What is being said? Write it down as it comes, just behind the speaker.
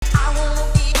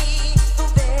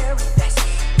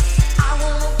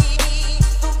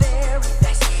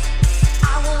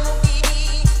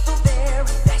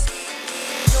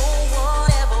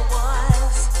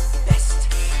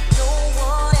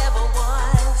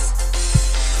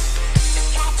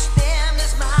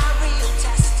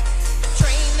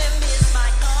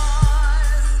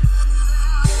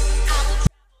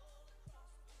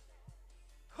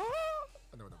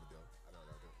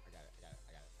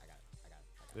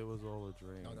it was all a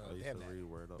dream. No, I used damn to that. read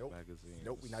Word Up Nope. magazine.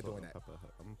 Nope, we're not doing that.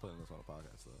 I'm putting this on a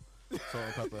podcast, though. Salt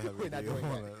and Pepper Heavy We're not D doing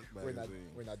on that. a magazine.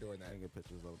 We're not doing that. Hanging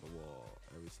pictures of the wall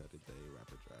every Saturday,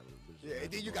 rapper driving. Yeah,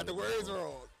 and then you got the words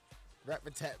wrong. Rap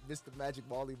and tap, Mr. Magic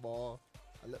Molly Ball.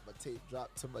 I let my tape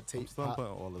drop to my tape. I'm still pop.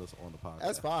 putting all of this on the podcast.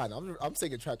 That's fine. I'm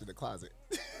singing Trapped in the Closet.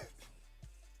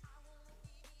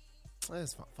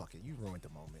 That's fine. Fuck it. You ruined the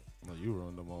moment. No, you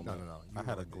ruined the moment. No. You I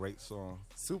had a ruined it. great song.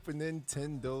 Super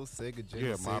Nintendo, Sega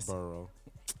Genesis. Yeah, my borough.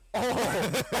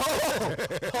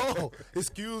 Oh,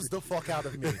 excuse the fuck out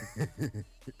of me.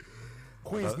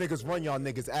 Queens niggas run y'all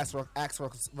niggas. Ask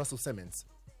Russell Simmons.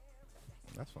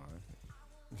 That's fine.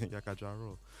 Y'all got Ja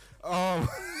Rule.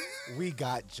 We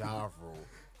got Ja Rule.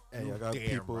 And y'all got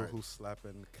people who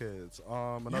slapping kids.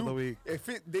 Another week. If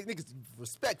they niggas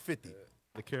respect 50.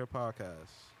 The Cure Podcast.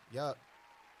 Yup.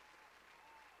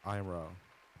 I am Ro.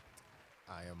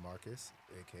 I am Marcus,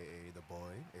 a.k.a. The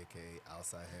Boy, a.k.a.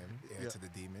 Outside Him, Heir to the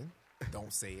Demon.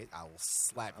 Don't say it. I will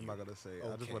slap you. I'm not going to say it.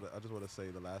 Okay. I just want to say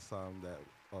the last time that,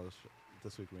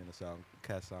 this week we in the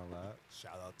Cat Sound Lab.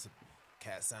 Shout out to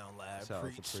Cat Sound Lab. Shout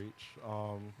Preach. out to Preach.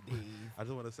 Dave. I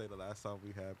just want to say the last time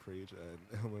we had Preach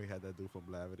and when we had that dude from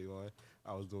Blavity on,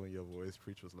 I was doing your voice.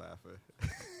 Preach was laughing.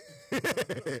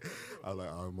 I was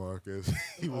like, I'm Marcus.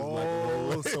 He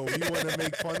was like, so we want to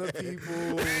make fun of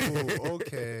people.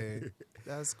 Okay.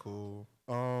 That's cool.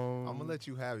 I'm gonna let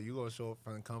you have it. You gonna show up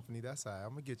for the company. That's all right. I'm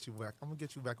gonna get you back. I'm gonna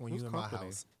get you back when Who's you in my company?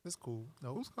 house. It's cool.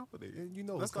 No, Whose company? You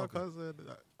know that's whose my company.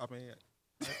 cousin. I mean,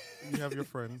 you have your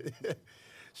friend.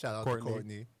 Shout out Courtney. to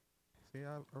Courtney. See,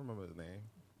 I remember the name.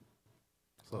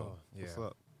 So, yeah. what's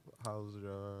up? How's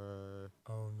your...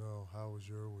 Oh no, how was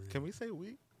your week? Can we say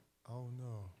week? Oh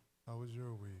no, how was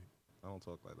your week? I don't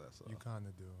talk like that, so... You kind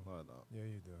of do. No, I don't. Yeah,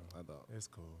 you do. I don't. It's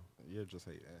cool. You're just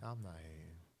hating. I'm not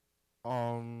hating.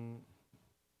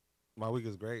 My week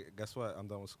is great. Guess what? I'm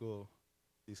done with school.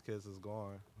 These kids is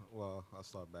gone. Well, I'll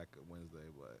start back Wednesday,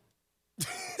 but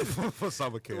for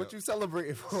summer camp. What you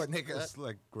celebrating for, nigga? It's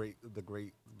like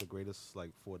the greatest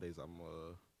like 4 days I'm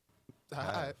All right.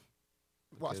 have.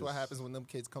 Watch what Because- happens when them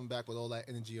kids come back with all that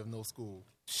energy of no school.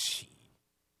 Shit.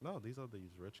 No, these are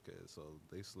these rich kids. So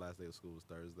this last day of school was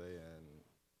Thursday, and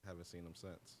haven't seen them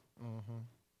since. Mm-hmm.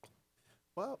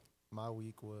 Well, my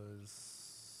week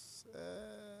was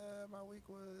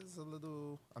a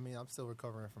little. I mean, I'm still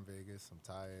recovering from Vegas. I'm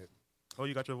tired. Oh,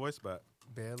 you got your voice back.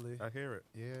 Barely. I hear it.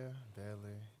 Yeah,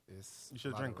 barely. It's You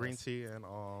should a lot drink of green rest. tea and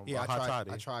Yeah, a hot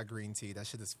toddy. I tried green tea. That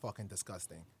shit is fucking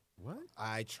disgusting. What?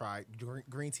 I tried.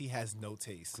 Green tea has no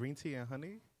taste. Green tea and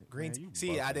honey? Green Man, tea. you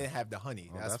See, I bugging. didn't have the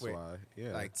honey. Oh, that's that's where. why.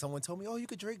 Yeah. Like someone told me, oh, you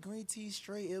could drink green tea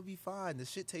straight. It'll be fine. The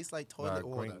shit tastes like toilet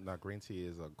water. Green tea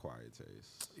is a quiet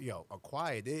taste. Yo,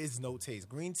 acquired. There is no taste.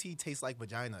 Green tea tastes like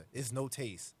vagina. It's no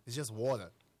taste. It's just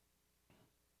water.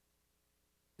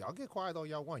 Y'all get quiet all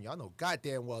y'all want. Y'all know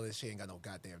goddamn well this shit ain't got no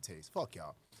goddamn taste. Fuck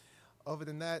y'all. Other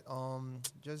than that,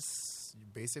 just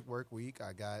basic work week.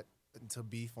 I got into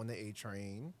beef on the A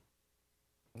train.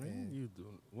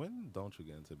 When don't you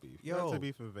get into beef? You Yo, got into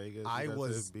beef in Vegas. I you got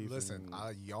was into beef listen. in-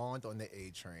 I yawned on the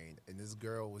A train, and this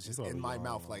girl was just probably in my yawned.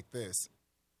 mouth like this.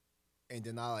 And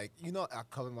then I I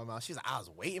covered my mouth. She's like, I was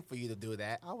waiting for you to do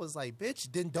that. I was like, bitch,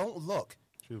 then don't look.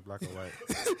 She was black and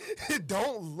white.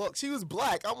 Don't look. She was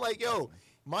black. I'm like, yo,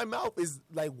 my mouth is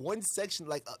like one section,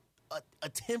 like a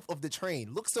tenth of the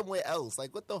train. Look somewhere else.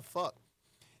 Like, what the fuck?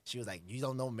 She was like, you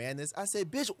don't know manners? I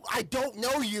said, bitch, I don't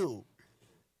know you.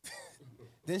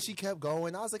 Then she kept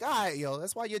going. I was like, all right, yo,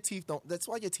 that's why your teeth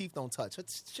don't touch. Her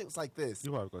shit was like this. You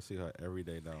probably gonna see her every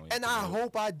day now. And I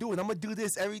hope I do. And I'm gonna do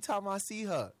this every time I see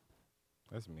her.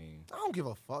 That's mean. I don't give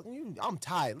a fuck. I'm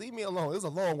tired. Leave me alone. It was a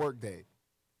long work day.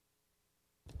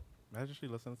 Imagine she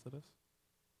listens to this.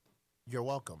 You're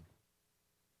welcome.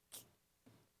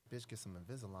 Bitch, get some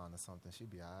Invisalign or something. She'd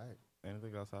be all right.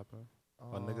 Anything else happen?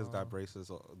 Or niggas got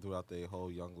braces throughout their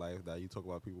whole young life. That you talk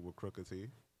about people with crooked teeth.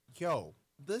 Yo,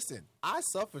 listen, I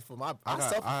suffered for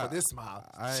for this smile.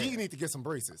 She need to get some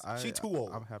braces. She too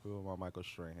old. I'm happy with my Michael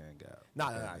Strahan gap.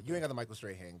 Nah. You ain't got the Michael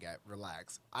Strahan gap.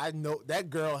 Relax. I know that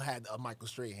girl had a Michael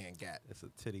Strahan gap. It's a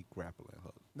titty grappling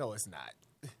hook. No, it's not.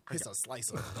 It's a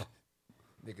slicer.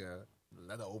 Nigga,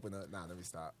 let her open up. Nah, let me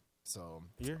stop. So,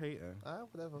 You're hating.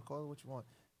 whatever. Call it what you want.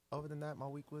 Other than that, my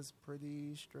week was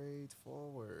pretty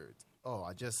straightforward. Oh,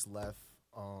 I just left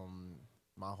my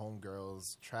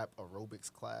homegirl's trap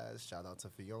aerobics class. Shout out to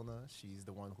Fiona. She's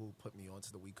the one who put me onto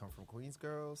the We Come From Queens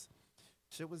girls.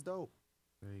 Shit was dope.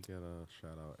 They get a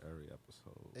shout out every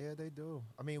episode. Yeah, they do.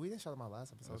 I mean, we didn't shout out my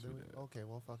last episode, Yes, did we we? did. Okay,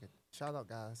 well, fuck it. Shout out,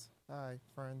 guys. Hi,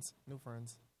 friends. New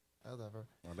friends. Whatever.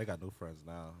 Well, they got new friends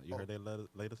now. You heard their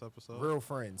latest episode? Real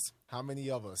friends. How many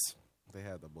of us? They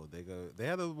had the bodega. They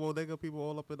had the bodega people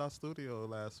all up in our studio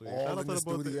last week. All Shout out in to the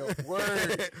studio. bodega.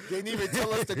 Word. They didn't even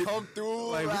tell us to come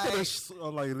through. Like we Like, could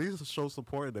have like at least show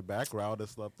support in the background and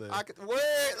stuff. There. I could, word.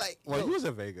 Like, Well, yo, you was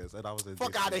in Vegas and I was in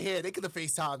fuck DC. out of here. They could have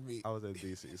FaceTimed me. I was in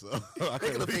DC, so They I could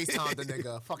have couldn't- FaceTimed the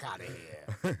nigga. Fuck out of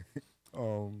here.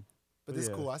 But this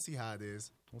yeah. cool. I see how it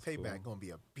is. That's Payback cool. gonna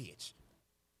be a bitch.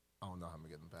 I don't know how I'm gonna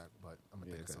get them back, but I'm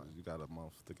gonna Yeah, think of 'cause something. you got a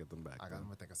month to get them back. I'm then,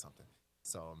 gonna think of something.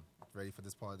 So, ready for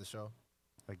this part of the show?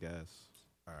 I guess.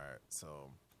 All right. So,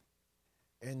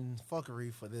 in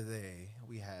fuckery for the day,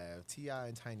 we have T.I.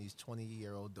 and Tiny's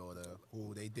 20-year-old daughter,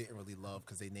 who they didn't really love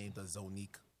because they named her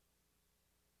Zonique.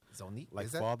 Zonique? Like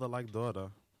Is that? father, like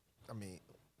daughter. I mean,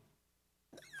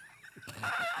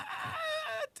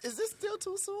 is this still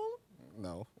too soon?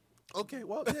 No. Okay,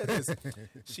 well, yeah, it is.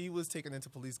 She was taken into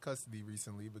police custody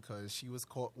recently because she was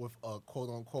caught with a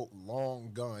quote-unquote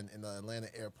long gun in the Atlanta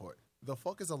airport. The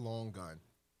fuck is a long gun?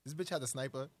 This bitch had a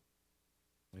sniper.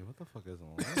 Wait, what the fuck is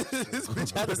on? This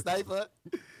bitch had a sniper.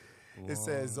 It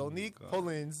says Long Zonique gun.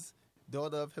 Pullins,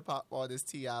 daughter of hip-hop artist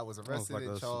T.I., was Oh, it's arrested like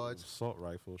and a charged assault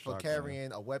rifle for shotgun.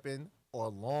 carrying a weapon or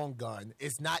long gun.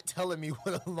 It's not telling me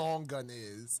what a long gun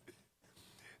is.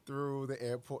 Through the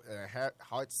airport,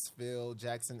 Hartsfield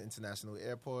Jackson International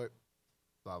Airport,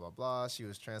 blah, blah, blah. She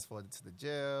was transported to the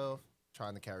jail,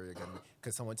 trying to carry a gun.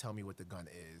 Could someone tell me what the gun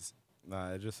is?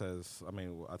 Nah, it just says. I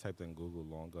mean, I typed in Google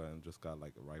long gun, and just got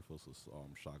like rifles,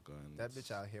 shotguns. That bitch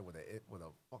out here with a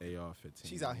fucking... AR-15.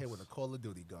 She's out here with a Call of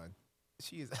Duty gun.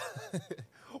 She is...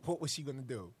 What was she going to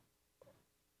do?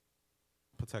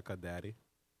 protect her daddy.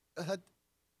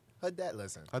 Her dad,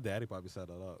 listen. Her daddy probably set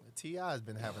it up. T.I. has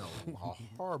been having a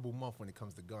horrible month when it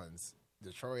comes to guns.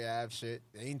 The Troy Ave shit.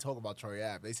 They ain't talking about Troy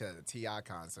Ave. They said at the T.I.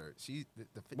 concert.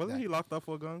 Wasn't he locked up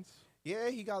for guns? Yeah,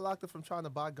 he got locked up from trying to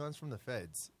buy guns from the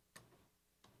feds.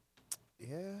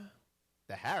 Yeah.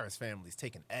 The Harris family's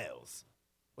taking L's.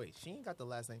 Wait, she ain't got the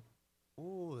last name.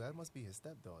 Ooh, that must be his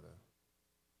stepdaughter.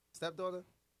 Stepdaughter?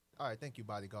 All right, thank you,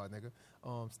 bodyguard nigga.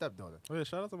 Stepdaughter. Oh yeah,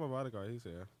 shout out to my bodyguard. He's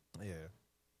here. Yeah.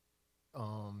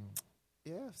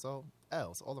 Yeah, so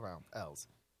L's all around. L's.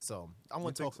 So I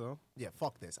want to think talk. so? Yeah,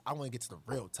 fuck this. I want to get to the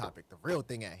real topic, the real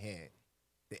thing at hand.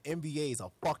 The NBA is a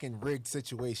fucking rigged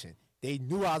situation. They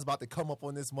knew I was about to come up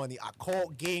on this money. I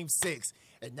called Game 6,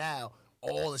 and now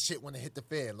all the shit want to hit the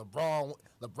fan.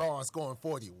 LeBron scoring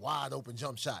 40 wide open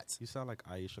jump shots. You sound like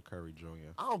Aisha Curry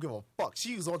Jr. I don't give a fuck.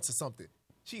 She was onto something.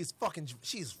 She's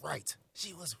right.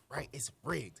 She was right. It's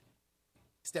rigged.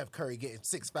 Steph Curry getting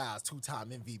 6 fouls,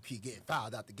 2-time MVP, getting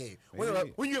fouled out the game.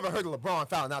 Maybe- When you ever heard of LeBron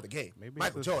fouling out the game? Maybe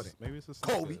Michael it's Jordan. Maybe it's the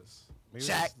Kobe, sneakers. Maybe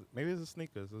Shaq. Maybe it's the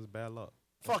sneakers. It's bad luck.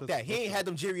 Fuck that. He ain't had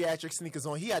them geriatric sneakers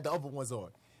on. He had the other ones on.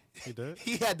 He did.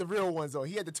 He had the real ones on.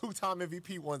 He had the 2-time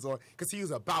MVP ones on because he was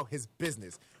about his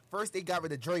business. First, they got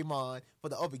rid of Draymond for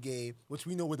the other game, which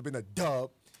we know would have been a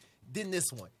dub. Then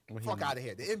this one. Well, Fuck out of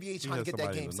here. The NBA He trying hit to get that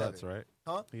somebody in game the 7. nuts, right?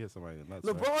 Huh? He hit somebody in the nuts.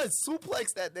 Right? LeBron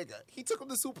suplexed that nigga. He took him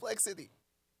to Suplex City.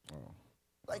 Oh.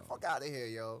 Like, fuck out of here,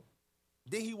 yo.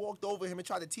 Then he walked over him and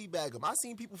tried to teabag him. I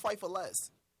seen people fight for less.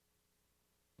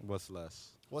 What's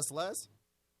less? What's less?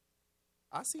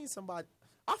 I seen somebody.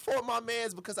 I fought my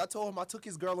mans because I told him I took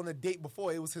his girl on a date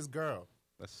before it was his girl.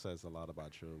 That says a lot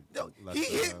about you. No, Less he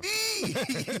hit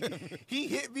than- me. He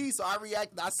hit me, so I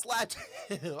reacted. I slapped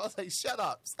him. I was like, "Shut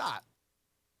up, stop."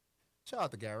 Shout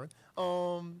out to Garen.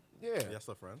 Yeah. Yes,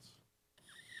 they're friends.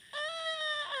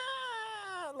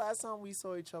 Last time we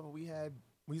saw each other, we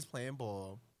was playing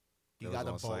ball. He It got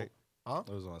a was ball. on site? Huh?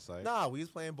 It was on site. Nah, we was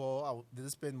playing ball. I did a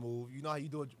spin move. You know how you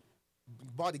do a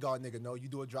bodyguard nigga know. You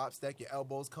do a drop step, your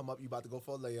elbows come up, you about to go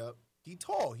for a layup. He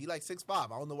tall. He like 6'5".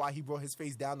 I don't know why he brought his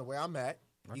face down to where I'm at.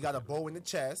 He got a bow in the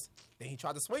chest. Then he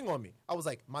tried to swing on me. I was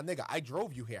like, my nigga, I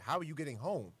drove you here. How are you getting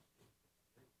home?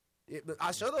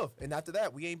 I should have. And after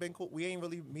that, we ain't been cool. We ain't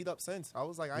really meet up since. I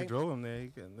was like, I You ain't. drove him there.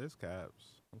 There's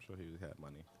cabs. I'm sure he had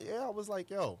money. Yeah, I was like,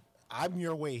 yo, I'm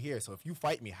your way here. So if you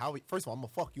fight me, first of all, I'm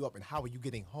gonna fuck you up. And how are you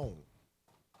getting home?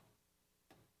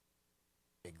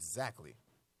 Exactly.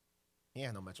 He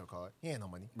ain't no Metro card. He ain't no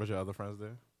money. But your other friends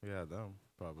there? Yeah, them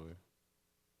probably.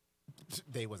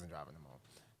 They wasn't driving him home.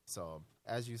 So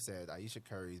as you said, Aisha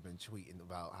Curry's been tweeting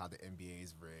about how the NBA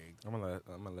is rigged. I'm gonna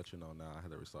let you know now. I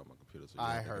had to restart my computer. So you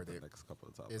I gotta get heard the it. Next couple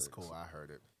of topics. It's cool. I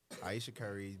heard it. Aisha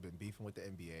Curry's been beefing with the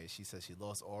NBA. She says she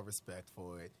lost all respect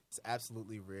for it. It's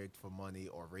absolutely rigged for money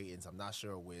or ratings. I'm not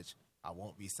sure which. I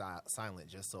won't be silent.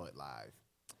 Just saw it live.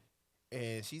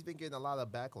 And she's been getting a lot of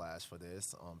backlash for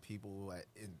this. People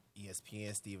in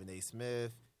ESPN, Stephen A.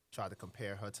 Smith, tried to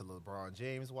compare her to LeBron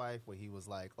James' wife, where he was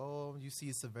like, "Oh, you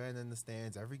see Savannah in the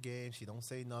stands every game. She don't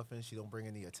say nothing. She don't bring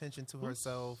any attention to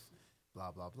herself.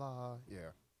 Blah blah blah." Yeah.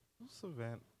 Who's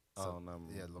Savannah? Oh, no.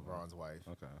 Yeah, LeBron's wife.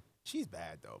 Okay. She's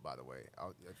bad though, by the way.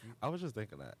 I was just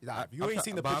thinking that. Nah, if you ain't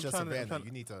seen the picture of Savannah,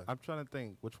 you need to. I'm trying to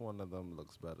think which one of them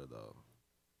looks better though.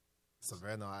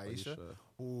 Savannah or Aisha.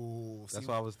 Ooh, that's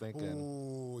what I was thinking.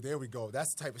 Ooh, there we go.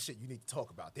 That's the type of shit you need to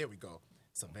talk about. There we go.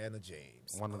 Savannah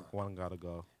James. One gotta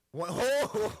go. There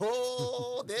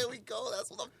we go.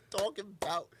 That's what I'm talking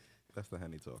about. That's the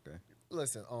Henny talking.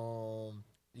 Listen,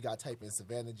 you gotta type in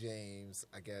Savannah James.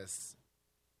 I guess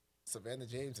Savannah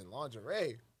James in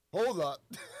lingerie. Hold up.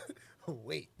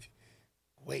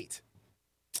 Wait.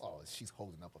 Oh, she's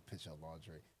holding up a picture of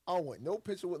lingerie. I don't want no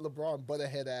picture with LeBron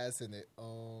butterhead ass in it.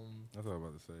 That's what I was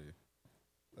about to say.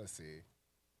 Let's see.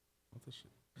 What the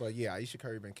shit? But yeah, Aisha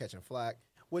Curry been catching flack,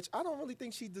 which I don't really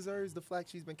think she deserves the flack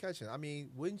she's been catching. I mean,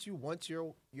 wouldn't you want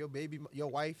your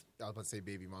wife? I was about to say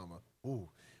baby mama. Ooh,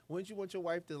 wouldn't you want your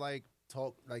wife to like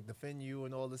talk, like defend you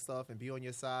and all this stuff, and be on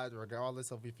your side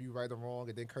regardless of if you right or wrong,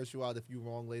 and then curse you out if you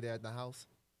wrong later at the house?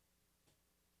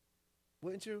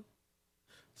 Wouldn't you?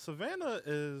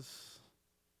 Savannah's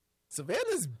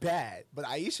bad, but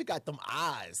Aisha got them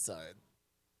eyes, son.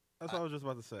 That's what I was just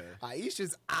about to say.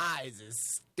 Aisha's eyes is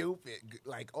stupid.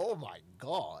 Like, oh my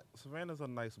God. Savannah's a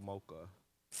nice mocha.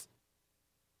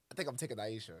 I think I'm taking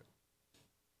Aisha.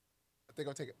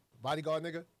 Bodyguard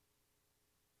nigga.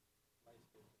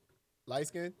 Light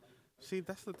skin. See,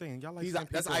 that's the thing. Y'all that's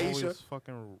people Aisha. always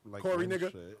fucking like Corey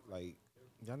nigga. Shit. Like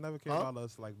y'all never care about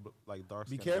us like dark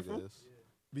skin. Be careful. Niggas.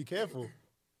 Be careful.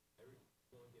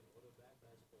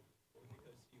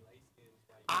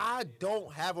 I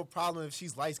don't have a problem if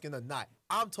she's light skinned or not.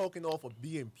 I'm talking off of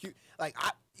being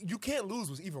you can't lose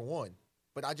with either one.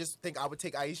 But I just think I would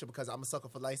take Aisha because I'm a sucker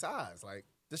for light eyes. Like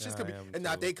this just could be, and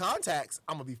now if they contacts,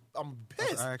 I'm gonna be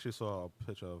pissed. I actually saw a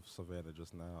picture of Savannah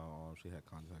just now. She had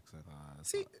contacts in her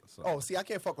eyes. See, I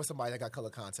can't fuck with somebody that got color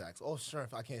contacts. Oh, sure,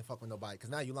 if I can't fuck with nobody because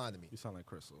now you lying to me. You sound like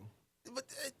Crystal. But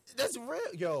that's real,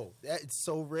 yo. That's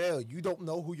so real. You don't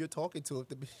know who you're talking to if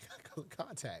they got color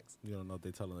contacts. You don't know if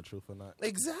they're telling the truth or not.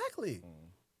 Exactly.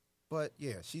 But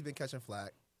yeah, she's been catching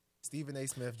flack. Stephen A.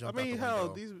 Smith jumped. I mean,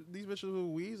 out the hell, these bitches with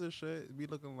weaves and shit be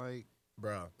looking like,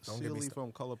 bro. Don't get me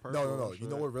from Color Purple. No. You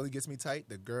know what really gets me tight?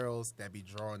 The girls that be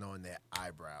drawing on their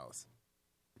eyebrows.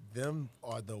 Them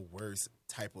are the worst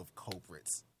type of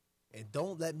culprits. And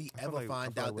don't let me ever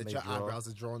find out that your eyebrows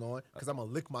are drawn on because I'm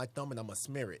gonna lick my thumb and I'm gonna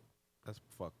smear it. That's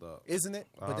fucked up, isn't it?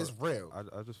 But it's real.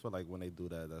 I just feel like when they do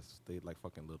that, they like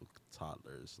fucking little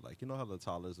toddlers. Like you know how the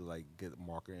toddlers like get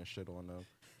marker and shit on them.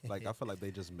 Like I feel like they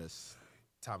just miss.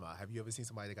 Time out. Have you ever seen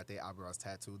somebody that got their eyebrows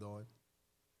tattooed on?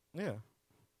 Yeah.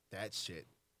 That shit.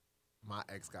 My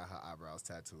ex got her eyebrows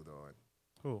tattooed on.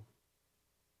 Who?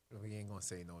 We ain't gonna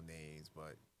say no names,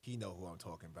 but he know who I'm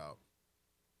talking about.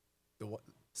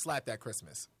 Slap That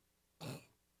Christmas.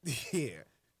 Yeah.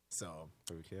 So.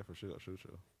 Be careful, she'll shoot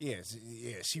you.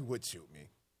 Yeah, she would shoot me.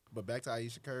 But back to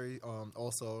Aisha Curry.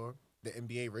 Also, the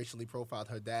NBA racially profiled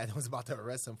her dad and was about to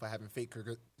arrest him for having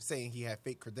saying he had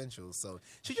fake credentials. So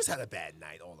she just had a bad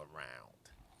night all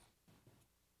around.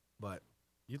 But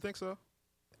you think so?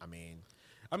 I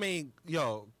mean,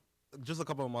 yo, just a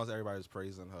couple of months, everybody's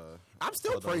praising her. I'm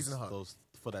still praising her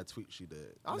for that tweet she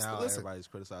did. Everybody's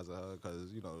criticizing her because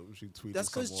she tweeted. That's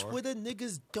because Twitter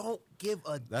niggas don't give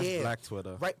a damn. That's black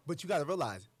Twitter, right? But you got to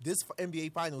realize this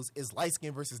NBA Finals is light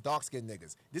skin versus dark skin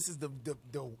niggas. This is the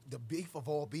beef of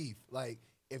all beef. Like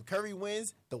if Curry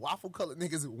wins, the waffle colored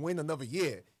niggas win another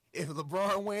year. If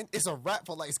LeBron wins, it's a wrap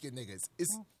for light skin niggas.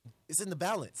 It's in the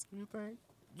balance. You think?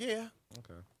 Yeah.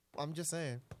 Okay. I'm just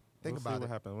saying. Think about what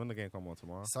happened. When the game come on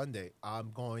tomorrow? Sunday.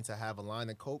 I'm going to have a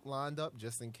line of Coke lined up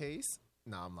just in case.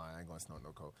 Nah, I'm lying. I ain't going to snort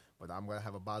no Coke. But I'm going to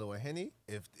have a bottle of Henny.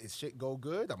 If shit go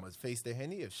good, I'm going to face the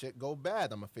Henny. If shit go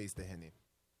bad, I'm going to face the Henny.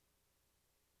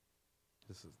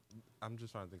 I'm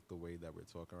just trying to think the way that we're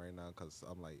talking right now because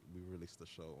I'm like, we released the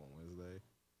show on Wednesday.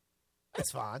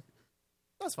 That's fine.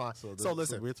 That's fine. So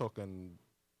listen. So we're talking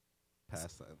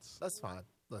past tense. That's fine.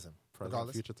 Listen.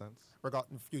 Present, future tense?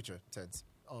 Future tense.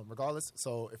 Regardless,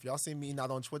 so if y'all see me not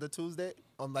on Twitter Tuesday,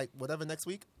 on like whatever next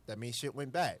week, that means shit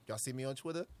went bad. Y'all see me on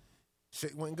Twitter,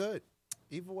 shit went good.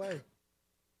 Either way,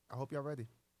 I hope y'all ready.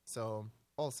 So,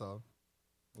 also,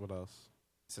 what else?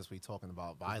 Since we talking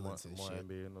about violence and shit,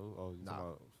 NBA news? Oh, you talking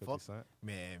about 50 Cent?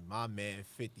 Man, my man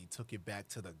 50 took it back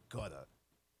to the gutter,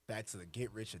 back to the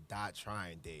get rich or die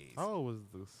trying days. How old was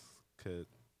this kid?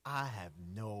 I have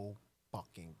no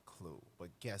fucking clue. But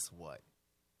guess what?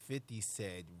 50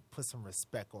 said, put some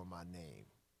respect on my name.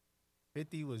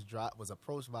 50 was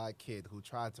approached by a kid who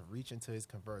tried to reach into his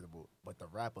convertible, but the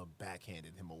rapper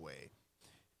backhanded him away.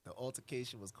 The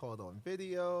altercation was caught on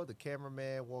video. The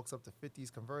cameraman walks up to 50's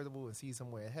convertible and sees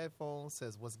him wearing headphones,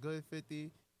 says, "What's good,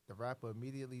 50?" The rapper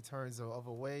immediately turns the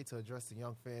other way to address the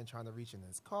young fan trying to reach in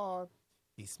his car.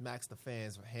 He smacks the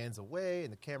fan's hands away,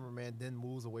 and the cameraman then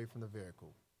moves away from the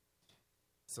vehicle.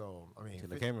 So, I mean,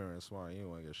 The cameraman is smart. You don't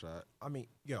want to get shot. I mean,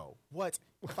 yo, what?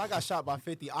 If I got shot by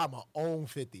 50, I'ma own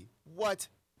 50. What?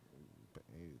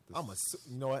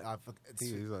 You know what?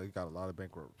 He got a lot of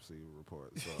bankruptcy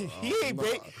reports. So He ain't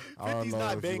bankrupt. 50's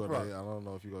not bankrupt. I don't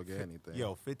know if you're going to get anything.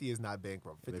 Yo, 50 is not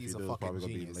bankrupt. 50 is a fucking probably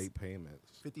genius. Gonna be late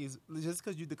payments. 50 is just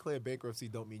because you declare bankruptcy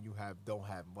don't mean you don't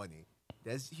have money.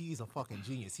 He's a fucking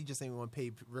genius. He just ain't want to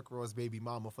pay Rick Ross' baby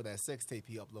mama for that sex tape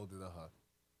he uploaded to her.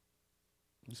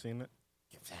 You seen it?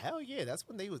 Hell yeah, that's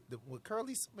when they was with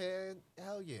Curly, man.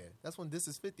 Hell yeah, that's when This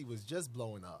Is 50 was just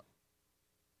blowing up.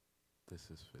 This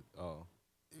is 50. Oh,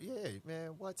 yeah,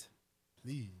 man. What?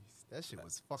 Please, that shit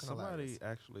was fucking hilarious.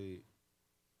 Actually,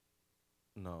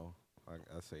 no,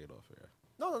 I say it off here.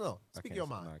 No. Speak your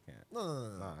mind. No, I can't.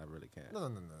 No. I really can't. No.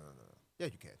 Yeah,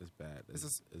 you can. It's bad.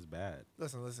 It's bad.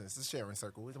 Listen. It's a sharing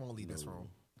circle. We don't want to leave this room.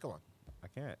 Come on. I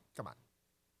can't. Come on.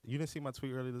 You didn't see my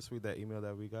tweet earlier this week? That email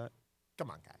that we got?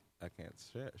 Come on, guy. I can't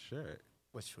share it.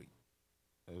 Which tweet?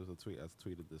 It was a tweet I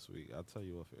tweeted this week. I'll tell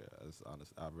you off here. It's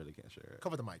honest. I really can't share it.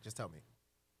 Cover the mic. Just tell me.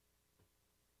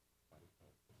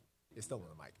 It's still on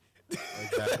the mic.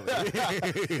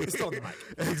 Exactly. It's still on the mic.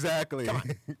 Exactly. Come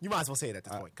on. You might as well say it at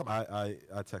this point. Come on. I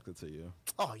texted to you.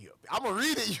 Oh, I'm going to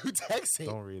read it. You text it.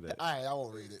 Don't read it. All right, I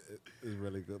won't read it. It's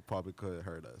really good. Probably could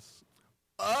hurt us.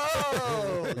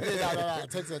 Oh, no.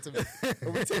 Text that to me.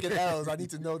 When we taking L's, I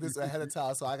need to know this ahead of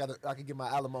time so I can get my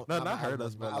alamo. No, not hurt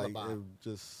us, but like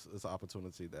it's an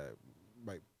opportunity that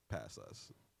might pass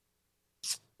us.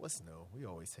 What's new? We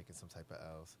always taking some type of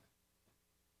L's.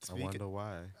 I wonder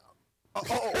why.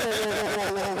 Whoa.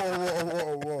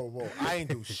 I ain't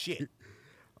do shit.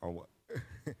 Or what?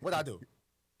 What'd I do?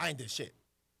 I ain't did shit.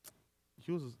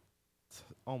 He was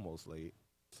almost late.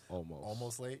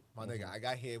 Almost late? My nigga, I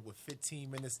got here with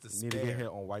 15 minutes to spare. You need to get here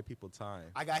on white people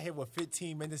time. I got here with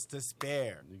 15 minutes to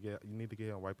spare. You need to get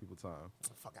here on white people time.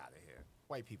 Fuck out of here.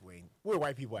 White people ain't. Where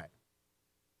white people at?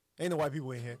 Ain't no white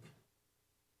people in here.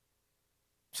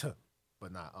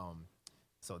 But not.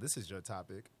 So this is your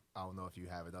topic. I don't know if you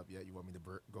have it up yet. You want me to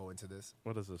go into this?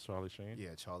 What is this, Charlie Sheen?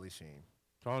 Yeah, Charlie Sheen.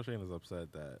 Charlie Sheen is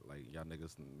upset that like y'all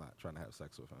niggas not trying to have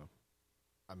sex with him.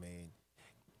 I mean,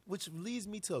 which leads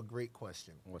me to a great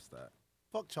question. What's that?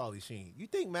 Fuck Charlie Sheen. You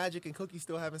think Magic and Cookie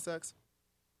still having sex?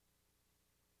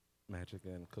 Magic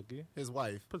and Cookie? His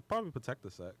wife. Probably protect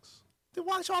the sex. Then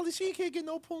why Charlie Sheen can't get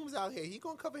no pooms out here? He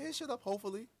gonna cover his shit up,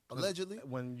 hopefully. Allegedly.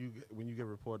 When you get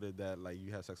reported that like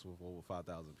you have sex with over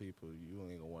 5,000 people, you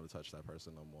ain't gonna want to touch that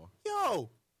person no more. Yo,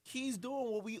 he's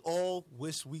doing what we all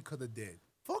wish we could have did.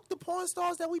 Fuck the porn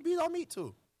stars that we beat our meat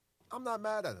to. I'm not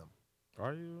mad at him.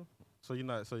 Are you? So you're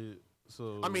not.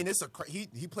 So I mean,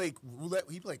 he played roulette.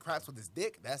 He played craps with his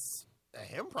dick. That's a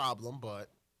him problem, but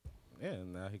yeah.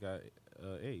 Now he got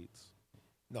AIDS.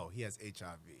 No, he has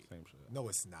HIV. Same shit. No,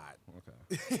 it's not. Okay.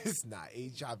 It's not.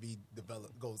 HIV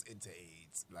goes into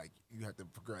AIDS. Like, you have to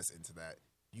progress into that.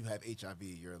 You have HIV,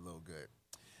 you're a little good.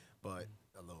 But,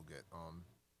 a little good.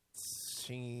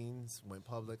 Sheen went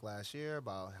public last year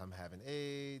about him having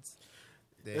AIDS.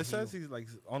 It says he's, like,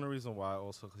 only reason why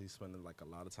also because he's spending, like, a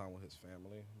lot of time with his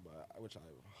family, which I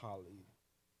highly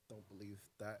don't believe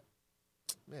that.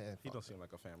 Man, he don't seem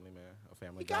like a family man, a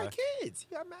family guy. He got kids.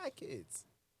 He got mad kids.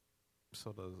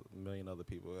 So does a million other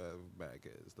people have bad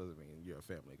kids. Doesn't mean you're a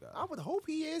family guy. I would hope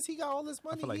he is. He got all this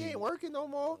money. Like he ain't working no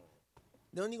more.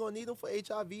 Then you gonna need him for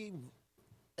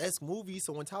HIV-esque movies.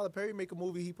 So when Tyler Perry make a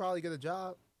movie, he probably get a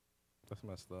job. That's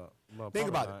messed up. No, think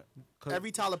about it.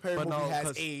 Every Tyler Perry movie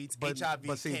has AIDS, HIV,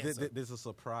 but see, cancer. There's a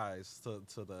surprise to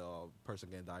the person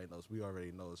getting diagnosed. We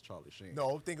already know it's Charlie Sheen.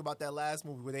 No, think about that last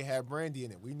movie where they had Brandy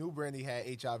in it. We knew Brandy had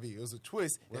HIV. It was a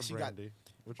twist that she Brandy? got.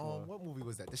 Which one? What movie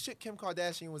was that? The shit Kim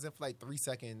Kardashian was in for like 3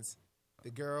 seconds.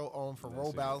 The girl from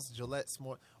Robouse, Gillette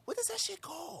Smart. What is that shit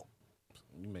called?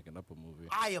 You making up a movie?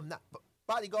 I am not.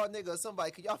 Bodyguard nigga or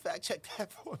somebody. Could y'all fact check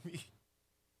that for me?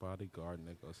 Bodyguard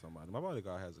nigga or somebody. My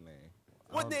bodyguard has a name.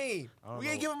 What name? We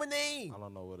ain't give him a name. I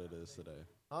don't know what it is today.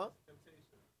 Huh?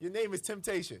 Your name is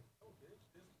Temptation.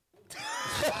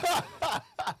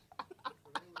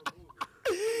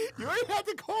 You ain't have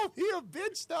to call me a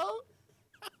bitch though.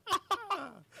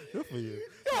 Good for you.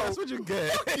 Yo, that's what you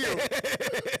get. Fuck you.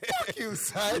 Fuck you,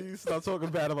 son. You stop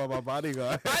talking bad about my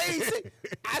bodyguard.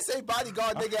 I say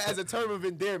bodyguard nigga as a term of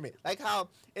endearment. Like how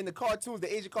in the cartoons,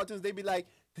 the Asian cartoons, they be like,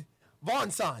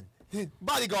 Vaughn son,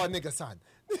 bodyguard nigga son.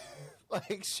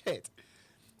 Like shit.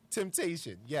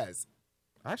 Temptation, yes.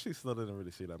 I actually still didn't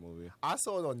really see that movie. I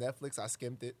saw it on Netflix. I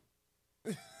skimmed it.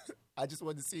 I just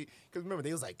wanted to see because remember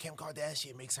they was like Kim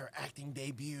Kardashian makes her acting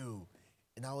debut,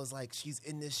 and I was like, she's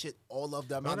in this shit all of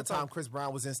the amount of time Chris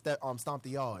Brown was in Stomp the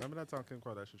Yard. Remember that time Kim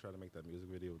Kardashian tried to make that music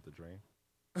video with The Dream?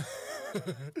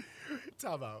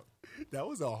 Time out. That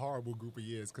was a horrible group of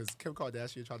years because Kim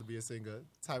Kardashian tried to be a singer,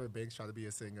 Tyra Banks tried to be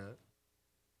a singer.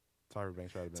 Tyra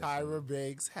Banks tried to be a singer. Tyra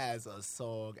Banks has a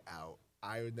song out.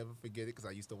 I would never forget it because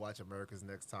I used to watch America's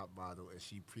Next Top Model and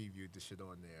she previewed the shit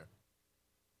on there.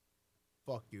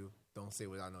 Fuck you. Don't say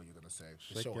what I know you're going to say.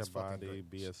 The Shake show Your is fucking Body,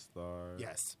 great. Be a Star.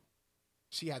 Yes.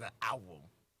 She had an album.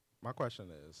 My question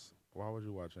is, why would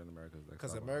you watch America's Next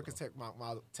Because Top America's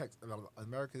Model?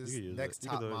 America's You can use Next it.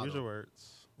 Top Use Model your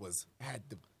words.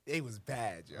 it was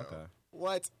bad, yo. Okay.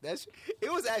 What?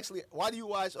 It was actually. Why do you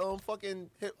watch Love and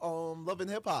Hip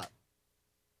Hop?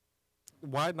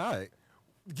 Why not?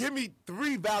 Give me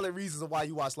 3 valid reasons of why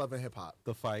you watch Love and Hip Hop.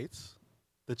 The fights,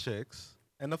 the chicks,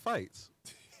 and the fights.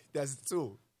 That's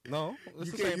 2. No, it's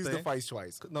You the can't same use thing. the fights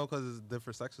twice. No, because it's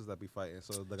different sexes that be fighting.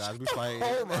 So the guys be fighting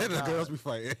Oh my and the God. girls be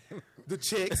fighting. The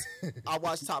chicks. I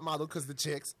watch Top Model because the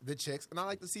chicks, and I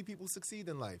like to see people succeed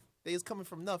in life. They is coming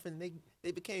from nothing.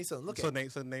 They became something. Look So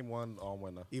at name one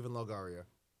winner. Eva Longoria.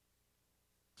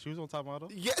 She was on Top Model.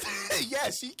 Yeah,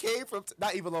 yeah, she came from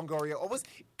not Eva Longoria. Or what's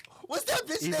that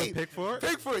bitch Eva name? Pickford?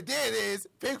 Pickford. There it is.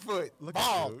 Pickford. Look at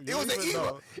Bomb. you. It You was an don't even Eva.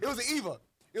 know. It was an Eva.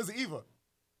 It was an Eva.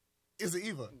 It was an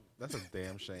Eva. That's a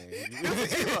damn shame.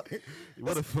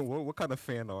 Eva. What kind of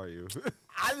fan are you?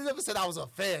 I never said I was a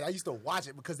fan. I used to watch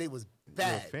it because they was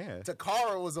bad. You're a fan.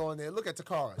 Takara was on there. Look at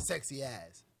Takara. Sexy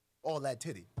ass. All that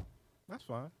titty. That's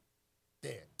fine.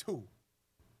 There. 2.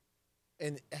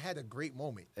 And it had a great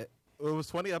moment. It was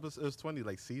 20 episodes. It was 20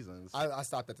 like seasons. I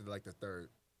stopped at like the 3rd.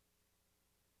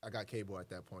 I got cable at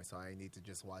that point, so I ain't need to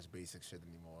just watch basic shit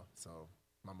anymore. So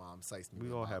my mom sized me. We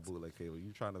with all a have box. bootleg cable.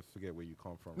 You trying to forget where you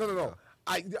come from? No.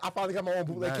 right I finally got my own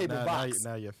bootleg now. cable now, box.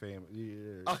 Now you're famous.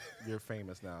 You're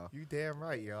famous now. You damn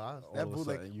right, yo. All That of a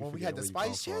bootleg sudden, you when we forget had the where you come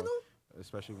Spice from. Channel.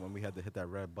 Especially when we had to hit that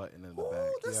red button in the Ooh, back.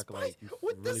 the You act Spice like you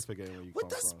with really the, forgetting where you with come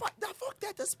the from. Spice. Now fuck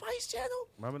that, the Spice Channel.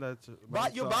 Remember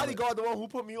Your bodyguard, the one who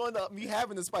put me on me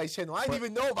having the Spice Channel. I didn't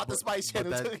even know about the Spice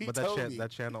Channel until he told me. That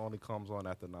channel only comes on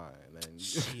after 9. And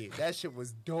Shit, that shit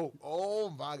was dope. Oh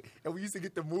my! And we used to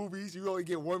get the movies. You only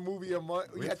get one movie a month.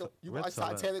 You watch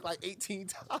Titanic like 18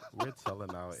 times. we're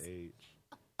telling our age.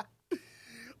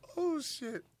 Oh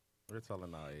shit! We're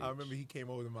telling our age. I remember he came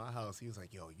over to my house. He was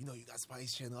like, "Yo, you know you got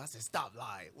Spice Channel." I said, "Stop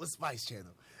lying. What's Spice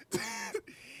Channel?"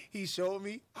 He showed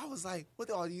me. I was like, "What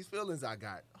are all these feelings I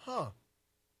got?" Huh?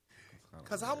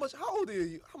 Because how much older are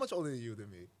you? How much older are you than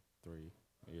me? 3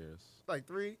 years. Like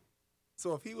 3.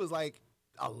 So if he was like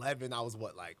 11, I was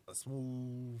what, like a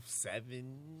smooth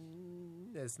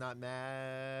 7? That's not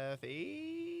math.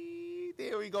 8.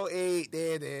 There we go. 8.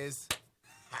 There it is.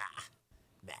 Ha.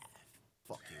 Math.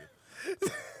 Fuck you.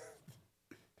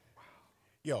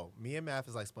 Yo, me and math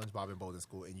is like SpongeBob and Boulder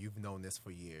School, and you've known this for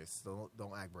years. So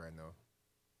don't act brand new.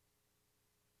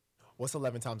 What's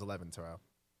 11 times 11, Terrell?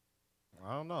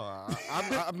 I don't know.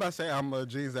 I'm not saying I'm a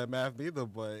genius at math neither,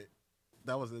 but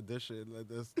that was addition. Like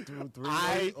this 2, 3.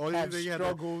 I All you have think you had to-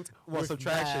 struggled Well, with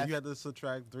subtraction. math. You had to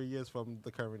subtract 3 years from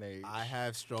the current age. I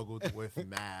have struggled with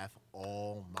math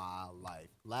all my life.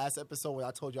 Last episode when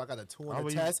I told you I got a 2 on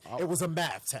the test, it was a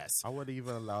math test. I would have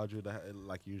even allowed you to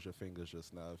like use your fingers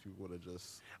just now if you would have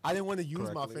just. I didn't want to use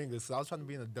my correctly. fingers, so I was trying to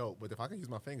be an adult. But if I can use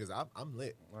my fingers, I'm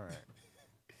lit. All right.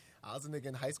 I was a nigga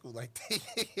in high school like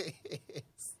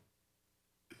this.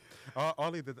 I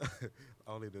only did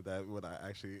that when I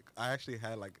actually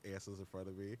had like answers in front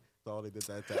of me. So I only did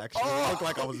that to actually look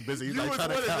like I was busy. You like, was trying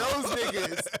one to of count. those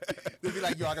niggas. They'd be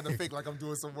like, yo, I got to fake like I'm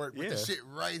doing some work with the Yeah. shit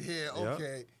right here. Yeah.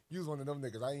 Okay. You was one of them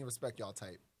niggas. I didn't respect y'all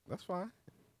type. That's fine.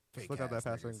 Fake Look at that ass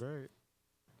passing niggas. grade.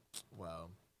 Well,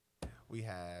 we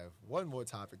have one more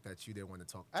topic that you didn't want to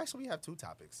talk. Actually, we have 2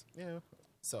 topics. Yeah.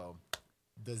 So,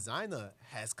 Designer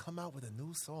has come out with a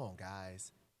new song,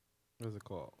 guys. What is it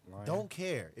called? Lion? Don't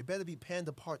care. It better be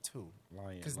Panda Part 2.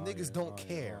 Lion. 'cause Lion, niggas don't Lion,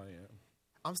 care. Lion.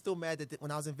 I'm still mad that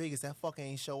when I was in Vegas, that fucker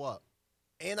ain't show up.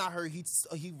 And I heard he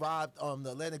robbed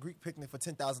the Atlanta Greek picnic for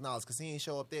 $10,000 because he ain't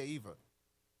show up there either.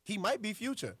 He might be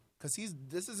Future because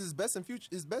this is his best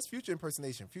Future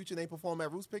impersonation. Future ain't perform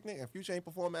at Roots Picnic and Future ain't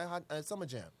perform at Summer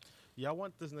Jam. Yeah, I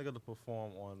want this nigga to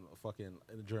perform on fucking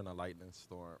during a lightning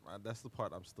storm. That's the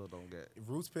part I'm still don't get.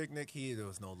 Roots Picnic, there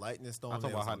was no lightning storm. I'm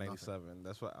talking there about was Hot no 97.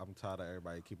 That's what I'm tired of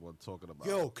everybody keep on talking about.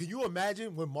 Yo, can you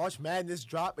imagine when March Madness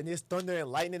drop and there's thunder and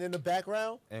lightning in the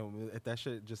background? And if that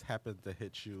shit just happened to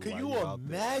hit you, Can while you you're out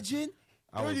there, imagine?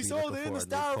 I would Dirty be Soda looking in the for a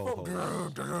new styrofoam.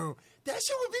 co-host. Grr. That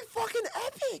shit would be fucking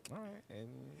epic. All right,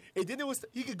 and And then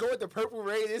he could go at the Purple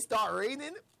Rain and it start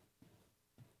raining.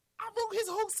 I wrote his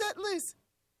whole set list.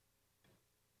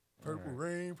 Purple Alright.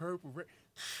 rain, purple rain.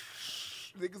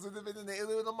 Niggas would have been in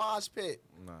the mosh pit.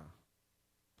 Nah.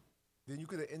 Then you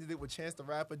could have ended it with Chance the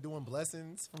Rapper doing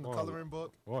blessings from the Or- coloring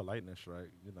book. Or lightning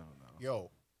strike. You don't know.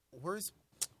 Yo,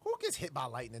 who gets hit by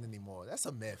lightning anymore? That's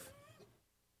a myth.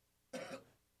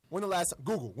 When the last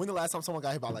time someone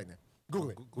got hit by lightning?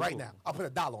 Google it right now. I'll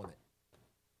put $1 on it.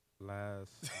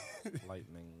 Last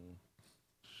lightning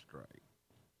strike.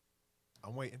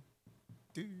 I'm waiting.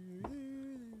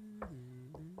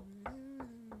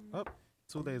 Up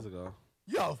 2 days ago.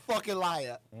 Yo, fucking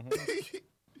liar.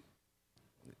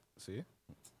 See?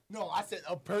 No, I said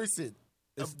a person.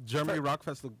 It's Germany Rock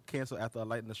Festival canceled after a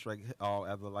lightning strike.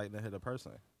 After lightning hit a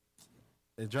person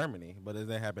in Germany, but it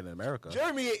didn't happen in America.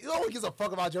 Germany, no one gives a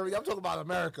fuck about Germany. I'm talking about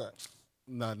America.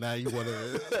 No, now you want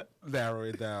to narrow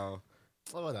it down.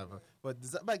 Well, whatever. But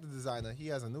back to Designer. He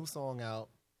has a new song out.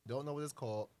 Don't know what it's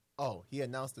called. Oh, he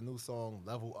announced a new song,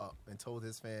 Level Up, and told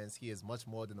his fans he is much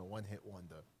more than a one-hit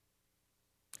wonder.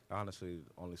 I honestly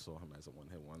only saw him as a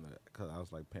one-hit wonder because I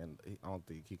was like, Panda. I don't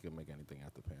think he can make anything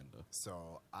after Panda.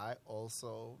 So I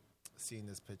also seen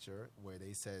this picture where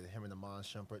they said him and Amon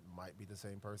Shumpert might be the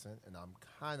same person, and I'm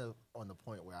kind of on the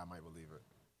point where I might believe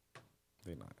it.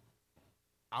 They not.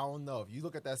 I don't know. If you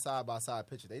look at that side-by-side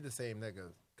picture, they the same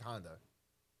nigga, kinda.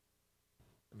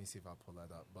 Let me see if I pull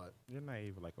that up. But You're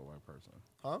naive like a white person.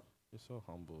 huh? You're so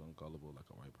humble and gullible like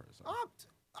a white person.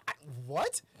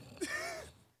 What?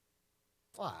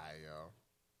 Why, yo?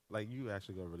 Like you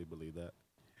actually gonna really believe that?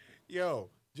 Yo,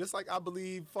 just like I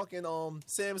believe fucking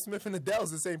Sam Smith and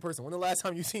Adele's the same person. When the last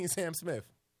time you seen Sam Smith?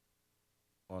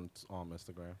 On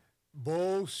Instagram.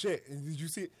 Bullshit. And did you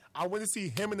see? I want to see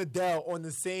him and Adele on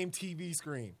the same TV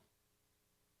screen.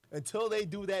 Until they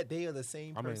do that, they are the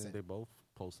same I person. mean, they both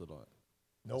posted on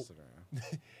Nope.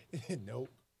 Instagram. Nope.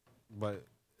 But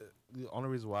the only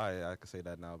reason why I can say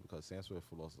that now because Sam Smith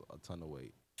lost a ton of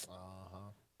weight.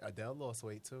 Adele lost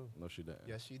weight too. No, she didn't.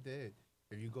 Yes, she did.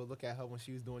 If you go look at her when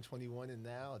she was doing 21 and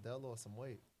now, Adele lost some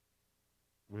weight.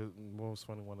 What was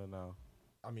 21 and now?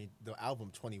 I mean, the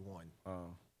album 21.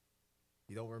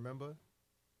 You don't remember?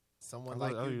 Someone I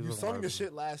like thought you. you You was sung talking the about-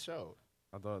 shit last show.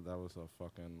 I thought that was a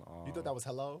fucking. You thought that was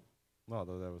Hello? No, I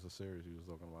thought that was a series you was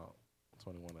talking about.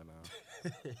 21 and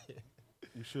now.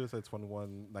 You should have said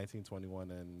 21,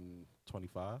 1921 and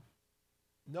 25.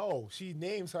 No, she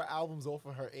names her albums off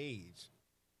of her age.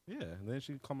 Yeah, and then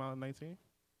she come out in 19.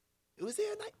 It was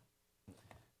there a night.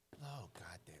 Oh,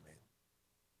 God damn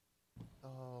it.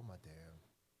 Oh, my damn.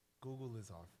 Google is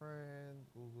our friend.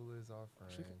 Google is our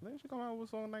friend. Didn't she come out with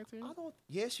song 19? I don't.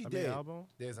 Yeah, she I mean, did. album?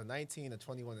 There's a 19, a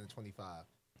 21, and a 25.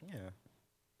 Yeah.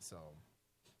 So,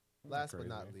 That's last but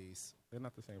not crazy. least, They're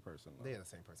not the same person. Though. they're the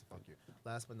same person. Fuck you.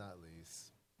 Last but not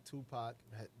least, Tupac.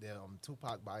 Their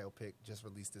Tupac biopic just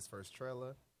released his first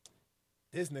trailer.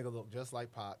 This nigga look just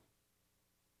like Pac.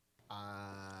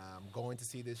 I'm going to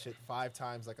see this shit 5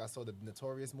 times, like I saw the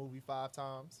Notorious movie 5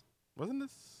 times. Wasn't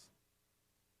this?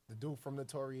 The dude from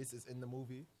Notorious is in the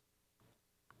movie.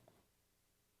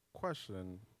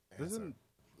 Question. Answer.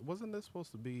 Wasn't this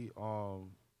supposed to be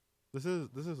this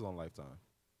is on Lifetime.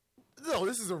 No,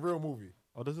 this is a real movie.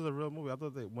 Oh, this is a real movie. I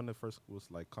thought that when it first was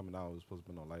like coming out, it was supposed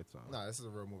to be on Lifetime. Nah, this is a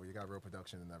real movie. You got real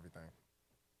production and everything.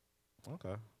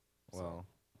 Okay. So- Well,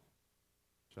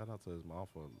 shout out to his mom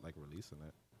for like releasing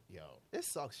it. Yo, it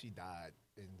sucks she died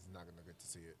and is not gonna get to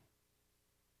see it.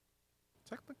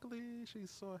 Technically, she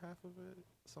saw half of it,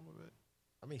 some of it,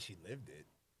 I mean, she lived it.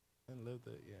 and lived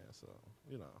it. Yeah, so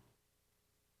you know,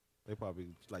 they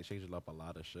probably like changed up a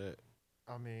lot of shit.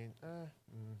 I mean,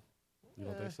 You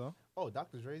don't think so? Oh,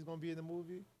 Dr. Dre's gonna be in the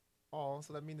movie. Oh,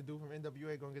 so that mean the dude from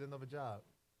NWA gonna get another job.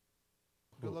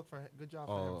 Good Who? luck for him. Good job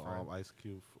for him, friend. Ice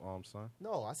Cube, son.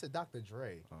 No, I said Dr.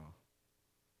 Dre. Oh,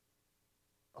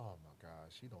 Oh my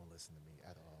gosh, she don't listen to me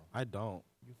at all. I don't.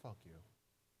 You fuck you.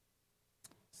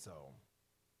 So,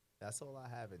 that's all I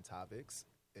have in topics,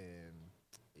 and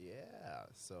yeah,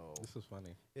 so This is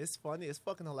funny. it's funny. It's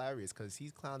fucking hilarious because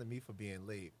he's clowning me for being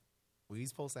late. Well, he's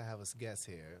supposed to have a guest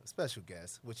here, a special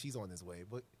guest, which he's on his way,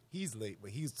 but he's late,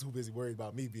 but he's too busy worried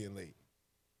about me being late.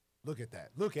 Look at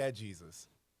that. Look at Jesus.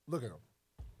 Look at him.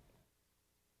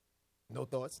 No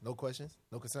thoughts, no questions,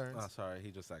 no concerns. Oh, sorry,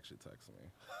 he just actually texted me.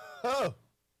 Oh,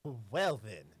 well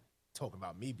then. Talking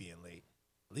about me being late.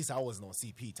 At least I wasn't on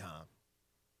CP time.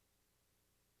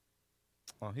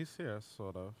 Oh, he's here,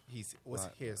 sort of. He was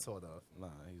Not- here, sort of. Nah,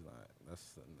 he's not.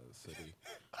 That's in the city.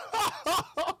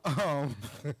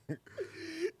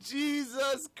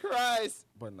 Jesus Christ.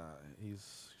 But nah,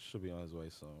 should be on his way.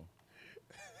 So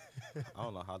I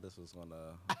don't know how this is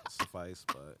gonna suffice,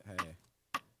 but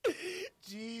hey,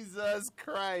 Jesus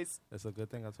Christ. It's a good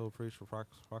thing I told Preach for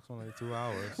approximately 2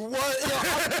 hours. What?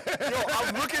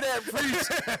 I'm looking at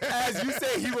Preach. As you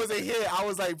say he wasn't here, I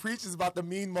was like, Preach is about to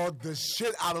mean mug the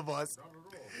shit out of us.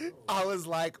 I was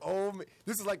like, oh,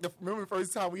 this is like remember the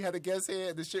first time we had a guest here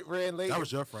and the shit ran late? That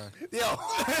was your friend. Yo.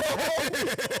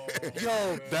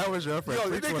 That was your friend. Yo,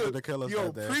 Preach wanted to kill us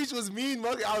that day. Preach was mean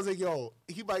mugging. I was like, yo,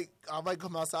 I might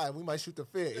come outside and we might shoot the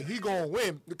fit. And he gonna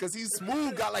win because he's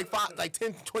smooth, got like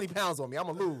 10, 20 pounds on me. I'm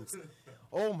gonna lose.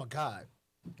 Oh my God.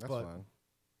 That's fine.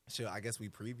 Should I guess we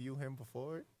preview him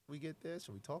before we get there?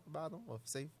 Should we talk about him or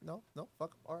say no,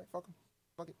 fuck him? All right, fuck him.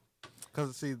 Fuck it.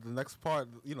 Because, see, the next part,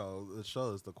 the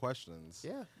show is the questions.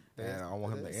 Yeah. And I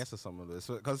want him to answer some of this.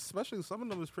 Because especially some of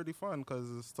them is pretty fun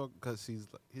because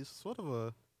he's sort of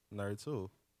a nerd, too.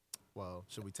 Well,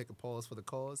 should we take a pause for the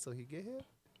cause so he get here?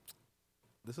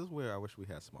 This is where I wish we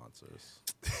had sponsors.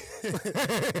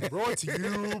 Brought to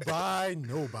you by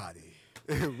nobody.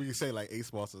 We can say like 8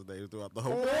 sponsors names throughout the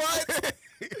whole What?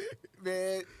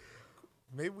 Man,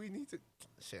 maybe we need to...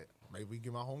 Shit. Maybe we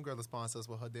get my homegirl to sponsor us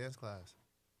with her dance class.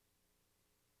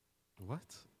 What?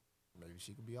 Maybe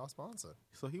she could be our sponsor.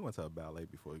 So he went to a ballet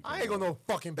before he came I ain't going to no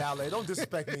fucking ballet. Don't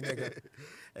disrespect me, nigga.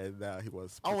 And now he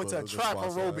was. I went to trap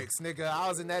aerobics, nigga. I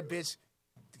was in that bitch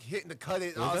hitting the cut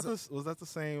it. Was that the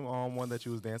same one that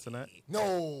you was dancing at?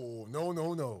 No. No,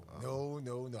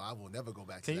 I will never go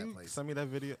back to that Can you place. send me that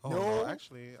video? Oh, No.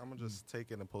 Actually, I'm gonna just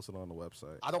take it and post it on the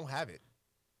website. I don't have it.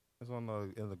 It's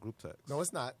in the group text. No,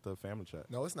 it's not. The family chat.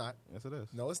 No, it's not. Yes, it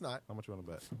is. No, it's not. How much you want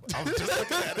to bet? I was just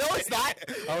looking at it. No, it's not.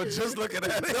 I was just looking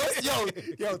at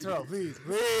it. Yo, Terrell, please.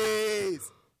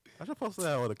 I should post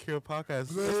that on the Cure Podcast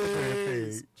Instagram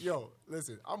page. Yo,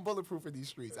 listen, I'm bulletproof in these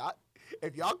streets.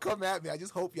 If y'all come at me, I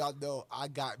just hope y'all know I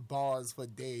got bars for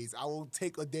days. I will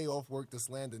take a day off work to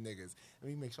slander niggas. Let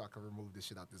me make sure I can remove this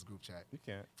shit out this group chat. You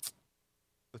can't.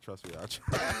 Trust me, I'll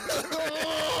try.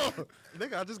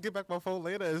 Nigga, I'll just get back my phone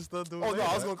later and still do it. Oh, no,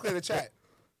 I was going to clear the chat.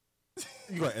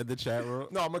 You going to end the chat, bro?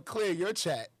 No, I'm going to clear your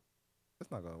chat. It's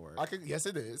not going to work. Yes,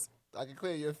 it is. I can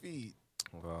clear your feed.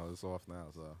 Well, it's off now,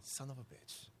 so. Son of a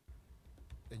bitch.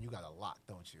 Then you got a lock,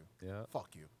 don't you? Yeah.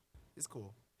 Fuck you. It's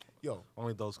cool. Yo.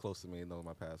 Only those close to me know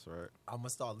my password. I'm going to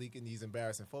start leaking these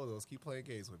embarrassing photos. Keep playing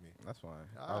games with me. That's fine.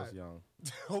 All I was right. young.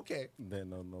 Okay. Didn't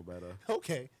know no better.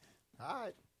 Okay. All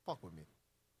right. Fuck with me.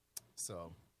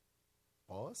 So,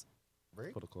 pause.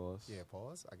 Break. For the cause. Yeah,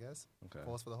 pause, I guess. Okay.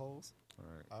 Pause for the holes. All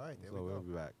right. All right, there so we go. we'll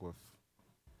be back with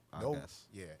our No. guest.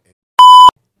 Yeah.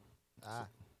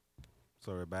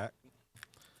 So we're back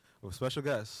with special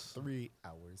guests. 3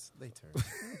 hours later.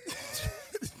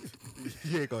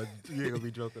 you ain't gonna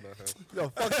be joking on her. Yo,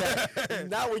 fuck that.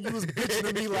 Not when you was bitching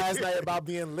to me last night about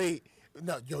being late.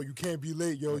 No, yo, you can't be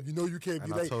late, yo. You know you can't be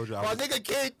And I late. told you My nigga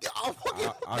can't.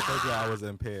 I told you I was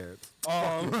impaired.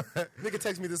 Nigga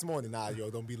text me this morning. Nah, yo,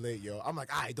 don't be late, yo. I'm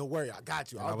like, all right, don't worry, I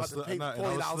got you. I was about to pay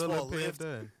 $40 for a lift.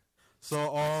 Then.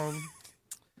 So,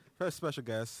 first special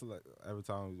guest. Like every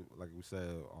time, like we said,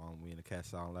 we in the Cat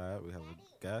Sound Lab, we have a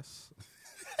guest.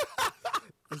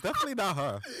 It's definitely not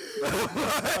her.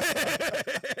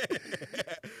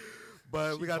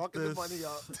 But we got this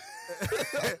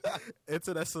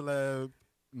internet celeb,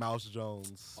 Mouse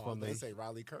Jones. From they say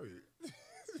Riley Curry.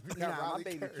 Nah, my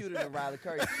baby cuter than Riley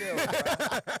Curry. Chill, bro.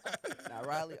 Nah,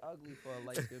 Riley ugly for a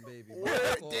light-skinned baby.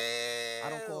 I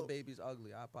don't call babies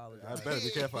ugly. I apologize. I better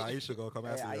be careful. Aisha gonna come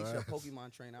after you. Aisha,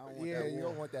 Pokemon trainer. I don't want that war. You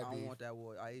don't want that I don't beef. want that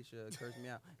war. Aisha curse me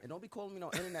out. And don't be calling me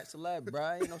no internet celeb, bro.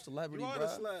 I ain't no celebrity, You are bro. a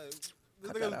celeb.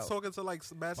 This Cut that nigga out. talking to like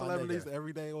mad celebrities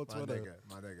every day on Twitter.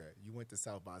 My nigga, you went to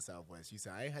South by Southwest. You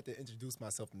said I ain't had to introduce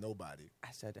myself to nobody. I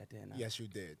said that, didn't I? Yes, you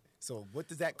did. So what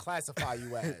does that classify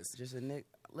you as? Just a nick.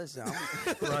 Listen,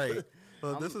 Right.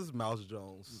 So this is Mouse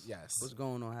Jones. Yes. what's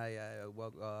going on? How y'all?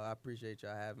 Well, I appreciate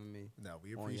y'all having me. No,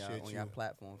 we on appreciate y'all, on you. your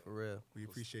platform for real. We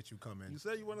appreciate you coming. You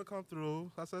said you want to come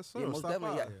through. I said, so Yeah, most stop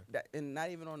definitely. by. Yeah, that, and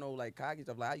not even on no like cocky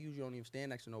stuff. Like I usually don't even stand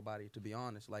next to nobody, to be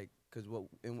honest. Like, cause what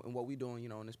and what we doing, you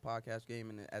know, in this podcast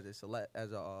game and as a select,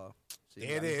 as a. See,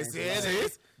 There it I'm is. saying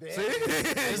There it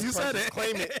select. is. See? You said it.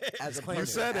 Claim it. As a You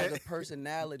said as it. a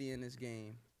personality in this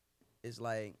game, it's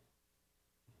like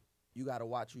you got to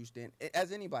watch who you stand.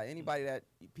 As anybody that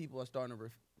people are starting to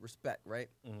respect, right?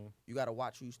 Mm-hmm. You got to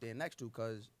watch who you stand next to,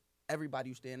 cause everybody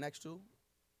you stand next to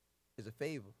is a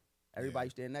favor. Everybody you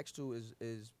stand next to is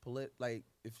like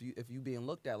if you being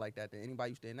looked at like that, then anybody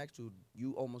you stand next to,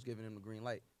 you almost giving them the green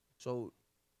light. So,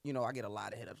 you know, I get a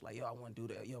lot of hit ups like, yo, I want to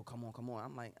do that. Yo, come on.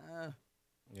 I'm like,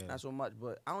 Yeah. not so much.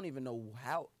 But I don't even know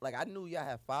how. Like, I knew y'all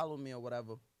had followed me or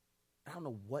whatever. I don't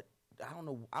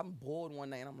know. I'm bored one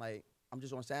night and I'm like, I'm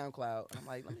just on SoundCloud, and I'm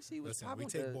like, let me see what's Listen, popping.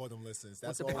 we take boredom listens.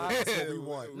 That's the all. pod- That's what we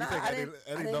want. Nah, take I any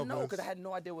didn't know numbers. because I had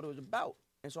no idea what it was about,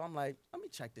 and so I'm like, let me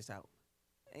check this out.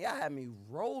 And y'all had me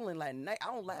rolling like I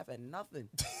don't laugh at nothing,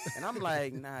 and I'm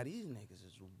like, nah, these niggas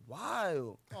is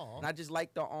wild. Aw. And I just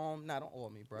like the nah, don't owe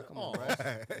me, bro. Come on, bro.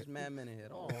 There's mad men in here.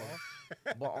 Don't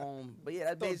owe me. But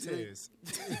yeah, that's Thug basically. tears.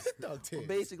 Thug tears.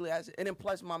 Basically, and then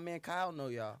plus my man Kyle know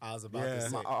y'all. I was about Yeah. to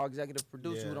say. Our executive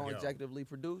producer who Yeah. don't Yo. executively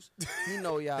produce, he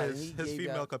know y'all. and His he gave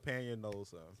female y'all companion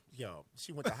knows him. Yo,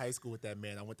 she went to high school with that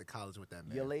man. I went to college with that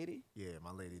man. your lady. Yeah,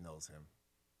 my lady knows him.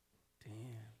 Damn.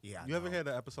 Yeah. I You ever know. hear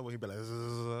the episode where he be like,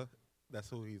 "Zzz," that's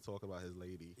who he talk about, his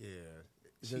lady. Yeah.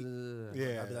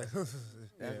 Yeah. I'd be like, That's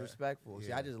Yeah. respectful. See,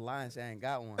 Yeah. I just lie and say I ain't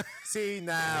got one. see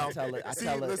now. I tell her. I See,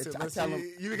 tell her. listen, I tell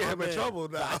him. You get him My in man. trouble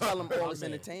I now. tell them all My it's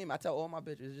man. entertainment. I tell all my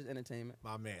bitches it's just entertainment.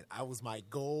 My man, I was my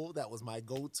goal. That was my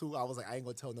go-to. I was like, I ain't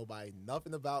gonna tell nobody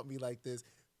nothing about me like this.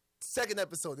 Second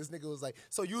episode, this nigga was like,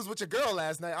 so you was with your girl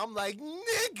last night? I'm like,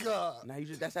 nigga. Now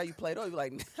that's how you play it. Oh, you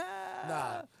like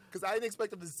Nah, because I didn't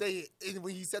expect him to say it. And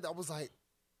when he said that, I was like,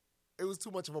 it was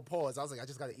too much of a pause. I was like, I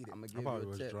just gotta eat it. I'm gonna give probably you a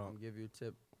was tip. drunk. I'm gonna give you a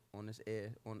tip on this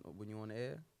air. When you on the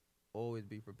air, always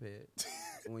be prepared.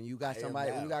 When you got I am somebody,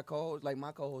 when now. you got co-hosts, like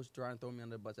my co-hosts try and throw me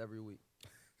under the bus every week.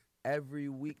 Every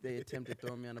week they attempt to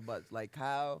throw me under the bus. Like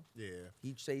Kyle, Yeah.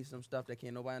 he says some stuff that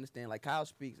can't nobody understand. Like Kyle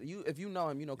speaks. If you know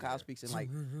him, you know Kyle speaks in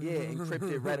like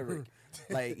encrypted rhetoric.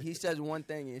 Like he says one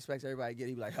thing and expects everybody to get it.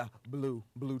 He be like, blue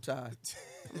tie.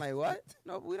 I'm like, what?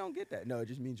 No, we don't get that. No, it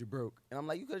just means you're broke. And I'm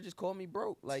like, you could have just called me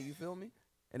broke. Like, you feel me?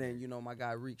 And then, my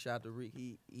guy Reek, shout out to Reek,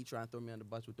 he trying to throw me on the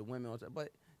bus with the women. But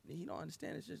he don't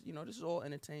understand. It's just, this is all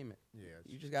entertainment. Yeah.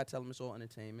 You just got to tell them it's all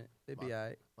entertainment. They be all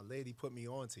right. My lady put me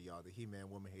on to y'all, the He-Man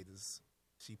Woman Haters.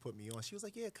 She put me on. She was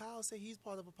like, yeah, Kyle said he's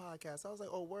part of a podcast. I was like,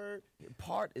 oh, word.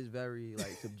 Part is very,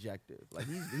 like, subjective. Like,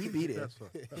 he be there. That's what-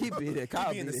 He be there. Kyle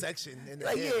He be in the there. section. In the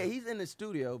Like, end. yeah, he's in the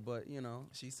studio, but,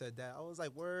 She said that. I was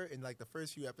like, word. And like the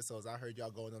first few episodes, I heard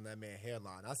y'all going on that man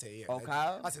hairline. I said, yeah. Oh,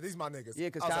 Kyle? I said, these my niggas. Yeah,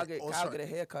 because I was Kyle, like, get, oh, Kyle son. get a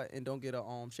haircut and don't get a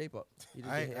shape up. He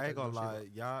just I get a ain't haircut gonna and no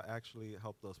shape lie. up. Y'all actually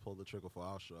helped us pull the trigger for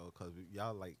our show because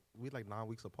y'all we 9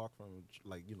 weeks apart from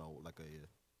like a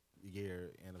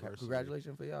year anniversary.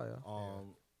 Congratulations for y'all,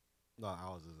 yo. No,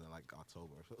 ours is in like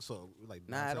October. So like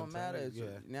Nah, 9, it 10, don't matter. 10, It's-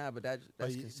 yeah. Nah, but that's But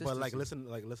consistency.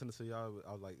 listening to y'all,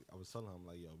 I was telling him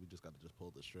like, yo, we just got to just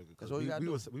pull this trigger because That's all you gotta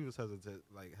do. we was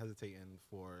hesitating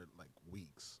for like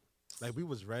weeks. Like we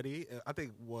was ready. I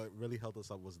think what really held us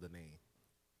up was the name.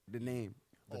 The name.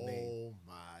 The oh, name.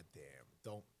 my damn.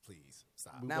 Don't, please.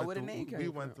 Stop. We Now, went where the through- name we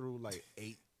came went from? through like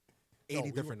 80 we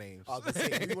different went- names. I was gonna say, we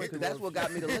went Because through that's a- what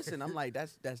got me to listen. I'm like,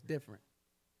 that's different.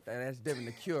 That's different.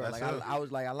 The Cure. That's Like it. I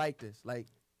was like, I like this. Like,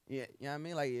 yeah, you know what I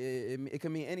mean? Like it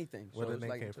can mean anything. Where so the it's name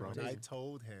like came from? I interpretation.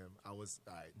 told him I was,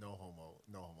 all right, no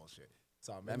homo shit.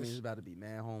 So I'm That in means the it's about to be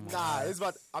man homo. Nah, it's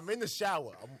about. I'm in the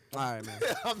shower. All right, man.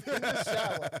 I'm in the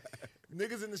shower.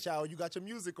 Niggas in the shower. You got your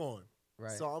music on.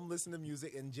 Right. So I'm listening to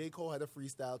music, and J. Cole had a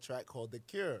freestyle track called "The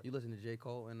Cure." You listen to J.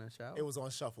 Cole in the shower? It was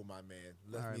on shuffle, my man.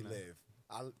 Let All right, me man. live.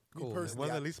 Me Cool, man. It personally,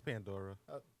 wasn't I- at least Pandora.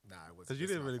 nah, it was. Because you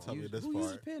didn't really tell me this Who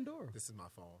uses part. Pandora? This is my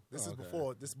phone. This Oh, is okay.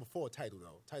 before. This is before Tidal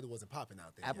though. Tidal wasn't popping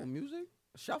out there. Apple yet. Music?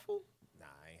 Shuffle? Nah,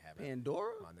 I ain't having.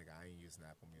 Pandora? My nigga, I ain't using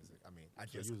Apple Music. I mean, I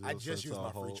So just you used listened to my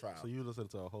a free whole- trial. So you listened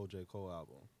to a whole J. Cole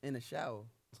album. In the shower.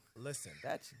 Listen,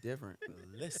 That's different.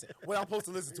 listen. What I'm supposed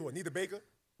to listen to? Anita Baker?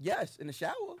 Yes, in the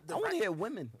shower. I want to hear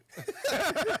women.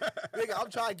 Nigga, I'm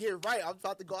trying to get right. I'm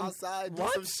about to go outside and do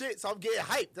What? some shit, so I'm getting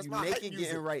hyped. That's You my make hype it music.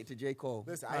 getting right to J. Cole.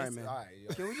 Listen, all I right, ain't, man. all right,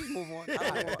 yo. Can we just move on?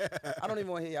 I don't even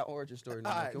want to hear your origin story. No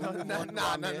All more. right, Can we no, move no, on? nah,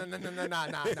 Why, nah, man? nah, nah, nah,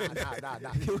 nah, nah, nah, nah,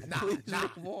 Can we nah, please nah,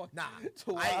 move on nah. to I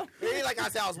ain't, why? it ain't like I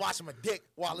said I was washing my dick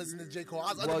while listening to J. Cole.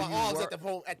 I was under Well, my you arms were-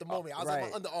 at the moment. I was right.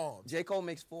 on my underarms. J. Cole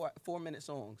makes 4-minute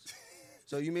songs.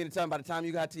 So you mean to tell me by the time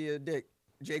you got to your dick,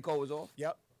 J. Cole was off?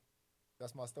 Yep.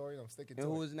 That's my story, and I'm sticking to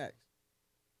And who it. was next?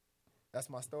 That's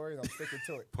my story, and I'm sticking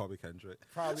to it. Probably Kendrick.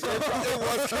 Probably it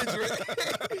was Kendrick.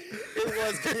 It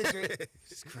was Kendrick.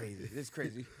 It's crazy. It's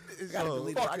crazy. So-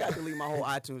 I got to delete my whole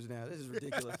iTunes now. This is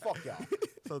ridiculous. Fuck y'all.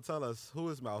 So tell us, who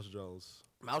is Mouse Jones?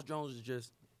 Mouse Jones is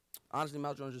just, honestly,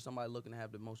 Mouse Jones is just somebody looking to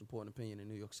have the most important opinion in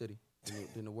New York City,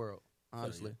 in the world.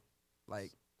 Honestly.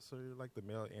 Like, So you're like the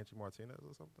male Angie Martinez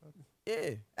or something?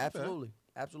 yeah, absolutely.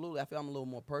 Absolutely. I feel I'm a little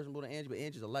more personable than Angie, but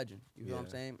Angie's a legend. You feel what I'm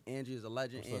Yeah. saying? Angie is a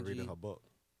legend. I'm still Angie. reading her book.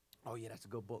 Oh yeah, that's a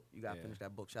good book. You gotta Yeah. finish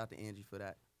that book. Shout out to Angie for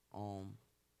that.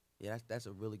 Yeah, that's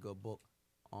a really good book.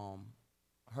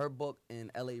 Her book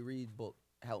and L.A. Reid's book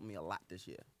helped me a lot this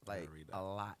year. Like read that. a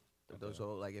lot. Okay.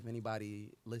 So like if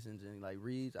anybody listens and like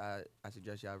reads, I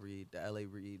suggest y'all read the L.A.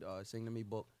 Reid Sing to Me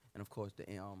book, and of course the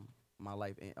My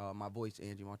Life, My Voice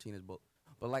Angie Martinez book.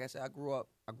 But like I said, I grew up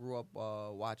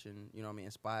watching, you know what I mean,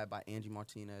 inspired by Angie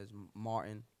Martinez,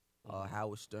 Martin,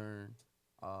 Howard Stern,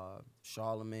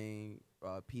 Charlemagne,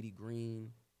 Petey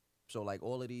Green. So like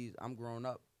all of these, I'm growing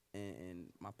up, and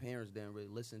my parents didn't really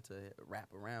listen to rap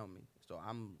around me. So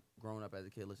I'm growing up as a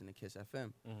kid listening to Kiss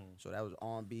FM. So that was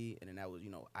R&B, and then that was,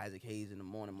 you know, Isaac Hayes in the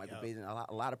morning, Michael Bays, and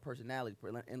a lot of personalities.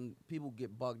 And people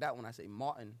get bugged out when I say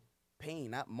Martin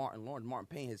Payne, not Martin Lawrence. Martin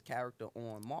Payne, his character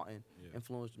on Martin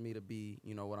influenced me to be,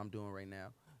 you know, what I'm doing right now.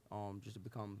 Just to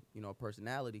become, you know, a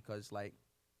personality, because like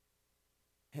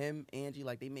him, Angie,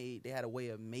 like they had a way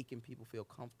of making people feel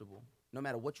comfortable. No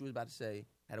matter what you was about to say,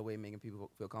 had a way of making people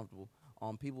feel comfortable.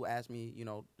 People ask me, you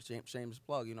know, shameless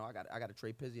plug, you know, I got a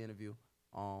Trey Pizzy interview.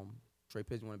 Trey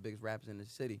Pizzy, one of the biggest rappers in the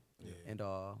city, and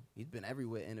he's been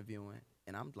everywhere interviewing.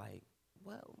 And I'm like,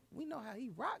 well, we know how he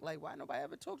rock. Like, why nobody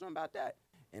ever talks to him about that?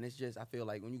 And it's just, I feel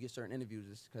like when you get certain interviews,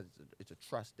 it's because it's a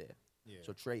trust there. Yeah.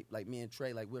 So Trey, like me and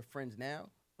Trey, like we're friends now,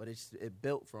 but it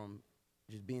built from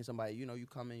just being somebody, you know, you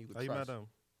come in, you can trust. How you met him?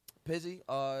 Pizzy,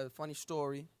 funny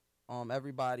story.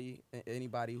 Anybody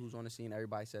who's on the scene,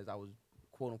 everybody says I was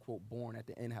quote unquote born at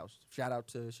the in-house. Shout out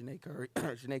to Sinead Curry,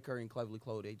 Sinead Curry and Cleverly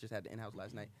Clothed. They just had the in-house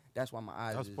last night. That's why my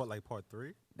eyes. That was part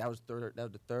 3. That was third. That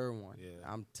was the third one. Yeah.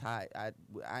 I'm tired.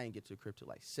 I ain't get to the crib till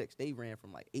like 6. They ran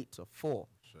from like 8 to 4.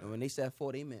 Sure. And when they said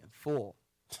 4, they meant 4.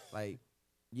 Like,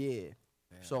 yeah.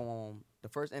 Damn. So the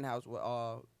first in-house.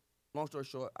 Long story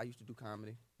short, I used to do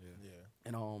comedy. Yeah.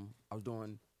 And I was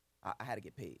doing. I had to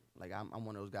get paid. Like I'm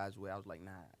one of those guys where I was like,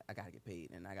 nah, I gotta get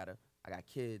paid, and I got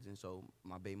kids, and so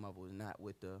my baby mother was not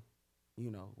with the,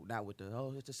 you know,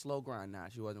 oh, it's a slow grind. Nah,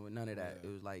 she wasn't with none of that. It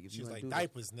was like if she you was like do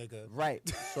diapers, nigga. Right.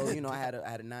 So you know, I had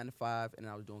a 9 to 5, and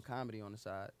I was doing comedy on the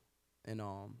side, and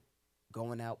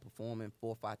going out performing 4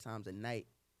 or 5 times a night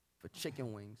for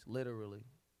chicken wings, literally.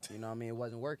 You know what I mean? It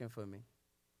wasn't working for me,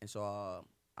 and so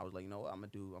I was like, you know what, I'm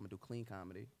gonna do clean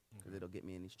comedy because it'll get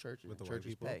me in these churches. With the churches white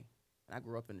people? Pay. And I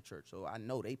grew up in the church, so I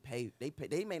know they pay.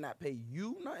 They may not pay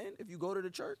you nothing if you go to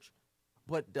the church,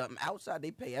 but outside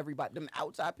they pay everybody. Them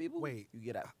outside people, wait, you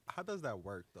get out. How does that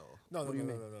work though? No. What do you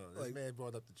mean? This man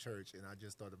brought up the church, and I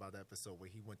just thought about that episode where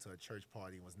he went to a church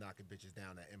party and was knocking bitches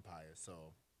down at Empire.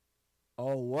 So,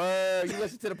 oh word, you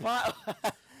listen to the pod.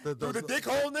 Through the dick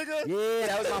hole, nigga. Yeah,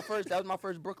 that was my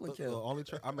first Brooklyn kill. The only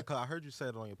church. I mean, 'cause I heard you say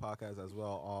it on your podcast as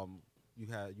well.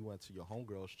 You went to your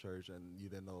homegirl's church and you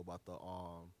didn't know about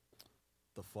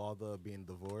the father being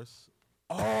divorced.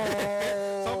 Oh,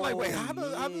 so I'm like, wait,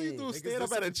 how do you do stand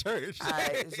up at a church? All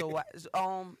right, so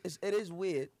it is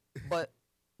weird, but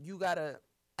you gotta,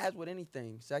 as with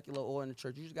anything, secular or in the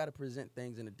church, you just gotta present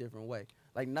things in a different way.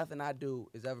 Like nothing I do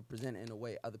is ever presented in a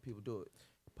way other people do it.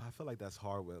 But I feel like that's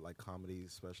hard with like comedy,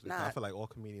 especially. Nah, I feel like all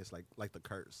comedians like the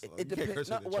curse. So it depends.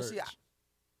 church.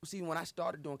 See, when I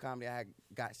started doing comedy, I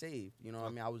got saved. You know what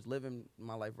I mean? I was living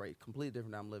my life right, completely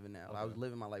different than I'm living now. Okay. I was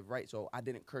living my life right, so I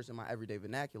didn't curse in my everyday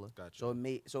vernacular. Gotcha.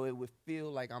 So it would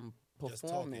feel like I'm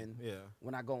performing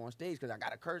when I go on stage because I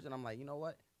got to curse, and I'm like, you know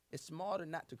what? It's smarter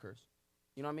not to curse.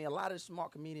 You know what I mean? A lot of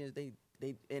smart comedians, they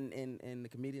and the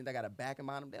comedians that got a backing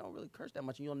behind them, they don't really curse that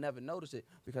much, and you'll never notice it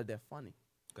because they're funny.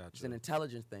 Gotcha. It's an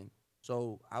intelligence thing.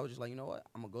 So I was just like, you know what?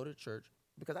 I'm gonna go to church.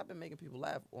 Because I've been making people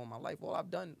laugh all my life. All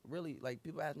I've done, really, like,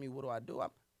 people ask me, what do?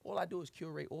 All I do is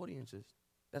curate audiences.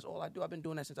 That's all I do. I've been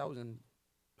doing that since I was in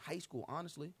high school,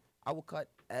 honestly. I would cut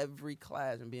every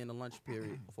class and be in the lunch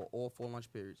period for all 4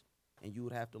 lunch periods. And you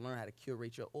would have to learn how to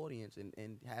curate your audience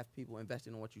and have people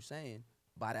invested in what you're saying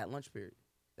by that lunch period.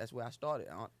 That's where I started.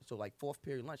 So, like, 4th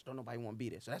period lunch, don't nobody want to be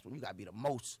there. So that's when you got to be the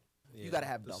most. Yeah, you got to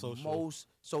have the most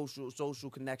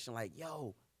social connection. Like,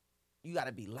 yo, you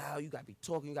gotta be loud. You gotta be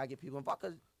talking. You gotta get people involved.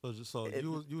 You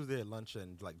was there at lunch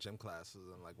and like gym classes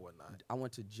and like whatnot. I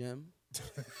went to gym.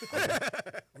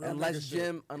 Unless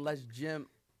gym,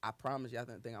 I promise you. I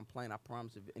think I'm playing. I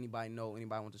promise. If anybody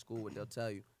went to school with, they'll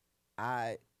tell you.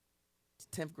 10th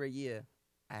grade year,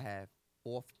 I had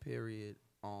 4th period.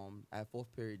 I had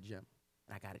 4th period gym,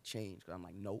 and I gotta change because I'm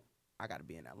like, nope. I gotta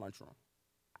be in that lunchroom.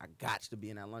 I got to be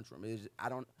in that lunchroom.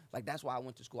 That's why I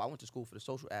went to school. I went to school for the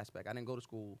social aspect. I didn't go to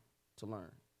school to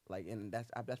learn. Like, and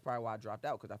that's probably why I dropped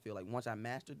out, because I feel like once I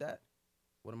mastered that,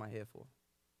 what am I here for?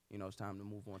 You know, it's time to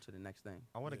move on to the next thing.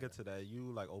 I want to get to that.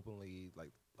 You like openly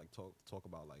like talk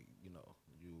about like, you know,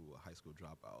 you a high school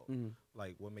dropout. Mm-hmm.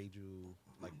 Like, what made you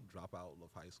like drop out of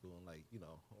high school, and like, you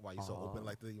know, why you so open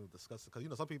like to even discuss it? Because you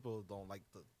know some people don't like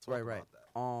to talk about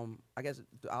that. I guess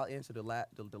I'll answer the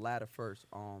latter first.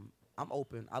 I'm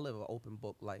open. I live an open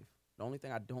book life. The only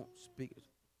thing I don't speak is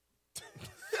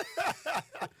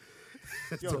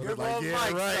yo, give like, yeah,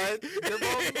 mic, right. Give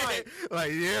Mike.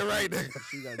 Like, yeah, right.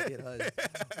 She gotta get hers.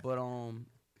 But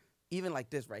even like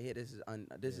this right here, this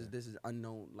is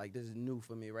unknown. Like this is new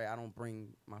for me, right? I don't bring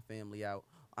my family out.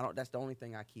 I don't. That's the only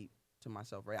thing I keep to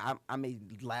myself, right? I may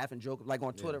laugh and joke, like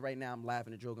on Twitter right now. I'm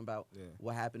laughing and joking about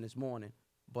what happened this morning,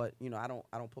 but you know, I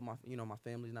don't put my my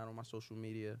family's not on my social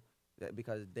media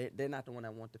because they're not the one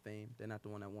that want the fame. They're not the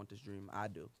one that want this dream. I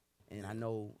do, and I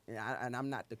know, and I'm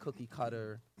not the cookie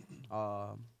cutter,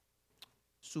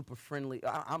 super friendly.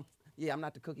 I'm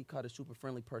not the cookie cutter super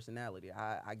friendly personality.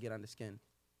 I get under skin,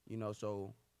 you know,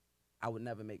 so I would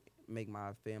never make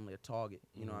my family a target,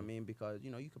 you know what I mean? Because,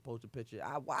 you know, you can post a picture.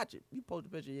 I watch it. You post a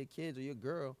picture of your kids or your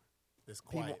girl. It's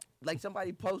quiet. People, like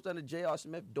somebody post on the J.R.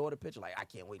 Smith daughter picture, like, I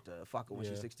can't wait to fuck her when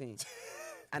she's 16.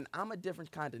 And I'm a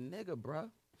different kind of nigga, bruh.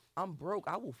 I'm broke.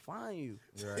 I will find you.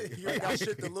 Right. You ain't got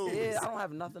shit to lose. Yeah, I don't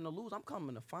have nothing to lose. I'm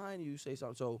coming to find you, say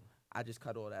something. So I just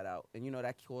cut all that out. And, you know,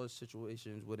 that caused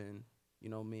situations within, you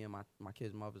know, me and my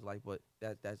kids' mother's life. But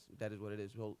that is what it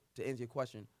is. So to answer your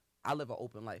question, I live an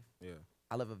open life. Yeah.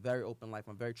 I live a very open life.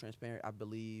 I'm very transparent. I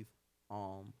believe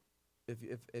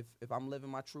if I'm living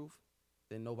my truth,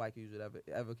 then nobody can use it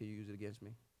ever can use it against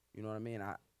me. You know what I mean?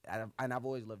 And I've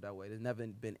always lived that way. There's never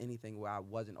been anything where I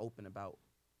wasn't open about.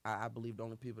 I believe the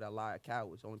only people that lie are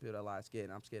cowards. The only people that lie are scared.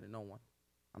 And I'm scared of no one.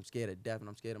 I'm scared of death, and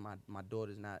I'm scared of my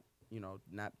daughters not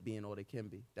being all they can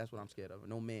be. That's what I'm scared of.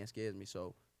 No man scares me.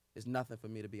 So it's nothing for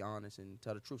me to be honest and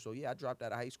tell the truth. So yeah, I dropped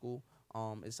out of high school.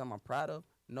 It's something I'm proud of.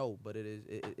 No, but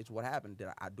it's what happened.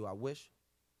 Do I wish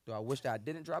that I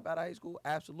didn't drop out of high school?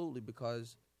 Absolutely,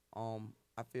 because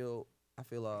I feel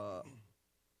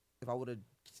if I would have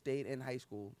stayed in high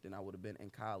school, then I would have been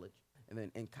in college, and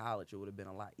then in college it would have been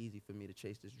a lot easier for me to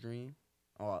chase this dream,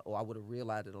 or I would have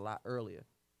realized it a lot earlier.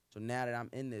 So now that I'm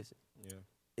in this,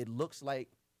 it looks like,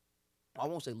 I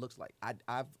won't say looks like,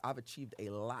 I've achieved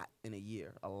a lot in a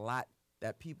year, a lot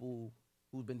that people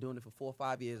who've been doing it for 4 or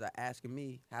 5 years are asking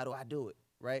me, how do I do it?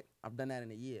 Right? I've done that in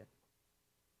a year.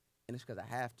 And it's because I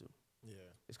have to. Yeah.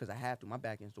 It's because I have to. My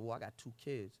back against the wall. I got 2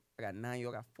 kids. I got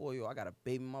 9-year-old, I got 4-year-old. I got a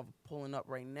baby mother pulling up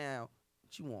right now.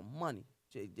 She want money.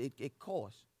 It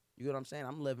costs. You get what I'm saying?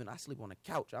 I sleep on the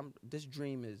couch. This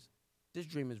dream is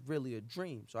really a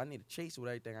dream. So I need to chase it with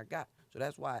everything I got. So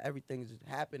that's why everything is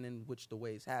happening the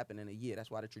way it's happening in a year.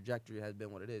 That's why the trajectory has been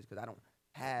what it is. Because I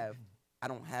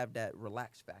don't have that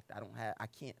relaxed factor. I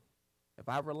can't. If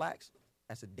I relax,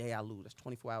 that's a day I lose. That's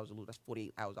 24 hours I lose. That's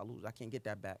 48 hours I lose. I can't get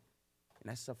that back. And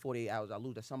that's 48 hours I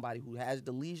lose. That's somebody who has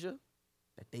the leisure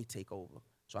that they take over.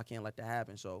 So I can't let that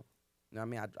happen. So, you know what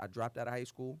I mean? I dropped out of high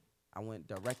school. I went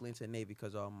directly into the Navy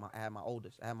because I had my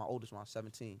oldest. I had my oldest when I was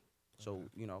 17. So,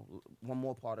 you know, one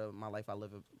more part of my life I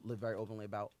live very openly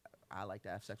about. I like to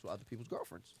have sex with other people's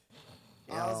girlfriends.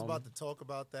 I was about to talk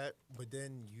about that, but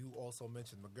then you also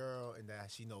mentioned my girl and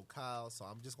that she know Kyle. So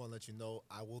I'm just going to let you know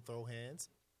I will throw hands.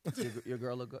 Your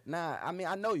girl look good. Nah, I mean,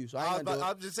 I know you, so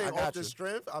I'm just saying off the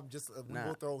strength. We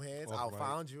will throw hands. I'll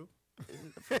find you.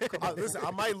 Listen, I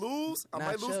might lose. I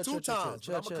might lose 2 times.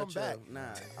 But I'm gonna come back. Nah,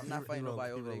 I'm not fighting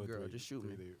nobody over that girl. Just shoot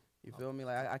me. You feel me?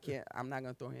 Like I can't. I'm not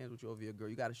gonna throw hands with you over your girl.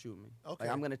 You gotta shoot me. Okay.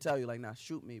 Like I'm gonna tell you, like, nah,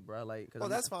 shoot me, bro. Like, cause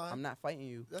that's fine. I'm not fighting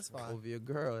you. That's fine. Over your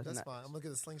girl. That's fine. I'm gonna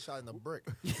get a slingshot and a brick.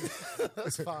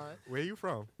 That's fine. Where you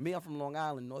from? Me, I'm from Long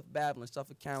Island, North Babylon,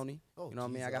 Suffolk County. Oh, you know what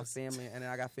I mean? I got family, and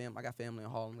then I got family in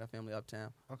Harlem. I got family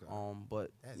uptown. Okay. But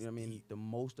that's you know what I mean? deep.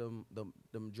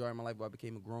 The majority of my life, where I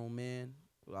became a grown man,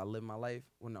 where I lived my life.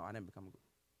 Well, no, I didn't become.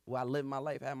 Where I lived my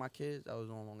life, had my kids. I was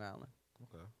on Long Island.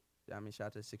 Okay. I mean, shout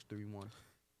out to 631.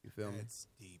 You feel me? It's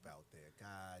deep out there.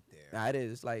 God damn. Nah, it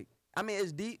is. It's like, I mean,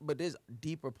 it's deep, but there's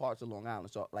deeper parts of Long Island.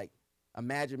 So, like,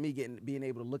 imagine me being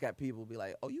able to look at people and be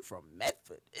like, oh, you from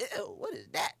Medford? Ew, what is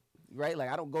that? Right? Like,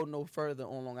 I don't go no further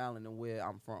on Long Island than where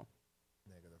I'm from.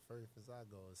 Nigga, the furthest I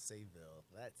go is Sayville.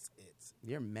 That's it.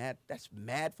 You're mad. That's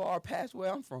mad far past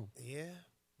where I'm from. Yeah.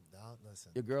 No,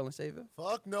 listen. Your girl in Sayville?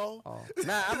 Fuck no. Oh.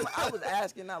 Nah, I was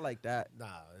asking not like that. Nah,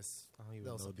 it's. I don't even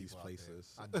know these places.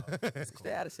 I know. It's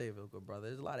Stay out of Sayville, good brother.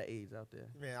 There's a lot of AIDS out there.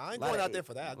 Man, I ain't going out there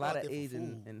for that. I A go lot out of there AIDS for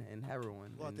food. and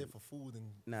heroin. Go out there for food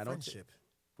and Nah, friendship.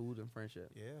 Food and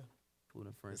friendship. Yeah. Food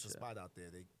and There's friendship. a spot out there.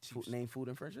 They cheap. Name Food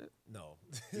and Friendship? No.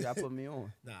 You gotta put me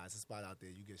on. Nah, it's a spot out there.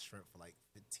 You get shrimp for like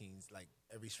 15, like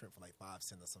every shrimp for like 5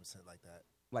 cents or some shit like that.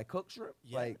 Like cooked shrimp?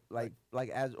 Yeah, Like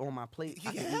as on my plate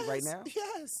I can eat right now?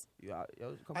 Yes. Yo,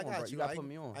 come I on, got bro. you. You gotta I put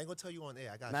me on. I ain't gonna tell you on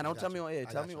air. I got Nah, you. don't tell me on air.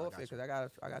 I Tell got me you, off air got because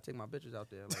you. I gotta take my bitches out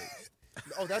there. Like,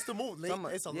 Oh, that's the move.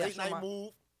 It's a late night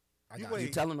move. you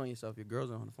telling on yourself. Your girls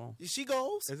are on the phone. She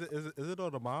goes. Is it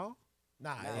on the mile?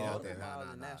 Nah, Nah, it ain't out there. Miles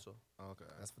Nah, in nah, nah. Nassau. Okay.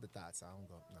 That's for the thoughts. I don't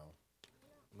go. No.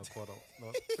 No quarter.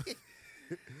 No.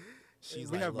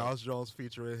 She's We like, have look. Mouse Jones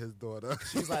featuring his daughter.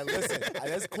 She's like, listen,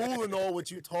 that's cool and all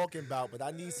what you talking about, but I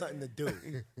need something to do.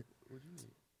 What you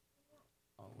need?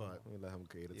 Let me let him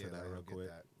cater Yeah, to that let him real get quick.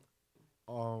 that.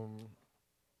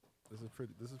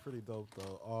 This is pretty dope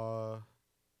though.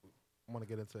 I want to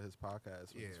get into his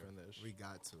podcast when Yeah, he's finished. we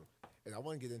got to. And I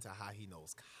want to get into how he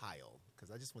knows Kyle,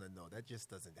 because I just want to know. That just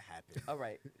doesn't happen. All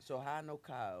right. So how I know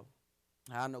Kyle?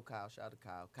 How I know Kyle? Shout out to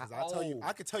Kyle. Because I tell you,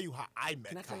 I could tell you how I met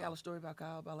Can I Kyle. tell y'all a story about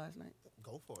Kyle about last night?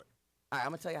 Go for it. All right,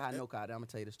 I'm gonna tell you how I know Kyle. Then I'm gonna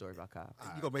tell you the story about Kyle.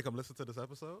 You gonna make him listen to this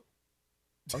episode?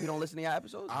 Oh, he don't listen to y'all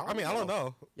episodes? I mean, I don't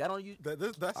know. Y'all don't use.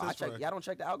 That's I his check. friend. Y'all don't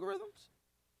check the algorithms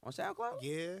on SoundCloud?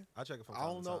 Yeah, I check it from I time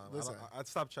don't to know. time. Listen, I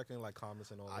stopped checking like comments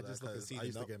and all I that. just look and 'cause see I the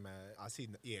used to num- get mad. I see.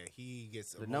 Yeah, he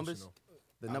gets The emotional. numbers?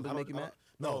 The numbers I make you don't- mad?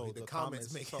 No, the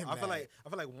comments make him I feel mad.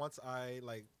 like once I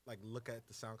like look at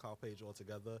the SoundCloud page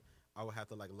altogether, I would have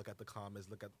to like look at the comments,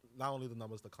 look at not only the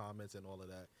numbers, the comments, and all of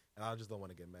that. And I just don't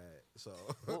want to get mad. So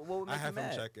What would I make you have him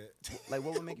mad? check it. Like,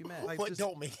 what would make you mad? Like, What just-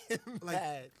 don't make him Like,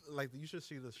 mad? like you should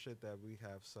see the shit that we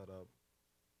have set up.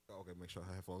 Okay, make sure I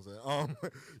have headphones in.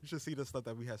 You should see the stuff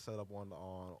that we have set up on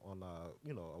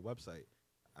a website.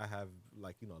 I have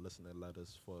like listener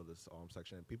letters for this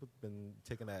section. People been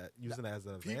taking that, using that as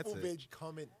an People advantage. been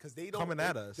coming because they don't Coming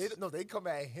at us. They come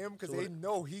at him because So they what-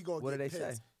 know he gonna. What do get they say?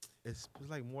 pissed. It's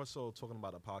like more so talking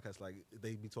about a podcast. Like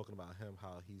they be talking about him,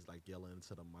 how he's like yelling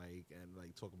into the mic and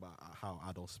like talking about how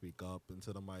I don't speak up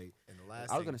into the mic. And the last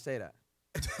I was thing, gonna say that.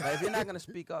 Like, if you're not gonna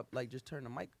speak up, like just turn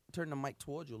the mic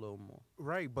towards you a little more.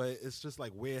 Right, but it's just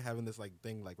like we're having this like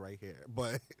thing like right here.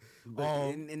 But But,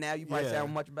 and now you probably yeah.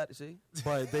 sound much better. See,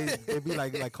 but they be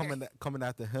like coming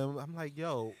after him. I'm like,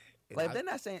 yo, and like I- if they're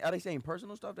not saying, are they saying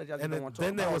personal stuff that y'all just and don't then, want to talk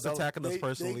then they about? was attacking us They-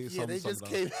 personally. They some just of them.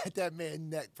 came at that man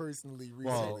neck personally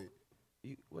Well,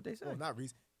 recently. What they say? Well, not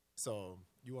recently. So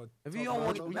you want? If talk you don't about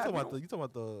want- those? You Nah, talking we about you talking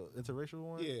about the interracial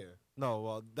one? Yeah. No,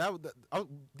 well, I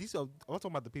was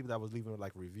talking about the people that was leaving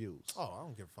like reviews. Oh, I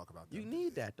don't give a fuck about that. You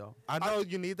need that though. I know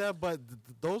you need that, but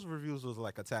those reviews was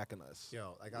like attacking us.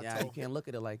 Yo, like I Yeah, you told can't look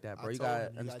at it like that, I bro. You told gotta him,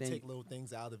 you gotta understand. take little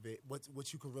things out of it.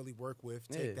 What you can really work with.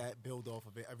 Take Yeah. that, build off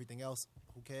of it. Everything else,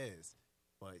 who cares?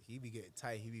 But he be getting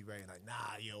tight. He be ready like,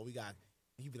 nah, yo, we got.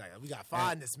 He be like, we got to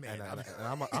find this man.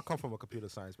 And I come from a computer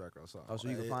science background, so Oh, so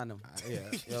you can find them. Yeah,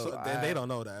 Yo, so they don't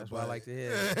know that. That's but, what I like to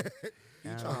hear. He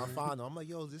Yeah. trying to find him. I'm like,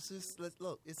 yo, this is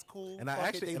look, it's cool. And I Fuck it,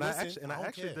 actually, they and I listen. actually, and I don't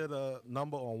actually care. did a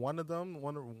number on one of them,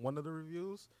 one of the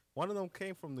reviews. One of them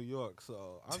came from New York,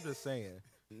 so I'm just saying.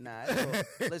 Nah, it's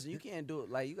cool. Listen, you can't do it.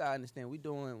 Like you gotta understand, we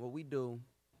doing what we do.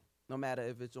 No matter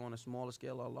if it's on a smaller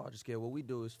scale or a larger scale, what we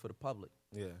do is for the public.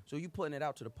 Yeah, So you putting it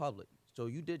out to the public. So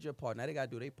you did your part. Now they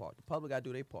gotta do their part. The public gotta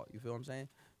do their part. You feel what I'm saying?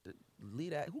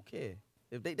 Lead that. Who care?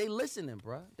 If they listening,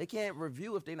 bruh. They can't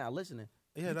review if they not listening.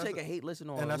 yeah. You that's take a hate listen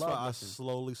or and a that's why love I listen.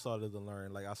 slowly started to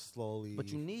learn. Like I slowly. But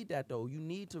you need that though. You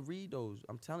need to read those.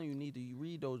 I'm telling you, you need to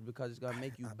read those because it's gonna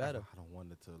make you better. I don't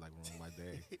want it to like ruin my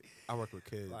day. I work with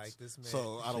kids, Like this man.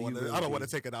 so I So don't you want to. really I don't want do.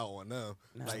 to take it out on them.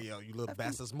 Nah. Like yo, you little F them-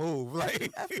 bastards, move.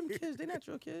 Like F them kids. They not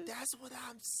your kids. That's what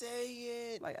I'm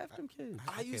saying. Like F them kids.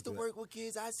 I can't used to do that. work with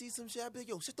kids. I see some shit. I be like,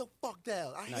 yo, sit the fuck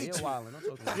down. I Nah, hate you're you. wildin'.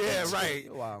 Don't talk to me. yeah, right,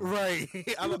 You're wildin'. right. You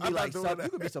I'm could be not like doing you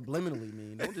that. could be subliminally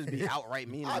mean. Don't just be outright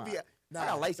mean. I be I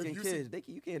got light if skinned you kids. see-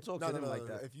 You can't talk No, to no, them no, like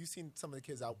no. that. If you seen some of the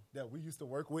kids out that we used to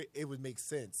work with, it would make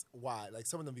sense. Why? Like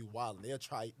some of them be wild.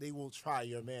 They will try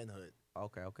your manhood.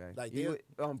 Okay. Like, you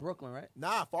Brooklyn, right?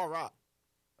 Nah, Far Rock.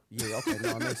 Yeah. Okay.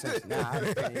 No, it makes sense. Nah, I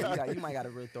understand. You might got to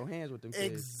really throw hands with them kids.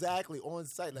 Exactly on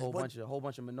site. Like Whole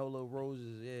bunch of Manolo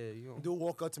roses. Yeah. You know. dude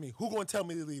walk up to me. Who gonna tell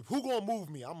me to leave? Who gonna move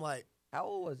me? I'm like, How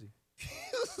old was he? he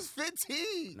was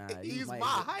 15. Nah, you He's might- my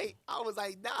height. I was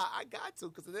like, nah, I got to,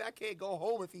 because then I can't go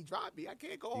home if he drop me. I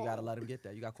can't go home. You gotta let him get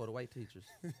that. You got to call the white teachers.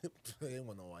 They ain't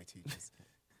want no white teachers.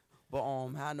 But how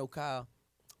I know Kyle,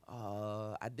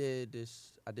 I did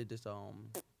this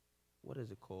what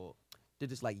is it called? Did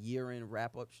this like year end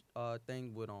wrap up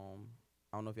thing with I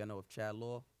don't know if y'all know of Chad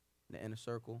Law, the Inner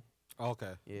Circle.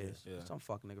 Okay. Yeah, Yeah. some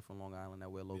fuck nigga from Long Island that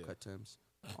wear low Yeah. cut Timbs.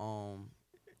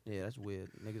 Yeah, that's weird.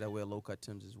 Niggas that wear low cut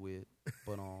Timbs is weird.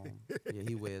 But yeah,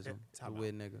 he wears them. He's a Time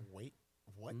weird out. nigga. Wait,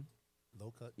 what? Hmm?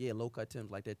 Low cut? Yeah, low cut Timbs,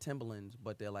 like they're Timberlands,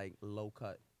 but they're like low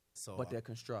cut, So but they're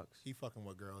constructs. he fucking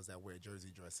with girls that wear jersey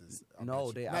dresses. No,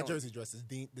 I not don't- jersey dresses,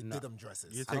 the No. denim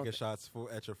dresses. You're I don't taking thi- shots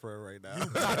at your friend right now.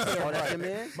 Oh, that's your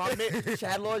man? My man.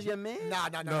 Chad Law's your man? Nah,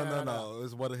 no.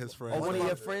 It's one of his friends. Oh, one of my-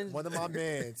 your friends? One of my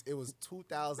mans. It was Nah,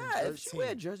 2013. if she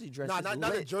wear jersey dress, Nah, it's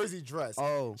not a lit. jersey dress.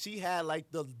 Oh. She had like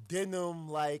the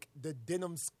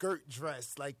denim skirt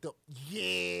dress, like the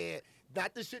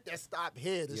not the shit that stop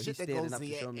here, the Yeah, shit he's that standing goes up to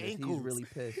to your show me this. ankles. He's really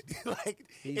pissed. like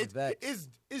He's vexed.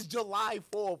 it's July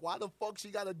 4th. Why the fuck she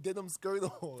got a denim skirt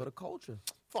on? For the culture.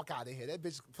 Fuck out of here, that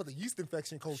bitch for the yeast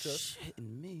infection culture.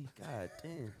 Shitting me. God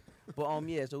damn. But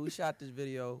yeah, so we shot this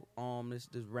video,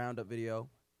 this roundup video,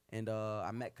 And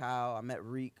I met Kyle. I met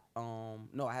Reek.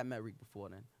 No, I hadn't met Reek before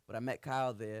then, but I met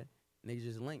Kyle there, and they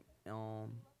just linked.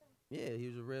 Yeah, he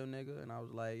was a real nigga, and I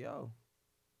was like, yo,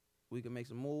 we can make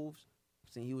some moves.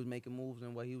 Seen he was making moves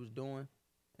and what he was doing,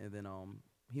 and then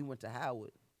he went to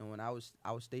Howard. And when I was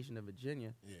stationed in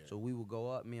Virginia, so we would go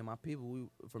up. Me and my people, we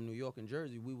from New York and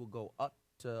Jersey, we would go up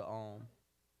to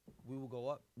we would go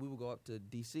up to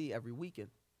DC every weekend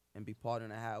and be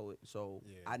partying at Howard. So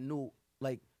I knew,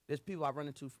 like, there's people I run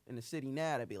into in the city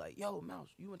now that be like, yo, Mouse,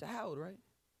 you went to Howard, right?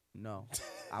 No,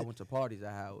 I went to parties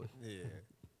at Howard. Yeah.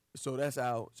 So that's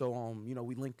how. So you know,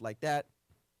 we linked like that,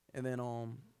 and then I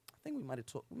think we might have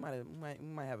talked. We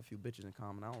might have a few bitches in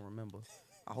common. I don't remember.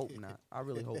 I hope not. I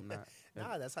really hope not.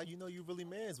 Nah, that's how you know you really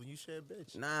mans, when you share a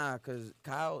bitch. Nah, cause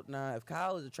Kyle. Nah, if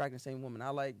Kyle is attracting the same woman I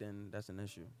like, then that's an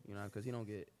issue. You know, cause he don't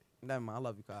get. Never mind. I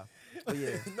love you, Kyle. But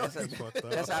yeah,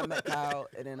 that's how I met Kyle.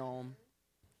 And then I'm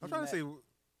trying to say,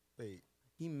 wait.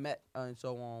 He met, and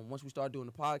so once we started doing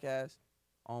the podcast,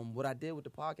 what I did with the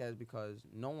podcast, because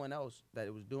no one else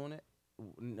that was doing it,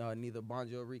 neither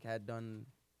Bonzi or Reek had done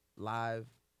live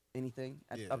anything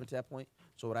up until that point.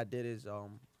 So what I did is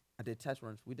I did test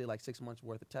runs. We did like 6 months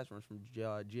worth of test runs from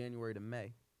January to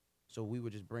May. So we were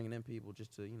just bringing in people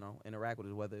just to, you know, interact with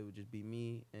us, whether it would just be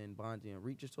me and Bonzi and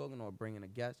Reek just talking, or bringing a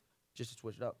guest just to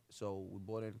switch it up. So we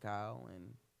brought in Kyle,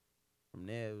 and from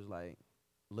there it was like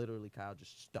literally Kyle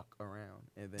just stuck around.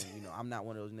 And then, you know, I'm not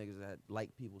one of those niggas that like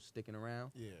people sticking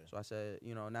around. Yeah. So I said,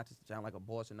 you know, not to sound like a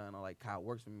boss or nothing, or like Kyle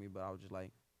works for me, but I was just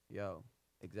like, yo,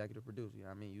 executive producer, you know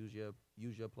what I mean? Use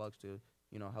your plugs to,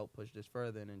 you know, help push this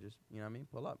further, and then just, you know what I mean,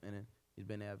 pull up. And then he's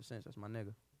been there ever since. That's my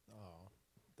nigga. Oh,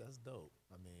 that's dope.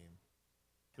 I mean,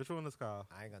 which one is Kyle?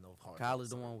 I ain't got no heart. Kyle is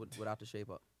the one without the shape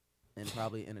up, and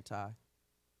probably in a tie.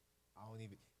 I don't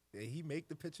even. Did he make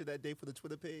the picture that day for the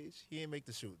Twitter page? He didn't make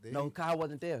the shoot. No, Kyle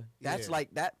wasn't there. That's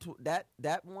like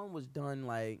that one was done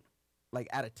like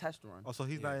at a test run. Oh, so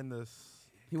he's not in this.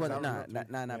 He wasn't.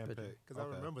 Not picture. Because I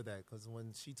remember that. Because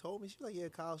when she told me, she was like, "Yeah,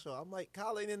 Kyle show." I'm like,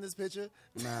 "Kyle ain't in this picture."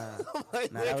 Nah, I'm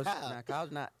like,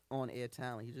 Kyle's not on air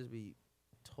talent. He just be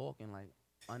talking like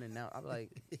unannounced. I'm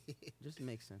like, just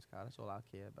makes sense, Kyle. That's all I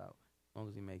care about. As long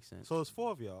as he makes sense. So it's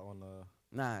 4 of y'all on the.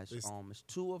 Nah, it's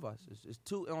 2 of us. It's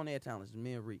 2 on air talents. It's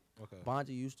me and Reek. Okay. Bonzi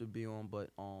used to be on, but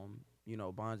you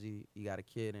know, Bonzi, he got a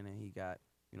kid, and then he got,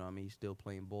 you know what I mean, he's still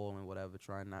playing ball and whatever,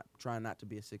 trying not to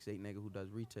be a 6'8" nigga who does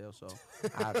retail. So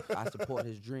I support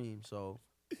his dream. So,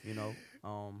 you know,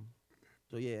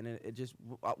 so yeah, and it just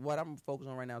what I'm focused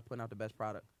on right now is putting out the best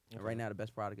product. Okay. And right now the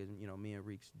best product is, you know, me and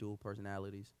Reek's dual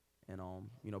personalities, and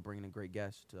you know, bringing in great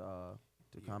guests to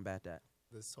combat that.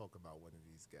 Let's talk about one of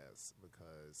these guests,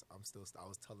 because I was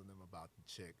telling them about the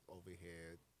chick over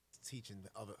here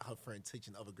her friend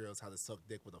teaching other girls how to suck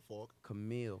dick with a fork.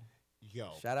 Camille. Yo.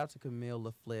 Shout out to Camille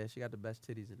LaFleur. She got the best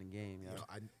titties in the game, yo.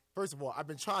 First of all, I've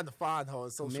been trying to find her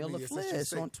on social media. Camille LaFleur,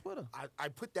 it's on Twitter. I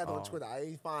put that on Twitter. I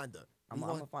ain't find her. I'm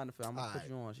gonna find her. I'm gonna put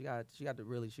you on.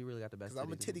 She really got the best. Because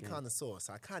I'm a titty connoisseur,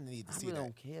 so I kind of need to see that. I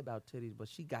really don't care about titties, but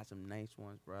she got some nice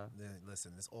ones, bro.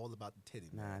 Listen, it's all about the titty.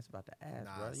 Nah, man. it's about the ass,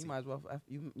 bro. You might as well.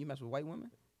 You mess with white women.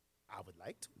 I would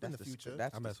like to in the future.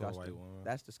 That's I mess with disgusting. White women.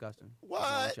 That's disgusting.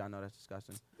 What? Y'all know that's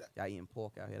disgusting. Y'all eating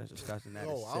pork out here. That's disgusting. That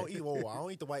no, I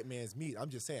don't eat the white man's meat. I'm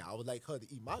just saying I would like her to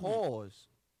eat my meat.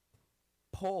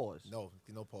 Pause. No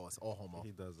pause. All homo.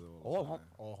 He does it. All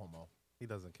homo. He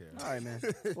doesn't care. All right, man.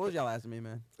 What was y'all asking me,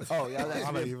 man? Oh, y'all asking me.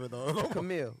 I don't even know.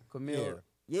 Camille.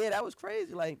 Yeah, that was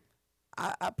crazy. Like,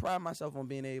 I pride myself on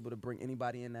being able to bring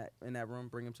anybody in that room,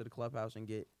 bring them to the clubhouse, and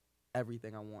get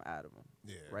everything I want out of them.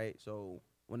 Yeah. Right. So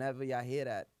whenever y'all hear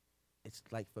that, it's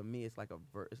like, for me, it's like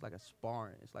a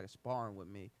sparring. It's like a sparring with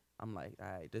me. I'm like, all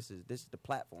right, this is the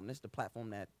platform. This is the platform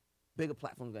that bigger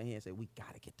platforms gonna hear and say, we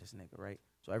gotta get this nigga, right?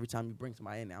 So every time you bring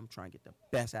somebody in there, I'm trying to get the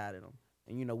best out of them.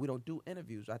 And, you know, we don't do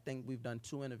interviews. I think we've done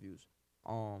 2 interviews.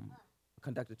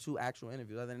 Conducted 2 actual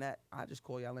interviews. Other than that, I just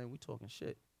call y'all in. We talking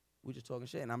shit. We just talking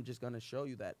shit. And I'm just going to show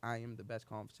you that I am the best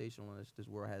conversationalist this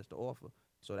world has to offer.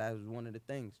 So that was one of the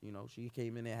things. You know, she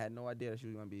came in there, had no idea that she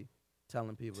was going to be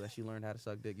telling people that she learned how to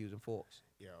suck dick using forks.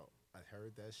 Yo, I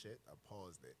heard that shit. I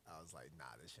paused it. I was like, nah,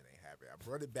 this shit ain't happening. I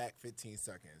brought it back 15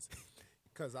 seconds.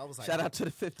 Because I was like, shout out to the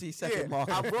 50-second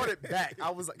mark. I brought it back.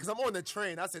 I was like, because I'm on the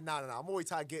train. I said, nah. I'm always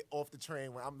trying to get off the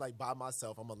train when I'm like by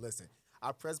myself. I'm going to listen.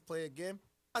 I press play again.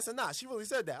 I said, nah, she really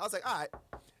said that. I was like, all right.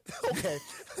 Okay.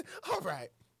 All right.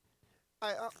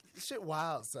 Shit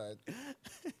wild, son.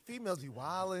 Females be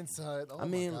wilding, son. Oh, I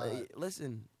mean,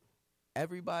 listen,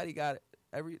 everybody got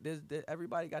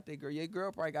Everybody got their girl. Your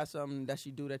girl probably got something that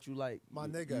she do that you like. My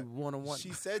you, nigga, you want.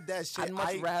 she said that shit. I'd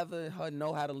much rather her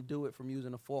know how to do it from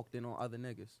using a fork than on other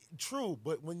niggas. True,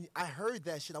 but when I heard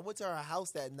that shit, I went to her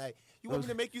house that night. You want me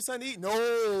to make you something to eat?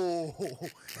 No.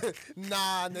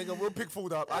 Nah, nigga, we'll pick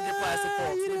food up. I'll get plastic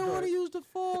forks. You We didn't good. want to use the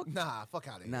fork. Nah, fuck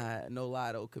out of here. Nah, no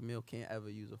lie though. Camille can't ever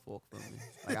use a fork from me.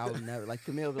 Like I would never. Like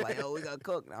Camille be like, "Oh, we gotta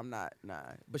cook." I'm not. Nah.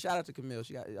 But shout out to Camille.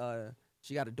 She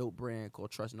got a dope brand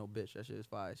called Trust No Bitch. That shit is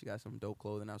fire. She got some dope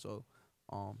clothing now. So,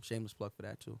 shameless plug for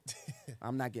that too.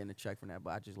 I'm not getting a check from that,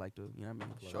 but I just like to, you know what I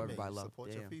mean, show everybody love.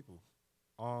 Support your people.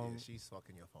 Yeah, she's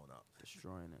fucking your phone up.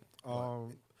 Destroying it.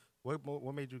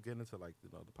 What made you get into like the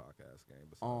podcast game?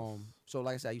 Besides? So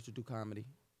like I said, I used to do comedy,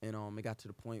 and it got to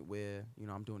the point where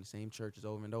I'm doing the same churches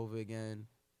over and over again,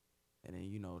 and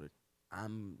then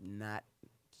that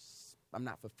I'm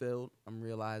not fulfilled. I'm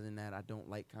realizing that I don't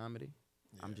like comedy.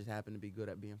 Yeah. I'm just happen to be good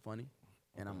at being funny,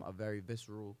 and I'm a very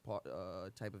visceral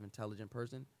type of intelligent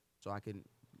person, so I can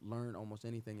learn almost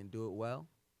anything and do it well.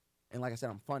 And like I said,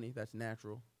 I'm funny. That's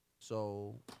natural.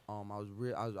 So I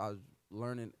was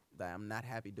learning that I'm not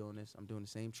happy doing this. I'm doing the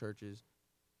same churches.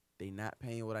 They not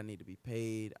paying what I need to be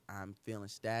paid. I'm feeling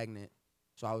stagnant.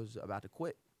 So I was about to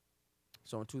quit.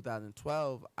 So in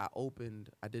 2012, I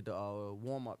did the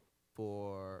warm up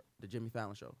for the Jimmy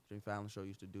Fallon show. Jimmy Fallon show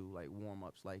used to do like warm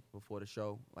ups like before the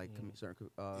show, like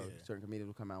certain comedians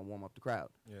would come out and warm up the crowd.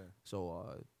 Yeah. So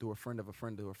through a friend of a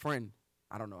friend to a friend,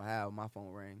 I don't know how my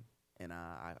phone rang, and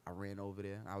I ran over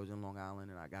there. I was in Long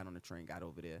Island, and I got on the train, got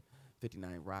over there,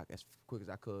 59 Rock as quick as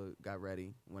I could, got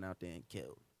ready, went out there and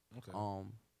killed. Okay.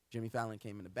 Jimmy Fallon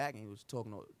came in the back and he was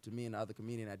talking to me and the other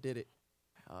comedian that did it.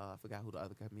 I forgot who the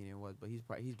other comedian was, but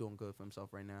he's doing good for himself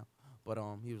right now. But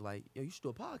he was like, "Yo, you should do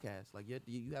a podcast. Like,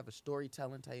 you have a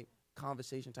storytelling type,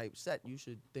 conversation type set. You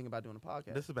should think about doing a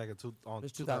podcast." This is back in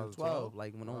 2012,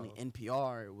 like when only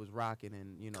NPR was rocking,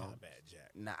 and Combat Jack.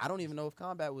 Nah, I don't even know if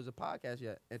Combat was a podcast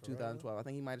yet at 2012. I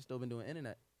think he might have still been doing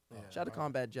internet. Yeah, Shout out to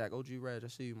Combat Jack, OG Reg. I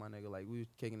see you, my nigga. Like we was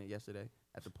kicking it yesterday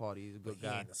at the party. He's a good He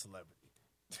guy. ain't a celebrity.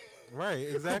 Right,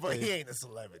 exactly. But he ain't a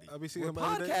celebrity. I be seeing We're him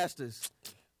every day. podcasters.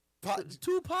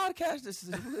 Two podcasters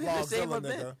in the Log same Zilla,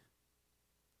 event. nigga.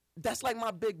 That's like my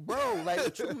big bro. Like,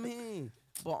 what you mean?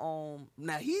 But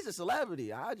now he's a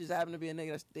celebrity. I just happen to be a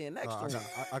nigga that's staying next to him.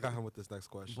 I got him with this next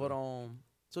question. But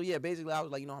so yeah, basically I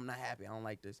was like, I'm not happy. I don't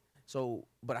like this. So,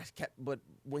 but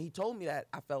when he told me that,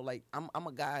 I felt like I'm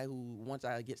a guy who once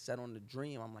I get set on the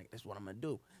dream, I'm like, that's what I'm gonna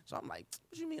do. So I'm like,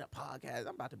 what you mean a podcast?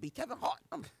 I'm about to be Kevin Hart.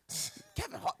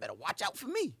 Kevin Hart better watch out for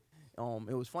me.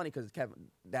 It was funny because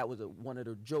that was one of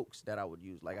the jokes that I would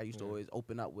use. Like I used to always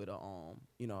open up with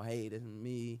hey, this is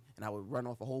me, and I would run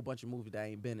off a whole bunch of movies that I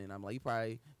ain't been in. I'm like, you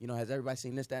probably, has everybody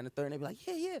seen this, that, and the third? And they'd be like,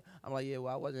 yeah. I'm like, yeah,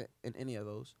 well, I wasn't in any of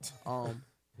those.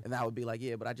 And I would be like,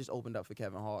 yeah, but I just opened up for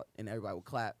Kevin Hart, and everybody would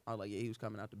clap. I was like, yeah, he was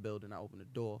coming out the building. I opened the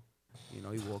door. He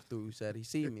walked through. He said he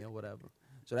seen me or whatever.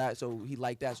 So he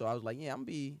liked that. So I was like, yeah, I'm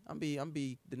be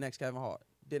the next Kevin Hart.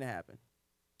 Didn't happen.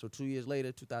 So 2 years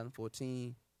later,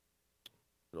 2014.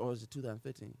 Or was it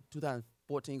 2015?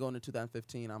 2014 going to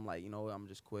 2015, I'm like, I'm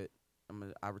just quit.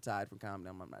 I retired from comedy.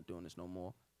 I'm not doing this no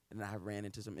more. And then I ran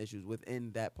into some issues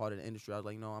within that part of the industry. I was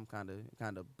like, I'm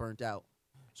kind of burnt out.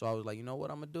 So I was like, you know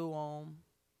what I'm gonna do? I'm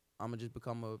gonna just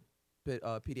become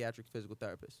a pediatric physical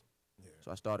therapist. Yeah.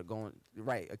 So I started going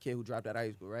a kid who dropped out of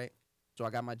high school, right? So I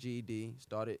got my GED,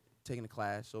 started taking the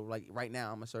class. So like right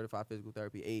now, I'm a certified physical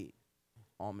therapy aide.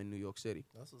 In New York City.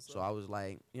 That's what's so up. I was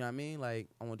like, you know what I mean? Like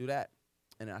I want to do that.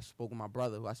 And then I spoke with my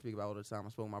brother, who I speak about all the time. I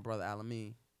spoke with my brother,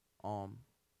 Alameen. And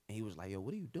he was like, yo,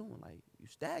 what are you doing? Like, you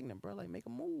stagnant, bro. Like, make a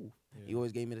move. Yeah. He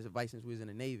always gave me this advice since we was in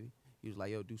the Navy. He was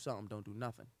like, yo, do something, don't do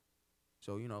nothing.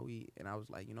 So, and I was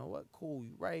like, you know what? Cool,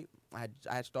 you right. I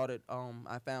had started,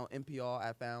 I found NPR.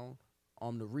 I found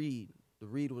The Read. The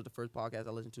Read was the first podcast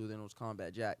I listened to. Then it was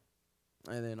Combat Jack.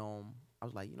 And then I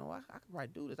was like, I could probably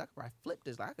do this. I could probably flip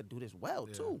this. Like, I could do this well,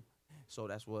 too. So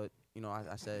that's what,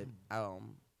 I said,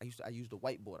 I used the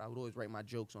whiteboard. I would always write my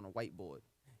jokes on a whiteboard,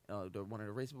 one of the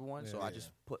racist ones. Yeah, so I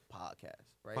just put podcast,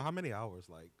 right? But how many hours,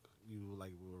 you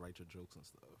will write your jokes and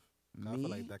stuff? I feel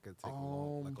like that could take an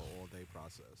all day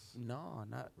process. No,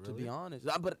 not really? To be honest.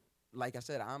 But like I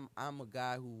said, I'm a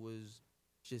guy who was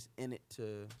just in it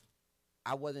to.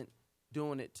 I wasn't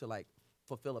doing it to like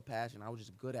fulfill a passion. I was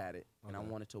just good at it, and I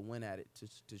wanted to win at it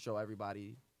to show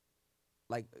everybody.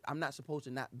 Like I'm not supposed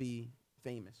to not be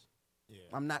famous. Yeah.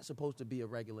 I'm not supposed to be a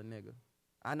regular nigga.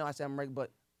 I know I say I'm regular,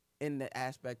 but in the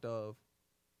aspect of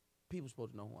people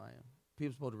supposed to know who I am.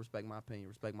 People supposed to respect my opinion,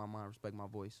 respect my mind, respect my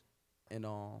voice. And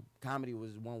comedy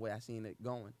was one way I seen it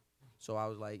going. So I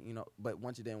was like, but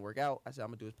once it didn't work out, I said I'm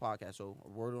gonna do this podcast. So I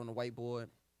wrote it on the whiteboard.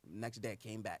 Next day I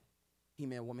came back.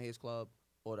 He-Man Woman Haters Club,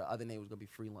 or the other name was gonna be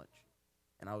Free Lunch.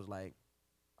 And I was like,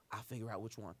 I'll figure out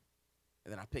which one.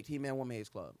 And then I picked He-Man Woman Haters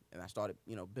Club, and I started,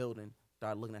 building,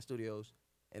 started looking at studios,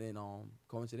 and then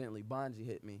coincidentally, Bonzi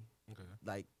hit me Okay.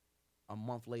 like a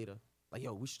month later, like,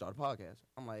 yo, we should start a podcast.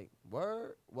 I'm like,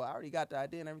 word? Well, I already got the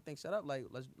idea and everything set up. Like,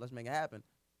 let's make it happen.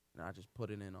 And I just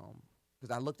put it in,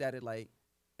 because I looked at it like,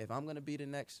 if I'm gonna be the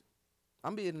next. If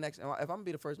I'm gonna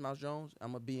be the first Mouse Jones,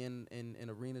 I'm gonna be in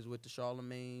arenas with the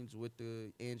Charlemagnes, with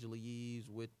the Angela Yees,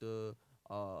 with the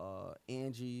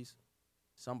Angies.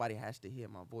 Somebody has to hear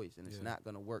my voice, and it's not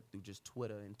gonna work through just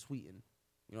Twitter and tweeting.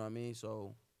 You know what I mean?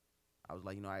 So I was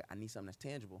like, I need something that's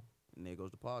tangible, and there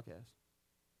goes the podcast.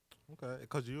 Okay,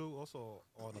 because you also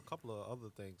on a couple of other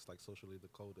things like Socially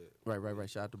Decoded. Right.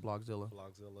 Shout out to Blogzilla.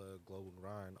 Blogzilla, Global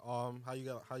Grind. How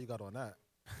you got on that?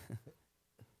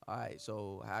 All right,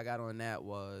 so how I got on that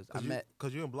was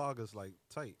because you and bloggers like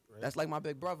tight, right? That's like my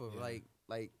big brother. Yeah.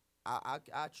 Like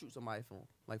I shoot somebody for him,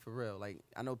 like for real. Like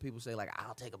I know people say like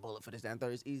I'll take a bullet for this, that, and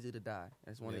third. It's easy to die.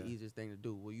 That's one of the easiest things to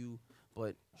do.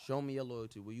 But show me your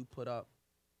loyalty. Will you put up?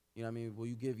 You know what I mean? Will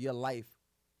you give your life?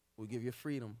 Will you give your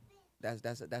freedom? That's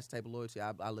the type of loyalty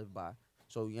I live by.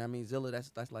 So you know what I mean? Zilla,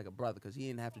 that's like a brother because he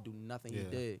didn't have to do nothing he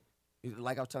did.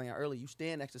 Like I was telling you earlier, you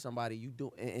stand next to somebody, you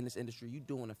do in this industry, you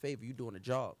doing a favor, you doing a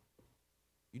job.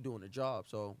 You doing a job.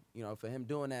 So, for him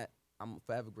doing that, I'm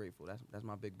forever grateful. That's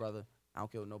my big brother. I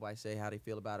don't care what nobody say, how they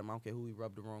feel about him. I don't care who he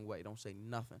rubbed the wrong way. Don't say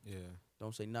nothing. Yeah.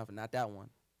 Don't say nothing. Not that one.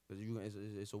 Because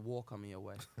it's a war coming your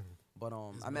way. But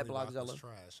I met Blogzilla.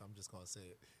 Trash. I'm just gonna say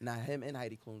it. Nah, him and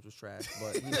Heidi Klum was trash,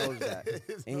 but he knows that.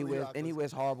 and he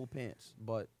wears horrible pants.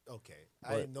 But okay,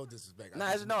 I didn't know disrespect.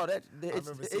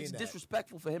 It's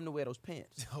disrespectful for him to wear those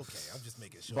pants. Okay, I'm just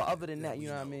making sure. But other than that, you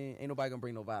know what I mean? Ain't nobody gonna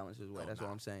bring no violence his way. That's what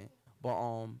I'm saying.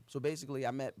 But so basically,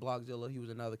 I met Blogzilla. He was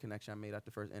another connection I made at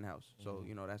the first in-house. So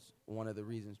that's one of the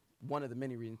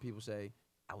many reasons people say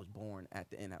I was born at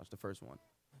the in-house, the first one.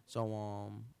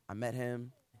 So I met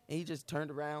him, and he just turned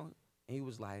around and he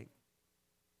was like,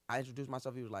 I introduced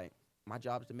myself. He was like, my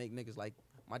job is to make niggas like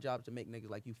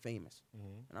you famous.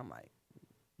 And I'm like,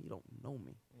 you don't know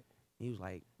me. He was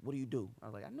like, what do you do? I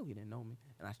was like, I knew he didn't know me.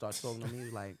 And I started talking to him. He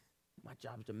was like, my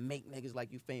job is to make niggas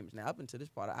like you famous. Now up until this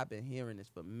part, I've been hearing this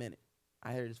for a minute.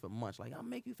 I heard this for months. Like, I'll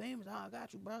make you famous. Oh, I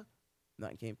got you, bro.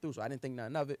 Nothing came through, so I didn't think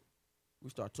nothing of it. We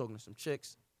started talking to some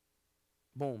chicks.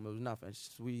 Boom, it was nothing.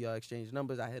 We exchanged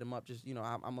numbers. I hit him up. Just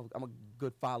I'm a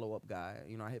good follow up guy.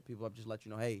 I hit people up just let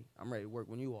you know, hey, I'm ready to work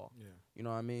when you are. Yeah. You know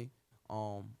what I mean?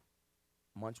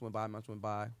 Months went by,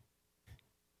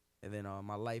 and then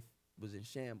my life was in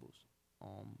shambles.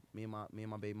 Me and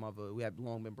my baby mother, we had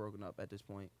long been broken up at this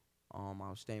point. I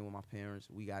was staying with my parents.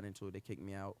 We got into it. They kicked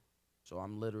me out. So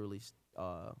I'm literally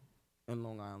in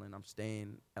Long Island. I'm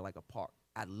staying at like a park.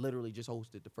 I literally just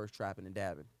hosted the first Trapping and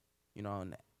Dabbing.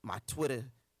 And my Twitter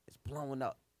is blowing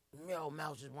up. Yo,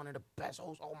 Mouse is one of the best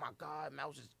hosts. Oh, my God.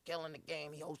 Mouse is killing the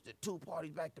game. He hosted 2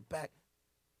 parties back to back.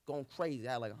 Going crazy.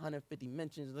 I had like 150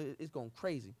 mentions. It's going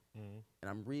crazy. And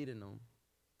I'm reading them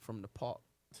from the park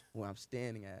where I'm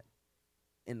standing at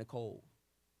in the cold.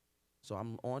 So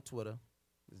I'm on Twitter.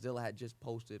 Zilla had just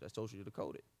posted a Socially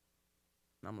Decoded.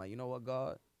 And I'm like, you know what,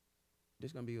 God?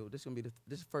 This is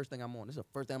the first thing I'm on. This is the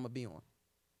first thing I'm going to be on.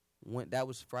 That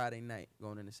was Friday night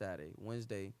going into Saturday.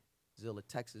 Wednesday, Zilla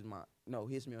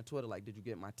hits me on Twitter like, did you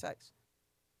get my text?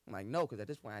 I'm like, no, because at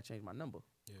this point I changed my number.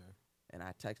 Yeah. And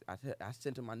I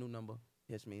sent him my new number.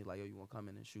 He hits me like, yo, you want to come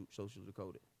in and shoot Socially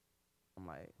Decoded? I'm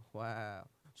like, wow.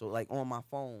 So like on my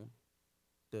phone,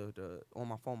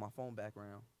 my phone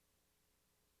background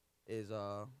is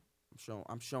I'm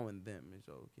showing them,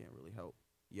 so it can't really help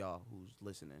y'all who's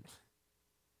listening.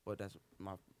 But that's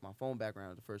my phone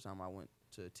background. The first time I went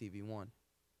to TV One,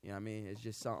 you know what I mean? It's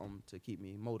just something to keep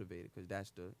me motivated because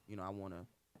that's I want to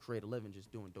create a living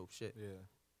just doing dope shit. Yeah.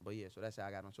 But yeah, so that's how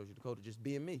I got on Socially Decoded, just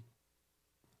being me.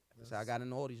 That's how I got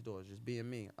into all these doors, just being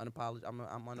me. I'm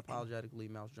unapologetically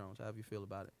Mouse Jones. However you feel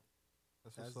about it.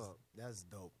 That's what's up. That's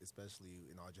dope, especially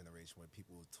in our generation when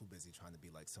people are too busy trying to be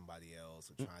like somebody else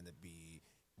or trying to be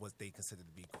what they consider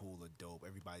to be cool or dope.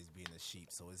 Everybody's being a sheep,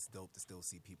 so it's dope to still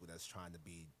see people that's trying to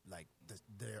be like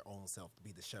their own self, to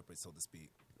be the shepherd, so to speak.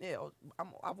 Yeah,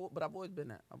 but I've always been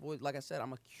that. Like I said,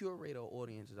 I'm a curator of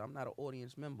audiences. I'm not an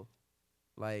audience member.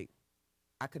 Like,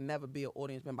 I could never be an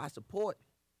audience member. I support.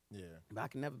 Yeah. But I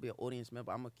can never be an audience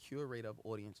member. I'm a curator of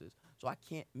audiences. So I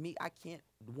can't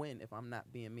win if I'm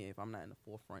not being me, if I'm not in the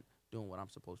forefront doing what I'm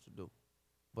supposed to do.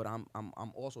 But I'm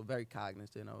also very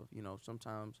cognizant of,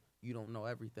 sometimes you don't know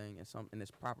everything and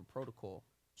it's proper protocol.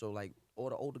 So like all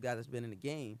the older guys that's been in the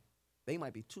game, they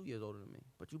might be 2 years older than me.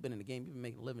 But you've been in the game, you've been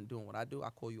making a living doing what I do,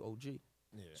 I call you OG.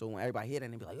 Yeah. So when everybody hear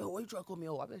that, they be like, "Yo, why you trying to call me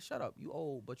old?" I be like, "Shut up, you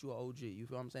old, but you an OG." You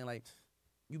feel what I'm saying? Like,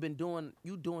 you doing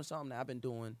something that I've been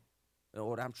doing,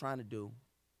 or that I'm trying to do,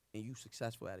 and you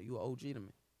successful at it. You an OG to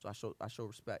me, so I show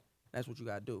respect. That's what you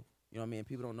gotta do. You know what I mean?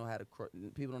 People don't know how to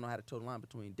toe the line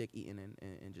between dick eating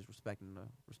and just respecting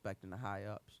the high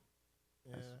ups.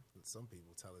 Yeah. Some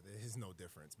people tell it there is no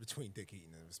difference between dick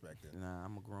eating and respecting. Nah,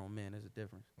 I'm a grown man. There's a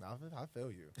difference. I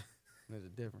feel you. There's a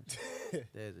difference.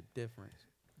 There's a difference.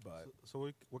 But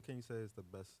So what can you say is the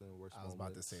best and worst? I was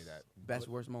about to say that. Best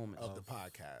worst moments Of the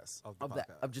podcast. of the of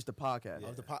podcast. just the podcast.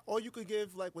 Of the or you could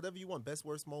give like whatever you want, best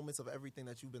worst moments of everything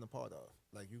that you've been a part of.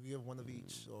 Like you could give one of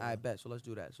each. Or, I bet. So let's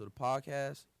do that. So the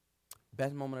podcast,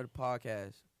 best moment of the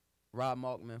podcast, Rob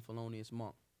Markman, Felonious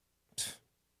Monk.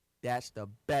 That's the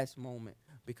best moment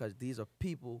because these are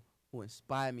people who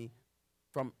inspire me.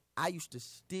 I used to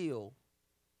steal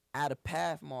out of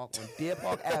Pathmark on Deer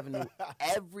Park Avenue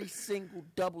every single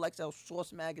XXL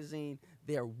Source magazine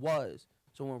there was.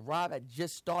 So when Rob had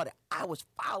just started, I was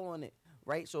following it,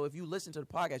 right? So if you listen to the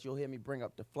podcast, you'll hear me bring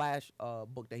up the Flash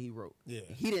book that he wrote. Yeah.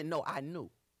 He didn't know. I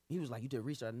knew. He was like, "You did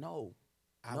research." No,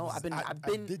 I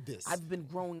did this. I've been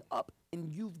growing up,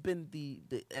 and you've been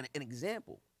an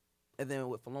example. And then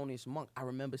with Felonious Monk, I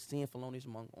remember seeing Felonious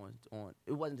Monk on.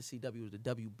 It wasn't the CW, it was the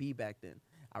WB back then.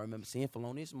 I remember seeing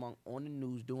Felonious Monk on the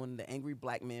news doing the angry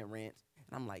black man rants,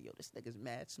 and I'm like, yo, this nigga's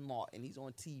mad smart, and he's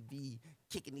on TV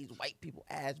kicking these white people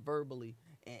ass verbally,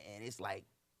 and it's like,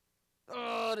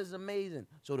 oh, this is amazing.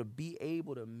 So to be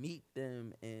able to meet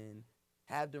them and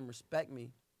have them respect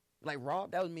me, like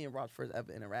Rob, that was me and Rob's first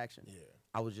ever interaction. Yeah.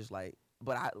 I was just like,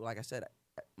 but like I said,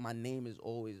 my name is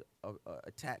always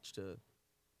attached to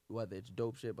whether it's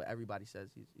dope shit, but everybody says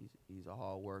he's a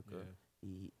hard worker.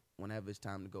 Yeah. Whenever it's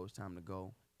time to go, it's time to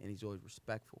go, and he's always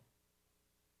respectful.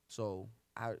 So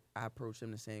I approached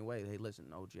him the same way. Hey, listen,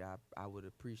 OG, I would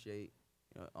appreciate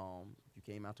if you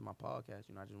came out to my podcast.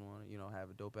 I just want to have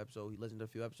a dope episode. He listened to a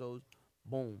few episodes,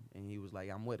 boom, and he was like,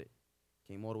 I'm with it.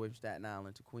 Came all the way from Staten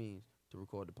Island to Queens to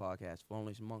record the podcast.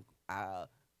 Felonious Monk,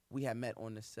 we had met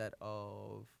on the set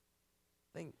of,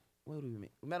 what do we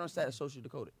meet? We met on the set of Social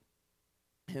Decoded.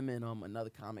 Him and another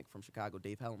comic from Chicago,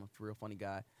 Dave Hellman, a real funny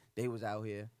guy. They was out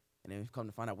here, and then come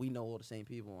to find out we know all the same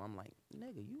people. I'm like,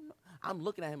 nigga, you know. I'm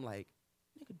looking at him like,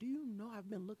 nigga, do you know I've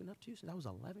been looking up to you since I was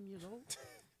 11 years old?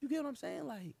 You get what I'm saying?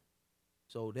 Like,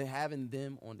 so they're having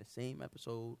them on the same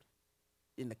episode.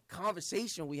 And the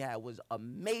conversation we had was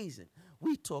amazing.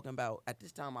 We talking about, at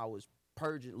this time I was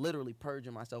literally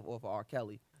purging myself off of R.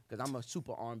 Kelly, because I'm a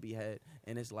super R&B head,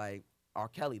 and it's like, R.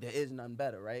 Kelly, there is none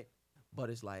better, right? But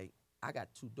it's like, I got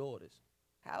 2 daughters.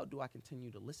 How do I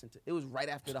continue to listen to? It was right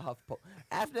after the HuffPo.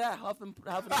 After that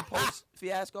Huffington Post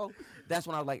fiasco, that's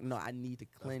when I was like, no, I need to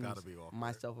cleanse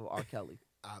myself of R. Kelly.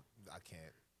 I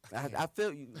can't. I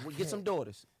feel you. Get some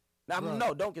daughters.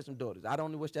 No, don't get some daughters. I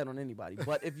don't wish that on anybody.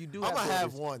 But if you do, I'm have gonna have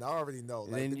daughters, one. I already know.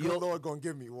 Like, then the good Lord gonna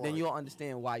give me one. then you'll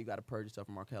understand why you got to purge yourself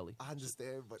from R. Kelly. I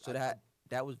understand, but So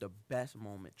that was the best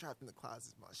moment. trapped in the closet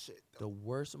is my shit. The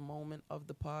worst moment of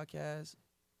the podcast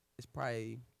is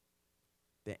probably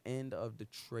the end of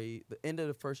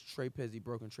the first Trey Pizzy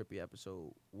Broken Trippy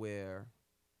episode where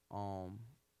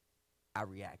I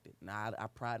reacted. Now I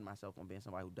pride myself on being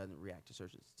somebody who doesn't react to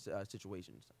certain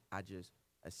situations. I just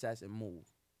assess and move.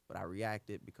 But I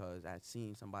reacted because I had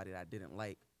seen somebody that I didn't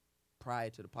like prior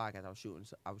to the podcast. I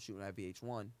was shooting at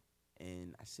VH1,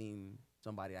 and I seen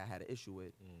somebody I had an issue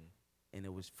with, and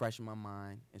it was fresh in my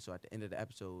mind. And so at the end of the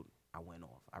episode, I went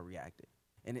off. I reacted.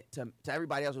 And to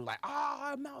everybody else, it was like,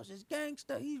 oh, Mouse is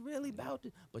gangster. He's really about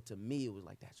it. But to me, it was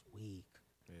like, that's weak.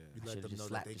 Yeah. You I let should've them just know that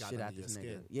slapped they the got shit out under your this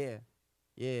nigga. skin.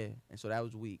 Yeah. And so that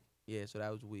was weak.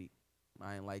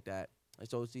 I ain't like that. And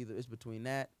so it's between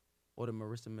that or the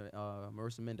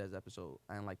Marissa Mendez episode.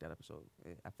 I didn't like that episode.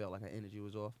 I felt like her energy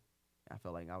was off. I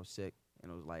felt like I was sick,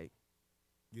 and it was like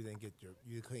You couldn't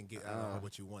get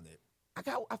what you wanted.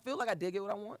 I feel like I did get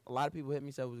what I want. A lot of people hit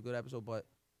me, said it was a good episode, but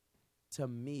to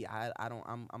me,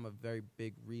 I'm a very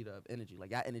big reader of energy.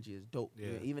 Like, y'all energy is dope. Yeah.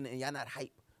 Even and y'all not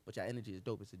hype, but y'all energy is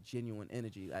dope. It's a genuine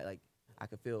energy. I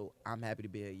could feel I'm happy to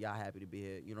be here, y'all happy to be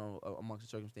here. Amongst the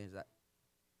circumstances,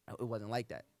 it wasn't like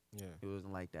that. Yeah. It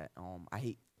wasn't like that. I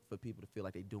hate for people to feel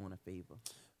like they doing a favor,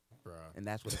 Bruh. and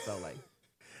that's what it felt like.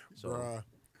 So, Bruh.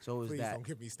 so it was Please that. don't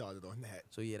get me started on that.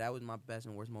 So yeah, that was my best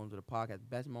and worst moments of the podcast.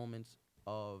 Best moments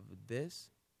of this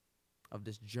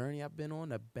journey I've been on.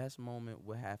 The best moment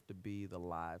would have to be the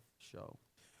live show.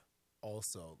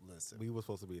 Also, listen. We were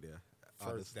supposed to be there.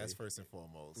 That's first and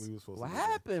foremost. We were supposed What to be there.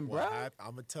 happened, bro? I'm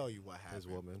gonna tell you what happened. His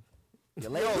woman. Your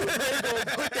lady ain't gonna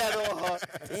put that on her.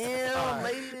 Damn,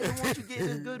 lady didn't want you getting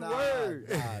this good word.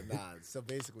 Nah. So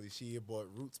basically, she had bought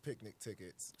Roots picnic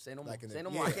tickets. Say no more. Like in Say the- no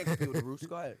more. I can't compete with the Roots.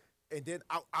 Go ahead. And then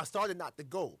I started not to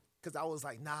go because I was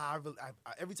like, nah.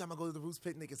 Every time I go to the Roots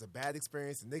picnic, it's a bad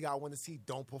experience. And nigga I want to see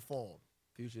don't perform.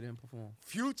 Future didn't perform.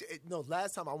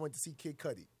 Last time I went to see Kid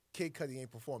Cudi. Kid Cudi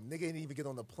ain't performed. Nigga didn't even get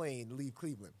on the plane to leave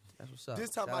Cleveland. That's what's up. This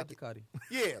time Shout I out to Cudi.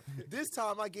 Yeah, this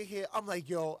time I get here, I'm like,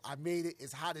 yo, I made it.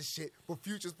 It's hot as shit, but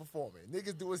Future's performing.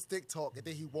 Niggas doing stick talk, and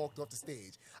then he walked off the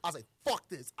stage. I was like, fuck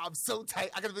this. I'm so tight.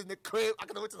 I could have been in the crib. I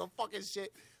could have went to the fucking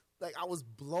shit. Like, I was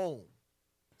blown.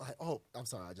 Like, oh, I'm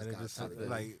sorry. I just And it got just excited.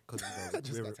 like because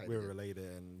Just got tired we're of it. related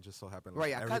and just so happened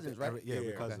Right, like, y'all cousins, right? yeah, we're Yeah,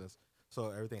 okay. cousins. So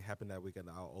everything happened that weekend.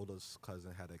 Our oldest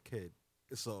cousin had a kid,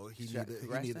 so he Congrats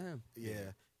needed to him.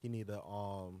 he needed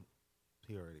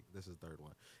he already this is the third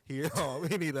one. He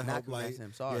needed Not help congrats like to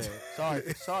him. Sorry.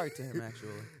 yeah. Sorry to him,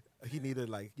 actually. He needed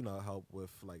like help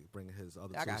with like bringing his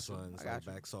other I two got you. sons I got like,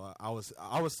 you. back. So I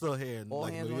was still here in All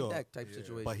like hands New on York, deck type Yeah.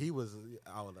 situation. but he was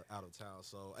out of town.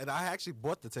 So and I actually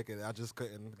bought the ticket. I just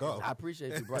couldn't go. I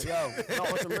appreciate you, bro. Yo,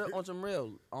 no, on some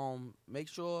real. Make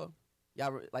sure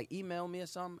y'all like email me or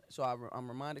something so I'm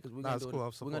reminded because we're Nah, gonna it's do cool. I'll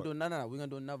we're gonna do support. we're gonna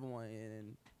do another one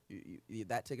and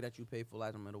that ticket that you paid for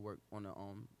last time it'll work on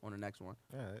the next one.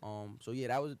 All right. So yeah,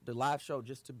 that was the live show.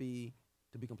 Just to be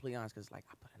completely honest, because like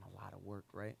I put in a lot of work,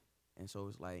 right? And so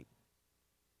it's like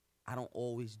I don't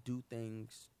always do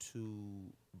things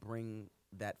to bring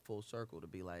that full circle to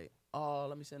be like, oh,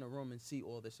 let me sit in a room and see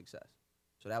all the success.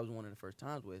 So that was one of the first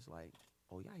times where it's like,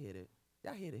 oh, y'all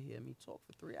here to hear me talk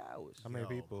for 3 hours. How many Yo.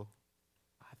 people?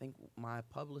 I think my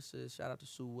publicist, shout out to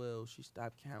Sue Will, she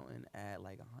stopped counting at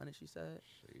like 100. She said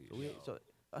so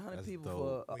 100 That's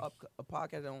people dope. for a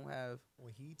podcast that don't have.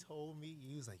 When he told me,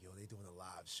 he was like, yo, they doing a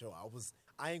live show.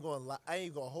 I ain't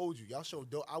gonna hold you. Y'all show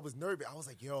dope. I was nervous. I was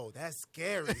like, yo, that's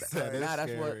scary. son. Nah,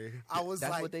 that's what- scary. I was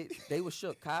That's like, what they was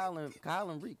shook. Kyle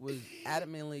and Reek was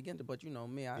adamantly against it, but you know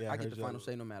me, Yeah, I get heard the your- final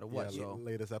say no matter what. Yeah, So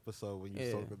latest episode when you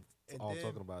Yeah. all then-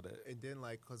 talking about it. and then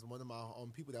like, cause one of my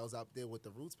people that was out there with the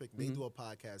Roots pick, they Mhm. do a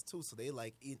podcast too. So they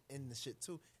like in the shit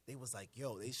too. They was like,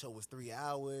 yo, they show was 3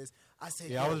 hours. I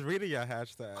said, Yeah, I yo, was reading your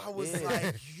hashtag. I was Yeah.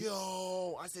 like,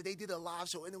 yo, I said they did a live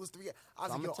show and it was 3 hours. I was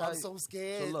So I'ma like, yo, tell I'm you- so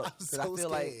scared. So look, I'm because so I feel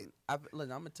scared. like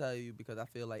listen, I'm gonna tell you because I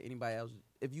feel like anybody else,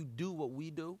 if you do what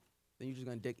we do, then you're just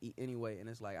gonna dick eat anyway, and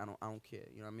it's like I don't care,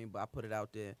 you know what I mean? But I put it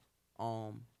out there.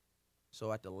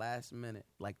 So at the last minute,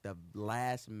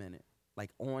 like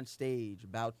on stage,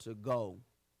 about to go,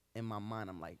 in my mind,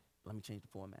 I'm like, let me change the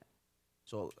format.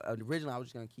 So originally, I was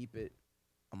just gonna keep it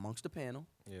amongst the panel.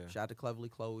 Yeah. Shout out to Cleverly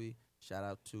Chloe. Shout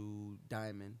out to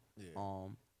Diamond. Yeah. I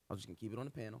was just gonna keep it on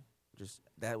the panel. Just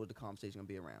that was the conversation gonna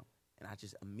be around. And I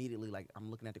just immediately like I'm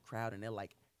looking at the crowd and they're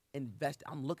like invested.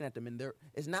 I'm looking at them and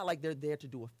it's not like they're there to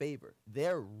do a favor.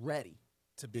 They're ready.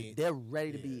 to be They're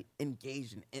ready to yeah. be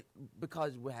engaged in it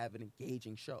because we have an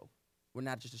engaging show. We're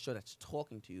not just a show that's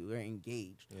talking to you. They're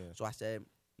engaged. Yeah. So I said,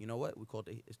 you know what? We call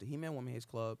it's the He-Man Woman Hates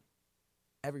Club.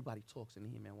 Everybody talks in the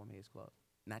He-Man Woman Hates Club,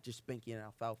 not just Spanky and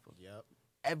Alfalfa. Yep.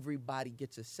 Everybody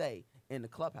gets a say in the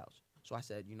clubhouse. So I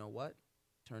said, you know what?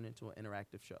 Turn it into an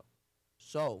interactive show.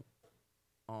 So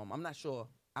I'm not sure.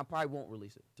 I probably won't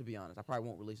release it, to be honest. I probably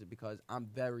won't release it because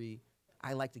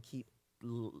I like to keep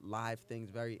live things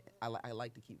I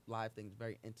like to keep live things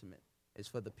very intimate. It's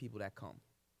for the people that come.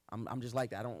 I'm just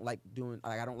like that. I don't like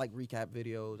I don't like recap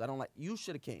videos. I don't like, you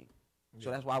should have came. So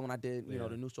Yeah. that's why when I did, Yeah.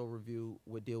 the New Soul review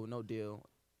with Deal with No Deal,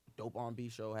 dope R&B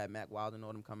show, had Mac Wilder and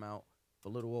all them come out for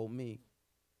little old me.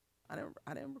 I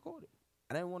didn't record it.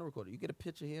 I didn't want to record it. You get a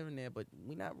picture here and there, but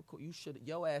we not record.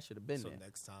 Your ass should have been So there.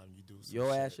 next time you do some Your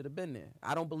ass shit, should have been there.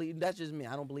 I don't believe, that's just me.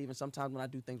 I don't believe in sometimes when I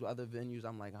do things with other venues,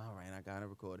 I'm like, all right, I gotta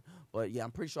record it. But yeah,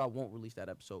 I'm pretty sure I won't release that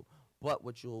episode. But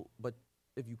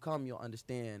if you come, you'll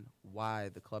understand why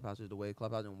the clubhouse is the way the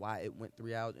clubhouse and why it went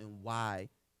 3 hours and why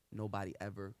nobody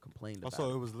ever complained about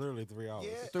Also, it. it was literally 3 hours.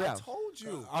 Yeah, 3 I hours. told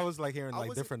you. I was like hearing I like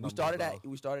was- different We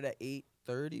numbers. started at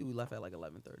 8:30. We left at like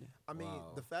 11:30. I mean,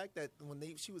 Wow. the fact that when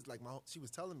she was like she was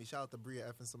telling me, shout out to Bria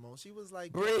F and Simone. She was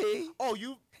like, Bree, "Oh,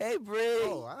 you hey Bree,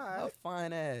 Oh, all right. her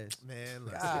fine ass. man."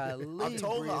 Listen. Golly, I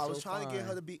told her Bree is I was so trying to get her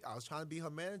fine. to be. I was trying to be her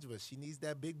manager, but she needs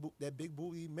that big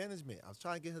booty management. I was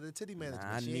trying to get her the titty management.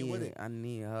 Nah, she ain't with it. I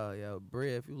need her, yo.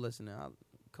 Bree, if you listening,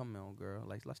 come on, girl.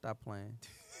 Like, let's stop playing.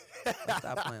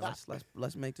 Stop playing.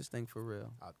 Let's make this thing for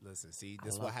real. Listen, see, I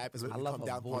this is love- what happens when I you love come her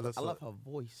down voice. part I of love her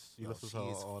voice. You Yo, listen she to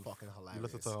her is on fucking hilarious. You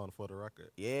listen to her on For the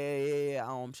Record.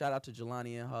 Yeah. Shout out to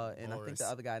Jelani and her, and I think Boris. the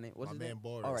other guy named what's My his man name?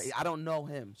 Boris. All right, I don't know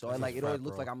him, so That's like his it always frat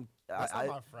looks bro. like I'm. That's I,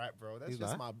 not my frat, bro. That's He's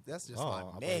just not? my. Oh, I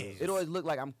my thought man. he was. it always look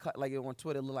like I'm cut. Like on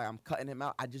Twitter, it look like I'm cutting him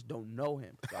out. I just don't know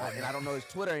him, and I don't know his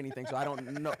Twitter or anything, so I don't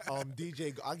know.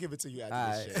 DJ, I'll give it to you after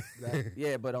All this right. shit. That-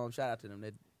 Yeah, but shout out to them.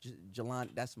 Jelani,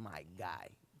 that's my guy.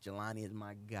 Jelani is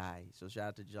my guy. So shout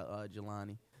out to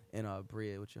Jelani and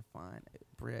Bria, which you're fine.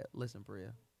 Bria, listen,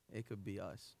 Bria, it could be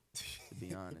us. To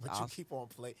be honest, but you keep on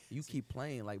playing. you keep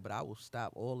playing but I will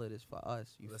stop all of this for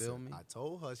us. You Listen, feel me? I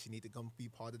told her she need to come be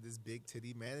part of this big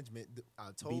titty management.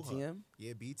 I told her. BTM.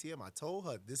 Yeah, BTM. I told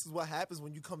her this is what happens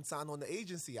when you come sign on the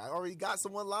agency. I already got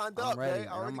someone lined I'm up. ready. Man.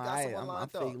 I already I'm, got someone I'm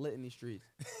lined fake up. lit in these streets.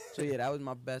 So yeah, that was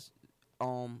my best.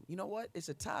 You know what? It's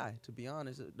a tie. To be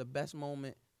honest, the best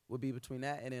moment would be between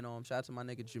that and then shout out to my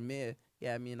nigga Jameer.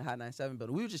 Yeah, me in the Hot 97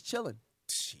 building. We were just chilling,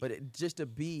 but just to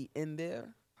be in there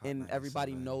Hot and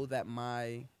everybody 97. know that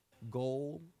my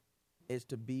goal is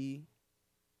to be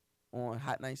on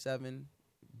Hot 97.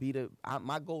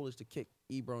 My goal is to kick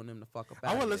Ebro and them the fuck up.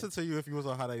 I would outta listen to you if you was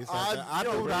on Hot 87. I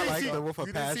yo, do you not didn't like see- them with a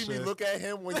You passion. didn't see me look at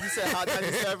him when you said Hot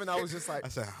 97. I was just like, I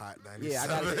said Hot 97. Yeah, I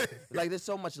got like there's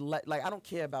so much like I don't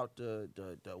care about the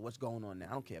what's going on there.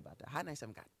 I don't care about that. Hot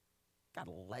 97 got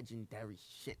legendary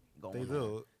shit going They on.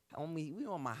 do. We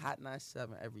on my Hot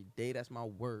 97 every day. That's my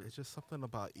word. It's just something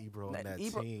about Ebro Now, and that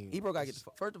Ebro, team. Ebro gotta get the,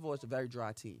 first of all, it's a very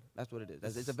dry team. That's what it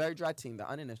is. It's a very dry team. They're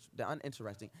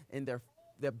uninteresting, and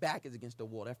their back is against the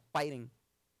wall. They're fighting.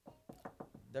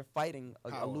 They're fighting a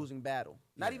Power. losing battle.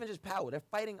 Not Yeah. even just power. They're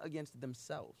fighting against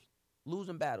themselves.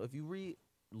 Losing battle. If you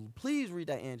please read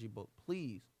that Angie book,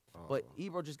 please. But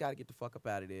Ebro just got to get the fuck up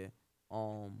out of there.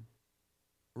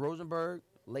 Rosenberg,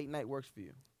 late night works for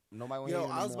you. Nobody want to yo, hear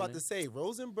you in the I was about morning. to say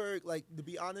Rosenberg. Like, to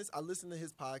be honest, I listen to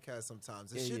his podcast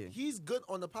sometimes. And Yeah, shit, yeah. He's good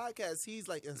on the podcast. He's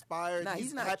like inspired. Nah, he's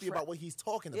he's not happy tra- about what he's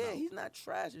talking Yeah, about. he's not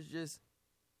trash. It's just,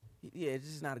 it's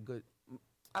just not a good.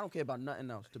 I don't care about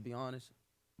nothing else, to be honest.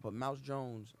 But Mouse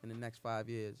Jones in the next 5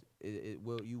 years,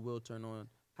 you will turn on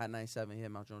Hot 97 here,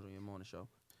 Mouse Jones on your morning show.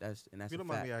 That's If a you don't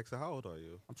mind fact. me asking, how old are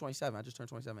you? I'm 27. I just turned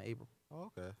 27 in April. Oh,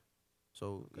 okay.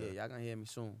 So Okay. yeah, y'all gonna hear me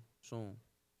soon.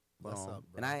 But, Bless up,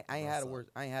 bro. and I ain't Bless had a up. worse.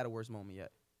 I ain't had a worse moment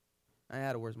yet. I ain't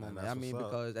had a worse moment. that's I mean, what's up.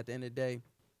 because at the end of the day,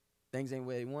 things ain't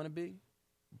where they want to be.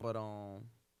 But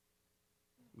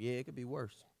yeah, it could be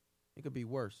worse. It could be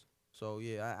worse. So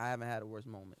yeah, I haven't had a worse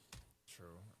moment.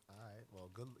 True. All right. Well,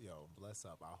 good. Yo, bless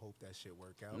up. I hope that shit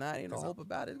work out. Nah, ain't no 'Cause hope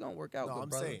about it. It's gonna work out. No, good I'm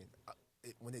brother. saying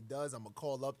when it does, I'm gonna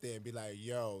call up there and be like,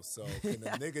 "Yo, so can the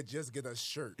nigga just get a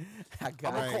shirt?" I I'm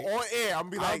got gonna it. call on air. I'm gonna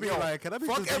be I'll like, be "Yo, like, can I be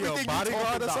fuck just be everything your you bodyguard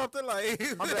talking or about." something? Like,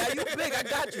 I'm like, you big. I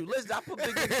got you. Listen, I put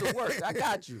big niggas to work. I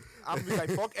got you. I'm gonna be like,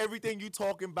 "Fuck everything you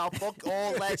talking about. Fuck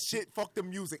all that shit. Fuck the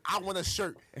music. I want a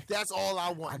shirt. That's all I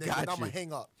want." I nigga, got and I'm you. gonna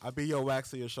hang up. I'll be your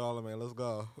Wax or your Charlemagne. Let's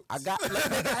go. Let's make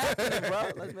it happen,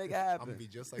 bro. Let's make it I'm happen. gonna be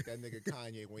just like that nigga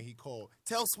Kanye when he called.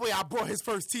 Tell Sway I brought his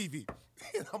first TV.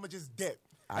 And I'm gonna just dip.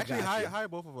 Actually, got you. hire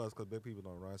both of us because big people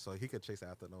don't run, so he could chase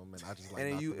after them, and I just like. And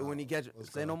then knock you, them when he out. gets,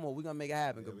 Let's say go. no more. We gonna make it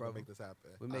happen, Yeah, good we brother. gonna make this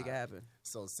happen. We make it happen.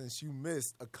 So since you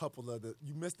missed a couple of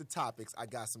you missed the topics, I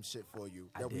got some shit for you.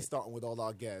 I That we did. starting with all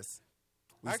our guests.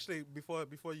 Actually, before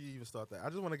you even start that, I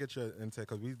just want to get your intake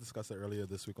because we discussed it earlier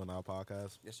this week on our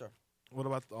podcast. Yes, sir. What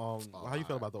about how you feel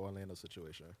alright. about the Orlando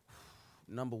situation?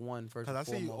 Number one, first. Because I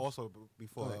and see you foremost. also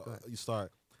before Go ahead. you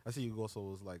start. I see you also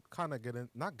was like kind of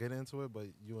not get into it, but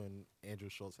you and Andrew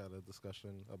Schultz had a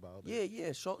discussion about it.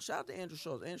 Yeah. Shout out to Andrew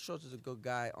Schultz. Andrew Schultz is a good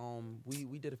guy.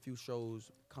 We did a few shows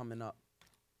coming up.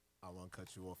 I want to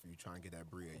cut you off. You trying to get that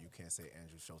Bria? You can't say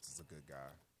Andrew Schultz is a good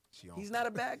guy. He's not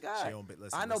a bad guy. She don't be-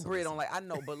 listen, I know listen, Bria listen. don't like. I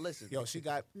know, but listen. Yo, she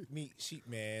got me. She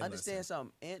man. Understand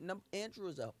listen. something. Andrew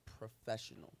is a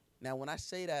professional. Now, when I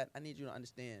say that, I need you to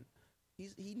understand.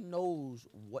 He knows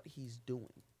what he's doing.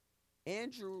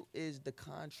 Andrew is the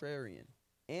contrarian.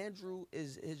 Andrew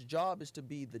his job is to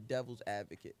be the devil's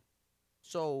advocate.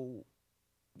 So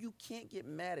you can't get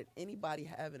mad at anybody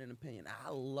having an opinion. I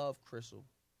love Crystal.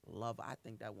 I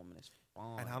think that woman is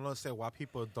fine. And I don't understand why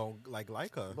people don't like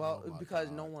her. Well, Oh my because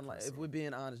God, no one like. If Crystal. we're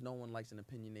being honest, no one likes an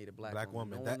opinionated black woman.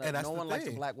 woman. No one, And that's no the one likes a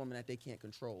thing. black woman that they can't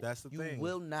control. That's the you thing.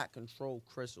 will not control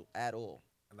Crystal at all.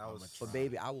 And I was But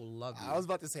baby, I will love you. I was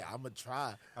about to say I'm gonna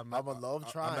try. I'm gonna love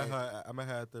trying. I met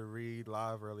her at the Read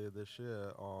Live earlier this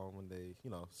year when they,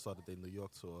 started their New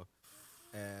York tour.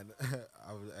 And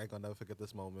I ain't gonna never forget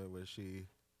this moment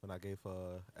when I gave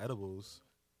her edibles,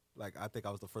 like I think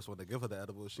I was the first one to give her the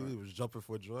edibles. She was jumping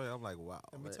for joy. I'm like, wow.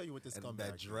 Let me tell you what this And scumbag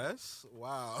that did. dress,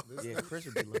 wow. yeah, Chris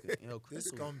would be looking. This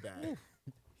Crystal, scumbag.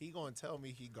 He gonna tell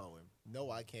me he going. No,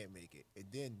 I can't make it. And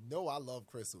then no, I love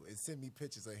Crystal. And send me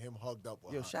pictures of him hugged up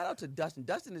with Yo, her. shout out to Dustin.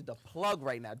 Dustin is the plug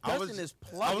right now. I was- Dustin is I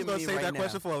plugging was gonna me say right that now.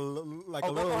 question for a little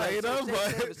go ahead. later, Save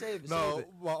but it, save it, no, save it.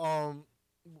 well,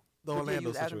 the But yeah, Orlando you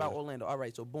was asking about situation. Orlando. All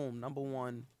right, so boom, number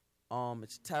one,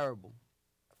 it's terrible.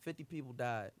 50 people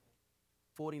died.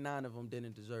 49 of them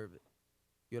didn't deserve it.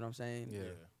 You know what I'm saying? Yeah.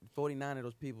 49 of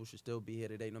those people should still be here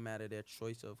today, no matter their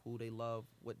choice of who they love,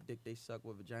 what dick they suck,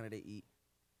 what vagina they eat.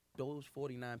 Those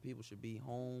 49 people should be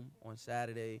home on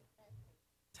Saturday,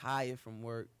 tired from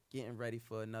work, getting ready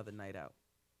for another night out.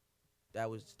 That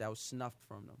was snuffed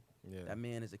from them. Yeah. That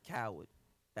man is a coward.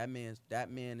 That man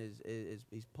is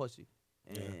he's pussy.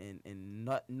 And Yeah. and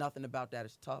nothing about that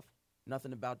is tough.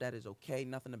 Nothing about that is okay.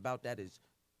 Nothing about that is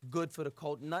good for the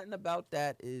cult. Nothing about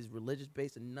that is religious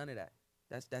based, and none of that.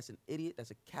 That's an idiot.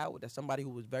 That's a coward. That's somebody who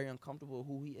was very uncomfortable with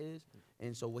who he is.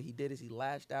 And so what he did is he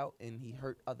lashed out and he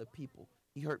hurt other people.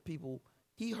 He hurt people.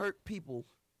 He hurt people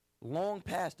long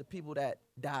past the people that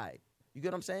died. You get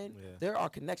what I'm saying? Yeah. There are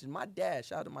connections. My dad,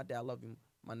 shout out to my dad, I love you,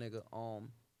 my nigga.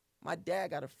 My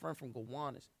dad got a friend from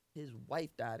Gowanus. His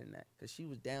wife died in that because she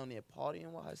was down there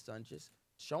partying with her son, just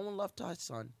showing love to her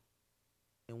son.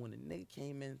 And when the nigga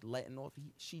came in letting off,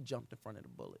 she jumped in front of the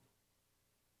bullet.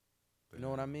 You know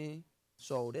what I mean?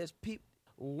 So there's people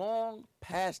long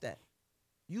past that.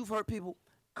 You've heard people.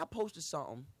 I posted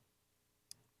something.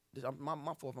 My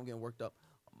fault if I'm getting worked up.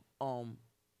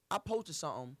 I posted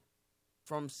something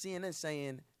from CNN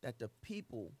saying that the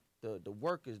people, the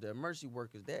workers, the emergency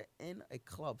workers, they're in a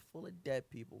club full of dead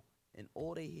people, and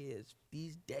all they hear is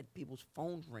these dead people's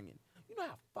phones ringing. You know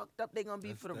how fucked up they're gonna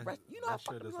be for the rest. You know how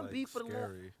fucked up they're gonna be for the long.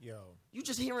 scary. Yo, You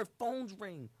just hearing phones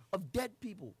ring of dead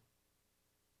people.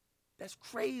 That's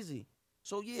crazy.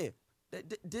 So yeah,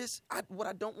 what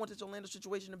I don't want this Orlando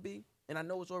situation to be, and I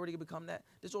know it's already become that.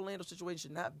 This Orlando situation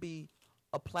should not be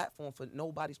a platform for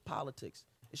nobody's politics.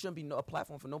 It shouldn't be a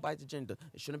platform for nobody's agenda.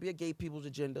 It shouldn't be a gay people's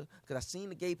agenda. Because I seen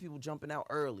the gay people jumping out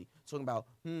early, talking about,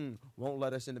 won't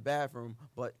let us in the bathroom.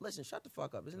 But listen, shut the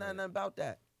fuck up. It's not nothing about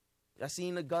that. I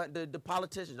seen the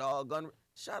politicians,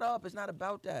 shut up. It's not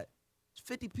about that. It's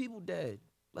 50 people dead.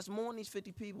 Let's mourn these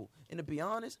 50 people. And to be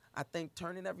honest, I think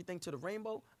turning everything to the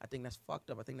rainbow, I think that's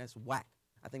fucked up. I think that's whack.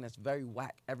 I think that's very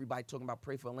whack. Everybody talking about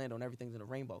pray for Orlando and everything's in the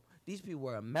rainbow. These people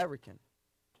were American.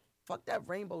 Fuck that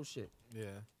rainbow shit. Yeah.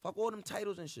 Fuck all them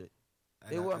titles and shit.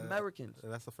 And They were Americans.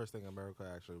 And that's the first thing America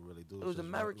actually really do. It was is just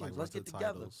Americans. like, Let's run get to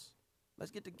together. titles.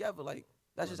 Let's get together. Like,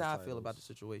 that's just how I feel about the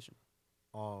situation.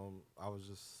 I was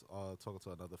just talking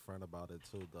to another friend about it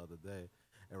too the other day,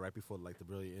 and right before like the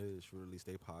Brilliant Idiots released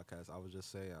their podcast, I was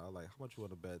just saying, I was like, how much you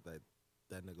want to bet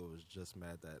that nigga was just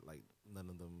mad that like none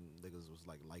of them niggas was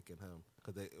like liking him,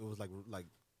 because it was like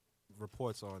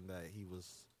reports on that he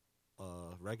was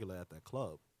regular at that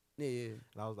club. Yeah.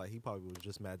 And I was like, he probably was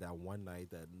just mad that one night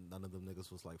that none of them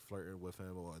niggas was like flirting with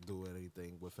him or doing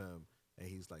anything with him, and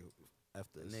he's like, F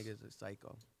The this. nigga's a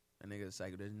psycho. The nigga's a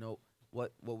psycho. There's no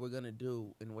what we're gonna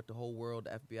do, and what the whole world,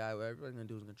 the FBI, what everybody's gonna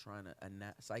do is gonna try to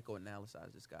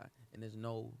psychoanalyze this guy, and there's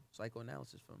no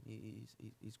psychoanalysis from him.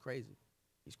 He's crazy.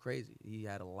 He's crazy. He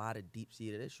had a lot of deep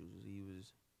seated issues.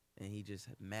 He just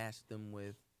masked them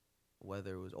with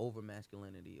whether it was over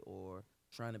masculinity or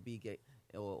trying to be gay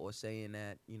or saying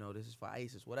that this is for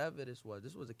ISIS, whatever this was.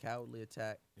 This was a cowardly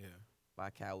attack Yeah. by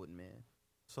a coward man.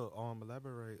 So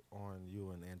elaborate on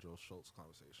you and Andrew Schultz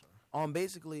conversation.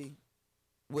 Basically,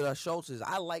 with Schultz is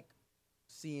I like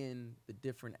seeing the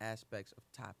different aspects of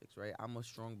topics, right? I'm a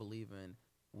strong believer in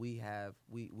we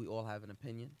all have an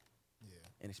opinion, yeah.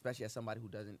 and especially as somebody who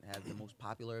doesn't have the most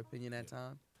popular opinion at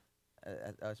time,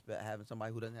 having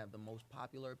somebody who doesn't have the most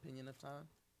popular opinion of time,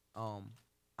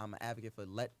 I'm an advocate for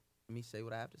let me say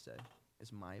what I have to say.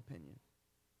 It's my opinion.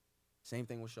 Same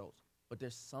thing with Schultz. But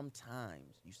there's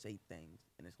sometimes you say things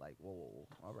and it's like, whoa,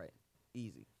 all right,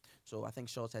 easy. So I think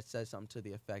Schultz had said something to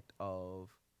the effect of,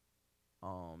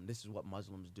 this is what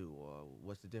Muslims do, or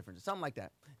what's the difference, something like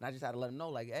that. And I just had to let him know,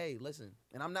 like, hey, listen,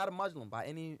 and I'm not a Muslim by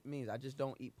any means. I just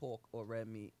don't eat pork or red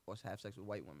meat or have sex with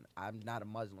white women. I'm not a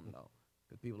Muslim, though.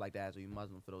 Because people like to ask, are you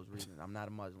Muslim for those reasons? I'm not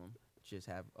a Muslim. Just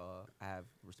I have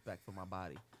respect for my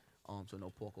body. So no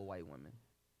pork or white women.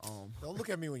 Don't look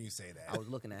at me when you say that. I was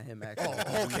looking at him actually.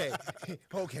 Oh, okay.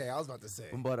 Okay, I was about to say.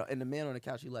 But and the man on the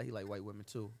couch, he like white women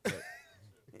too.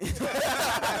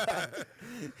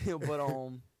 But,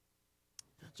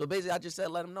 so basically, I just said,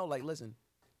 let him know, like, listen,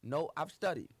 no, I've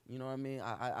studied. You know what I mean?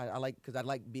 I like, because I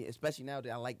like being, especially now that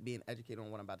I like being educated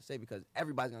on what I'm about to say, because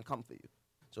everybody's gonna come for you.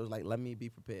 So it's like, let me be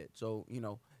prepared. So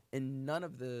in none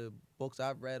of the books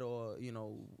I've read or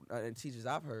and teachers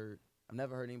I've heard, I've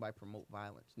never heard anybody promote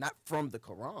violence. Not from the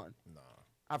Quran. Nah.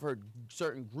 I've heard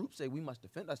certain groups say we must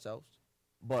defend ourselves,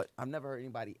 but I've never heard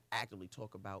anybody actively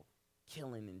talk about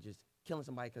killing and just killing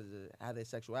somebody because of how their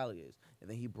sexuality is. And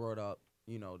then he brought up,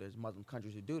 there's Muslim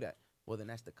countries who do that. Well, then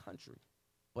that's the country.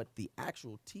 But the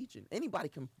actual teaching, anybody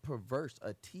can perverse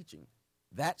a teaching.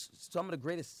 That's some of the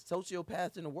greatest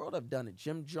sociopaths in the world have done it.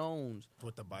 Jim Jones,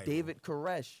 With the Bible. David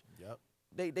Koresh. Yep.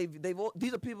 They've all,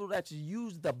 these are people that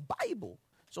use the Bible.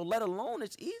 So let alone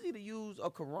it's easy to use a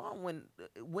Quran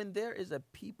when there is a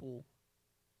people,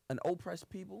 an oppressed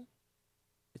people,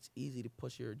 it's easy to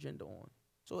push your agenda on.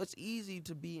 So it's easy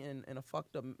to be in a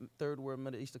fucked up third world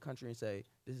Middle Eastern country and say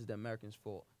this is the Americans'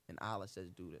 fault and Allah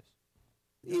says do this.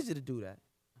 Easy to do that.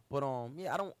 But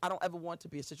I don't ever want to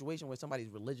be a situation where somebody's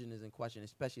religion is in question,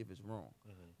 especially if it's wrong.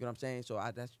 You know what I'm saying? So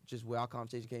that's just where our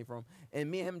conversation came from.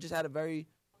 And me and him just had a very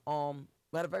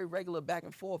regular back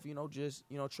and forth, just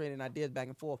trading ideas back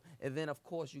and forth. And then of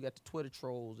course you got the Twitter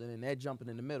trolls, and then they're jumping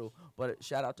in the middle. But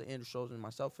shout out to Andrew Schultz and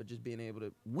myself for just being able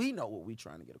to. We know what we're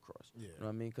trying to get across. Yeah. You know what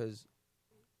I mean? Because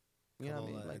you know what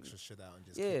I mean? Like, extra shit out and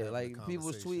just keep having like the people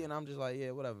was conversation. tweeting, I'm just like,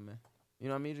 yeah, whatever, man. You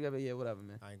know what I mean? You just gotta be, yeah, whatever,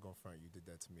 man. I ain't gonna front. You did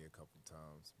that to me a couple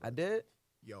times. I did.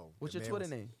 Yo, What's the your man Twitter was-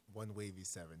 name?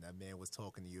 1Wavy7. That man was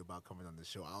talking to you about coming on the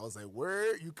show. I was like,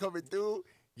 word, you coming through?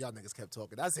 Y'all niggas kept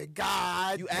talking. I said,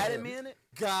 God. You damn. added me in it?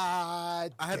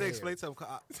 God. I had to damn. explain to him.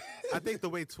 I think the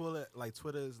way Twitter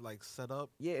is like set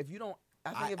up. Yeah, if you don't, I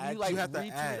think I if you have to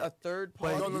retweet add. a third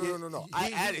But party. No.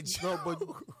 I added you. No, but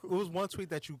it was one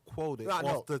tweet that you quoted No, I know.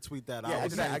 off the tweet that Yeah, I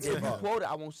was exactly. I saying. gave if you up. quote it,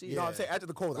 I won't see it. No, I'm saying after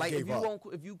the quote, I Like gave up.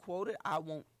 if you quote it, I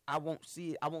won't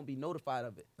see it. I won't be notified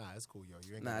of it. Nah, it's cool, yo.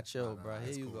 You ain't Nah, gotta- chill, nah, bro.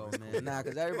 it's Here you cool, go, it's man. cool. Nah,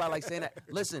 because everybody like saying that.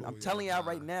 Listen, I'm cool, telling yo. y'all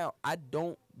right Nah. now, I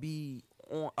don't be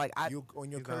on like I. You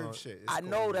on your You curve know, shit. It's I cool,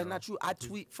 know that's yo. not true. I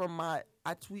tweet from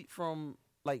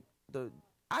like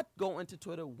I go into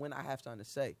Twitter when I have something to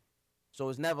say. So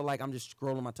it's never like I'm just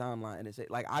scrolling my timeline and it's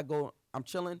like I'm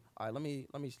chilling. All right, let me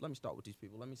start with these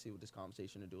people. Let me see what this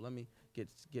conversation to do. Let me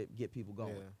get people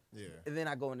going. Yeah. And then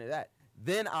I go into that.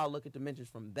 Then I'll look at the mentions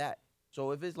from that.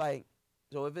 So if it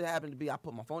happened to be I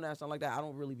put my phone down or something like that, I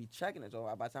don't really be checking it. So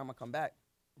by the time I come back,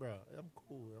 Bro, I'm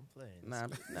cool. I'm playing. Nah,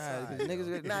 It's 'cause alright,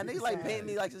 niggas yo. like It's painting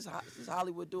me alright. like this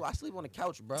Hollywood dude. I sleep on the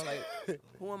couch, bro. Like,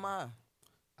 who am I?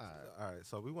 All right,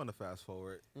 so we want to fast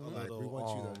forward a Like, little. we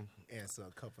want you to answer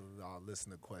a couple of our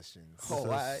listener questions. Oh, this is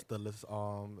alright. the list.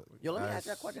 Yo, let me ask as-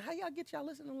 you a question. How y'all get y'all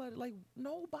listening letters? Like,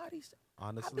 nobody's.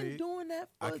 I've been Honestly, doing that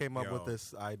for. I came up Yo. with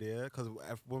this idea because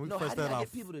when we No, how first do did y'all our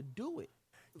get people to do it?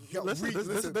 Yo, listen, we-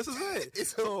 this is it.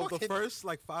 It's a So the fucking- first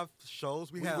like 5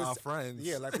 shows we had would our s- friends.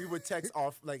 Yeah, like we would text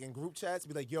off like in group chats,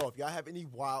 be like, yo, if y'all have any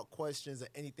wild questions or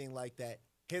anything like that,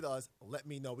 hit us, let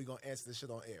me know. We gonna answer this shit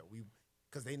on air.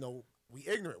 Cause they know we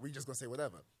ignorant. We just gonna say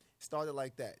whatever. Started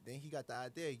like that. Then he got the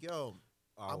idea, yo,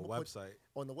 our I'ma put- website.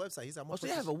 on the website. He's like, I'm Oh, gonna so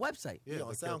you have a website? Yeah, on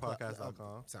the SoundCloud.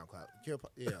 killpodcast.com. SoundCloud.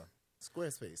 Yeah.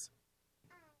 Squarespace.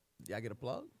 Y'all get a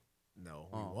plug? No,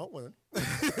 Oh. we want one.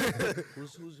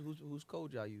 Whose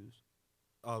code y'all use?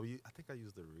 Oh, I think I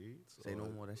used the reads. Say no or-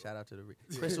 more. Than shout out to the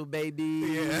Crystal baby.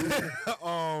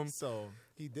 Yeah. So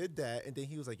he did that, and then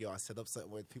he was like, yo, I set up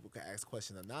something where people can ask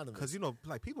questions anonymous. Because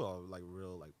like people are like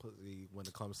real like pussy when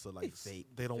it comes to like fake,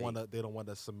 they don't fake. want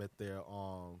to submit their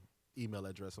email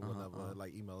address or whatever,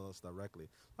 like email us directly.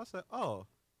 I said, oh,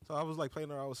 so I was like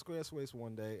playing around with Squarespace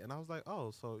one day, and I was like,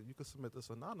 oh, so you can submit this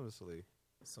anonymously.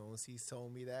 As soon as he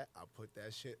told me that, I put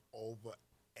that shit over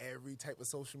every type of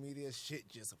social media. Shit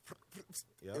just,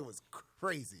 Yep. it was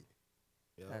crazy.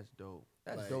 Yeah, That's dope.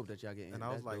 That's Like- dope that y'all getting. and I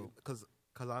was That's like, dope. because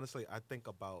honestly, I think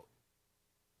about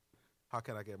how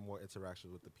can I get more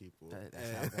interaction with the people.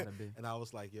 That's how it gotta be. And I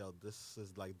was like, yo, this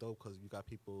is like dope because you got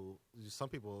people. Some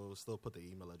people still put the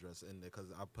email address in there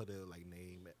because I put it like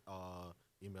name,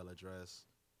 email address.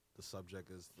 The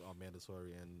subject is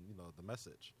mandatory, and the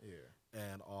message. Yeah.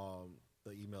 And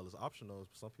the email is optional.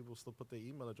 Some people still put their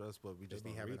email address, but we They just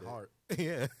be don't having read heart. it.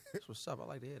 Yeah. That's what's up. I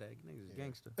like to hear that. Niggas is Yeah.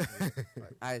 gangster. Right.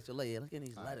 All right, so let's get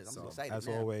these All right, letters. so I'm excited As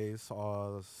now. always,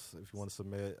 if you want to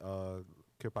submit,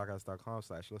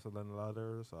 killpodcast.com/listen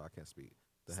letters. So I can't speak.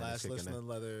 The Henny's / kicking listener in.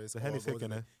 letters. The or Henny's go to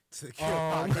kicking in. To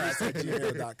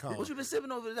killpodcast@gmail.com. What you been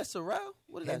sipping over there? That's Sorrel?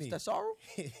 What is Henny. that? That's sorrow?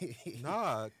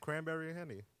 Nah, cranberry and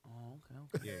Henny. Oh,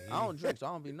 okay. Yeah, I don't drink, so I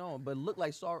don't be knowing. But it look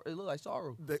like sorrow. It look like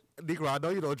sorrow. Negro, I know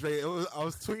you don't drink. I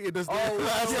was tweeting this Oh,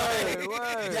 last night. word,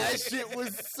 word. that shit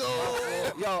was so.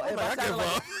 Yo, if like,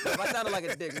 I sounded like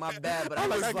a dick, my bad. But I I'm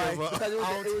was like, I like, give up. because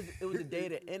it was the day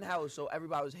of the in-house, so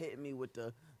everybody was hitting me with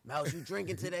the Mouse, you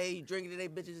drinking today? You drinking today?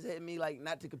 Bitches just hitting me like,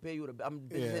 not to compare you to,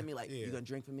 bitches hitting me like, yeah. you gonna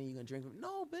drink for me? You gonna drink for me?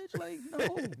 No, bitch, like, no.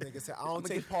 Nigga said, I don't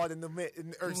take part in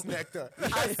the Earth's nectar.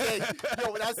 I said,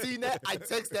 yo, when I seen that, I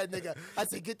text that nigga. I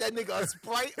said, get that nigga a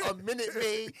Sprite, a Minute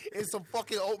Maid, and some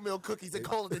fucking oatmeal cookies and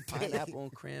call it a day. Pineapple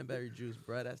and cranberry juice,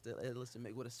 bro. That's the listen,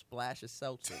 make with a splash of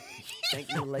seltzer. Thank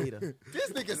me later.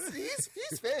 This nigga,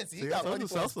 he's fancy. He See, got I money told you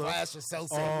for a seltza. splash of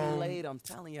seltzer. Thank me later. I'm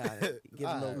telling y'all. Give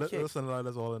a little kick. Listen,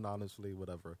 let's all in honestly,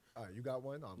 whatever. All right, you got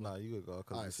one? Nah, you could go.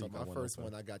 All right, so my first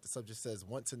one I got, the subject says,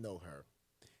 want to know her.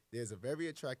 There's a very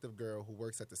attractive girl who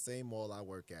works at the same mall I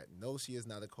work at. No, she is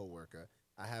not a coworker.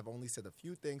 I have only said a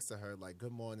few things to her, like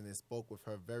good morning, and spoke with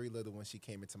her very little when she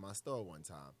came into my store one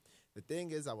time. The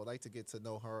thing is, I would like to get to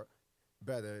know her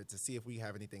better to see if we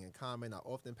have anything in common. I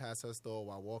often pass her store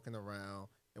while walking around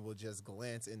and will just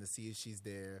glance in to see if she's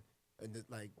there and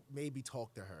like maybe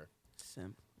talk to her.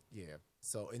 Simp. Yeah.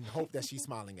 So in hope that she's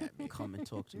smiling at me. Come and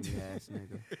talk to me, ass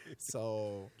nigga.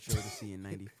 So Jodeci in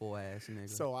 94, ass nigga.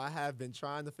 So I have been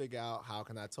trying to figure out how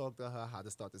can I talk to her, how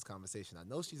to start this conversation. I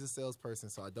know she's a salesperson,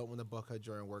 so I don't want to buck her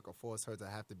during work or force her to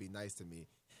have to be nice to me.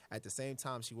 At the same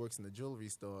time, she works in the jewelry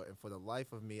store, and for the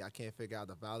life of me, I can't figure out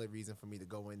a valid reason for me to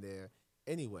go in there.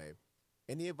 Anyway,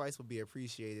 any advice would be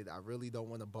appreciated. I really don't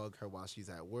want to bug her while she's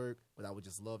at work, but I would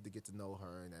just love to get to know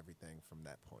her and everything from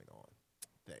that point on.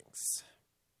 Thanks.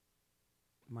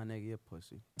 My nigga, you're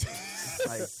pussy.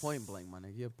 Like, point blank, my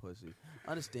nigga, you're pussy.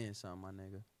 Understand something, my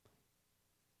nigga.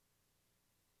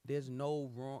 There's no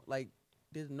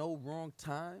wrong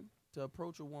time to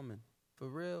approach a woman. For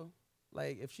real.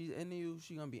 Like, if she's into you,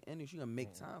 she gonna be into you. She gonna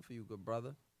make time for you, good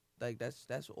brother. Like, that's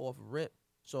off rip.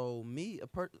 So me,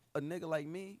 a nigga like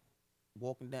me,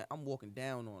 I'm walking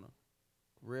down on her.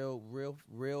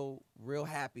 Real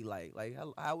happy. Like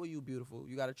how are you, beautiful?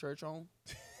 You got a church home?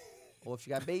 Or if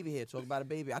she got baby hair, talk about a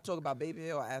baby. I talk about baby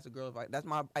hair, or I ask a girl if that's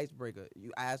my icebreaker.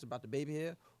 I ask about the baby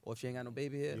hair, or if she ain't got no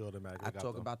baby hair, I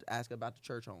talk about ask about the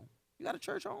church home. You got a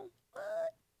church home? What?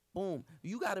 Boom.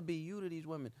 You got to be you to these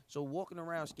women. So walking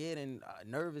around scared and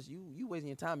nervous, you wasting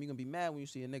your time. You gonna be mad when you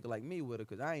see a nigga like me with her,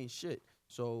 cause I ain't shit.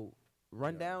 So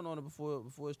run down on her before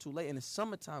it's too late. And it's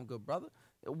summertime, good brother.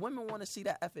 Women want to see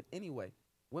that effort anyway.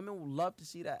 Women will love to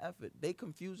see that effort. They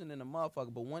confusing in a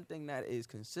motherfucker, but one thing that is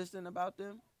consistent about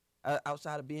them,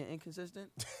 outside of being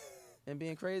inconsistent and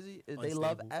being crazy, is they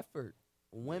love effort.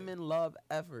 Women love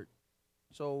effort.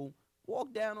 So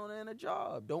walk down on her in a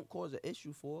job. Don't cause an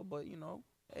issue for her, but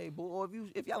hey, boo. Or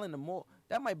if y'all in the mall,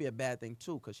 that might be a bad thing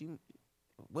too, cause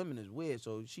women is weird.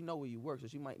 So she know where you work, so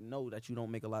she might know that you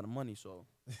don't make a lot of money. So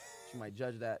she might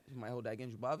judge that. She might hold that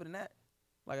against you. But other than that,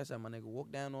 like I said, my nigga,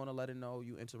 walk down on her, let her know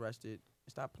you interested.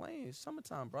 Stop playing. It's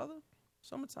summertime, brother.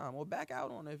 Summertime. Or back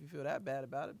out on her if you feel that bad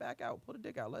about it. Back out. Put a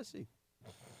dick out. Let's see.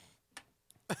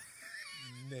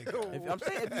 Nigga. I'm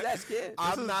saying if you that scared.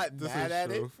 I'm not mad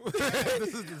at it.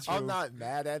 This is the truth. I'm not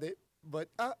mad at it, but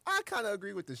I kind of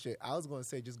agree with the shit. I was going to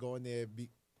say just go in there, be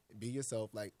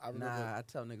yourself. Like I remember. Nah, I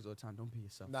tell niggas all the time, don't be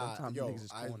yourself. Nah, Sometimes yo, niggas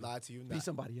is I corny. lied to you. Be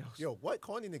somebody else. Yo, what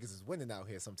corny niggas is winning out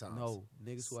here sometimes? No,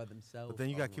 niggas who are themselves. But then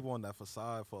you got to are keep on that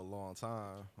facade for a long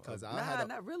time. Because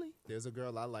not really. There's a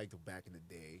girl I liked back in the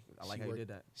day. I like how you did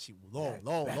that. She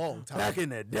long time. Back in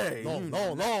the day.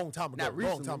 Long time ago. Not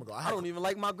Long time ago. I don't even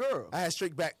like my girl. I had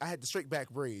the straight back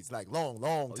braids, like long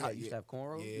Oh, time. yeah, you used to have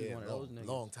cornrows? You was Yeah, one of those niggas.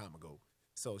 long time ago.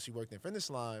 So she worked in Finish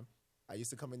Line. I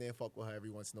used to come in there and fuck with her every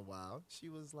once in a while. She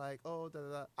was like, oh, da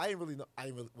da da. I didn't really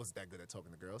wasn't that good at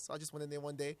talking to girls. So I just went in there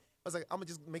one day. I was like, I'm gonna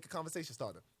just make a conversation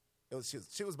starter.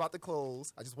 She was about to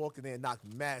close. I just walked in there and knocked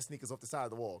mad sneakers off the side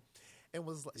of the wall. And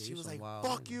she was like,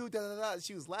 fuck you, da da da.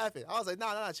 She was laughing. I was like,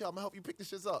 nah, chill. I'm gonna help you pick the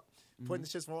shits up. Putting the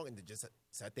shits wrong, and then just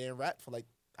sat there and rapped for like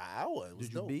an hour. It was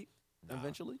Did you dope. beat Nah.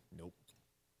 eventually? Nope.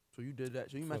 So you did that.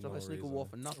 So you messed up no a sneaker reason. wall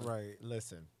for nothing. Right.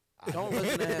 Listen. Don't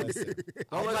listen to him. Listen.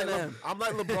 Don't listen to him. I'm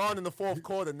like LeBron in the fourth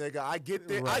quarter, nigga. I get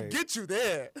there. I Right. get you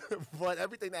there. But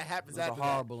everything that happens It's a after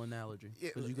horrible analogy Yeah.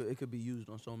 because it could be used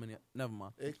on so many. Never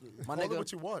mind. that, My call it nigga-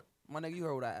 what you want. My nigga, you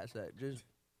heard what I said. Just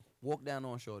walk down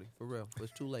on shorty for real.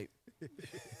 It's too late.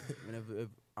 And if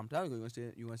I'm telling you,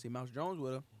 you're gonna see Mouse Jones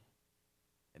with her,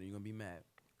 and then you're gonna be mad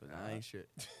because I ain't shit.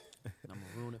 And I'm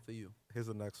gonna ruin it for you. Here's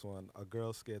the next one. A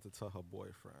girl scared to tell her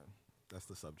boyfriend. That's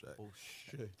the subject. Oh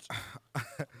shit.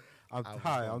 I'm I was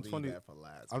hi. gonna I'm leave 20. that for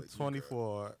last, I'm but you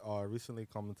 24. Recently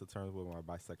coming to terms with my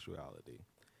bisexuality.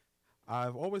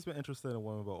 I've always been interested in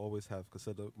women, but always have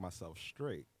considered myself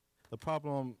straight. The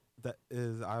problem that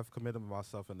is I've committed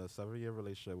myself in a 7-year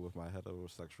relationship with my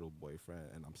heterosexual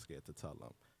boyfriend, and I'm scared to tell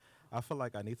him. I feel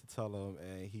like I need to tell him,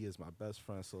 and he is my best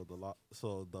friend, so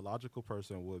the logical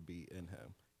person would be in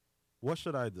him. What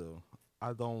should I do?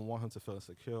 I don't want him to feel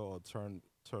insecure or turn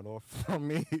turn off from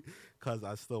me because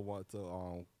I still want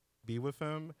to be with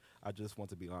him. I just want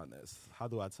to be honest. How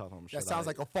do I tell him? That sounds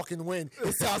like a fucking win.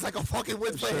 It sounds like a fucking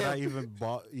win for Should I him.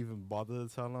 even bother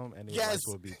to tell him? Any Yes. advice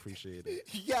would be appreciated.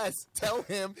 Yes, tell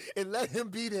him and let him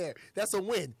be there. That's a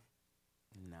win.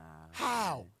 Nah.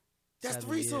 How? That's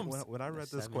 7 years. threesomes. When I read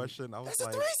this 7. question, I was That's a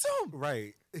like, threesome.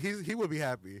 right. He would be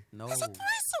happy. No. That's a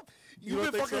threesome. You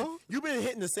don't think so? You've been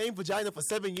hitting the same vagina for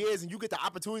 7 years, and you get the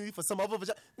opportunity for some other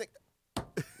vagina.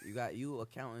 You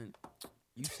accountant.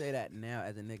 You say that now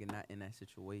as a nigga not in that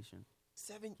situation.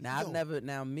 7. Now yo,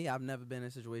 I've never been in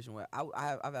a situation where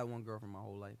I've had one girlfriend my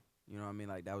whole life. You know what I mean?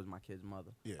 Like that was my kid's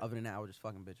mother. Yeah. Other than that, I was just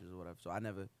fucking bitches or whatever. So I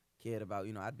never cared about,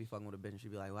 I'd be fucking with a bitch and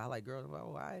she'd be like, well, I like girls. I'm like, oh,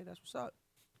 all right, that's what's up.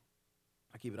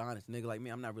 I keep it honest. Nigga like me,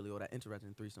 I'm not really all that interested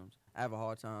in threesomes. I have a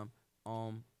hard time.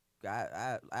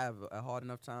 I have a hard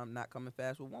enough time not coming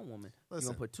fast with one woman. You Listen.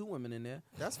 gonna put 2 women in there.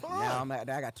 That's fine. Now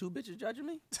I got 2 bitches judging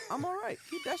me. I'm all right.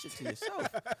 Keep that shit to yourself.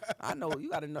 I know you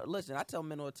gotta know. Listen, I tell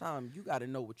men all the time, you gotta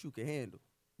know what you can handle.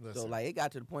 Listen. So like it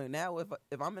got to the point now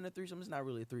if I'm in a threesome, it's not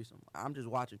really a threesome. I'm just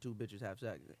watching 2 bitches have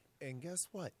sex. And guess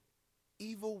what?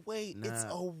 Either way, it's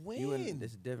Nah, a win.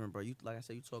 It's different, bro. You like I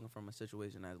said, you talking from a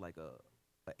situation as like a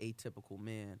atypical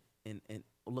man and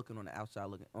looking on the outside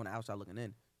looking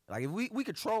in. Like if we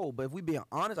control, but if we being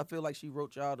honest, I feel like she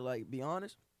wrote y'all to like be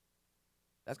honest.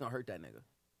 That's gonna hurt that nigga.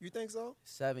 You think so?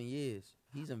 7 years.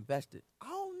 He's invested. I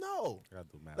don't know. I gotta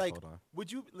do math. Like, Hold on.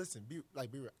 would you listen? Be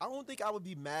real. I don't think I would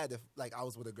be mad if like I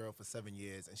was with a girl for 7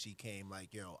 years and she came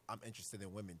like, yo, I'm interested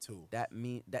in women too.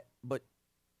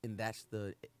 And that's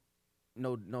the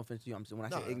no offense to you. I'm saying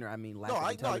when I say No. ignorant, I mean lack No, of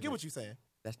I intelligence. get what you're saying.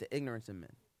 That's the ignorance in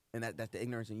men, and that's the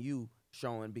ignorance in you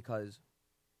showing because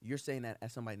you're saying that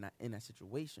as somebody not in that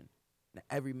situation. Now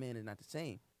every man is not the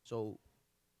same. So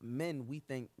men, we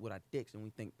think with our dicks and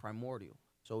we think primordial.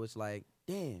 So it's like,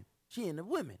 damn, she into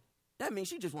women. That means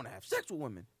she just want to have sex with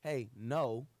women. Hey,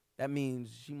 no, that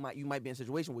means you might be in a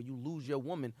situation where you lose your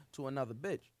woman to another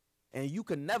bitch, and you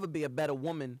can never be a better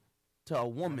woman to a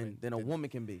woman than a woman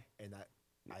can be. And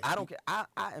I don't care. I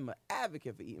am an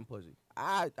advocate for eating pussy.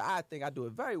 I think I do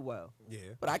it very well. Yeah.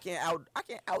 But I can't out.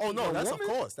 Oh no, that's woman.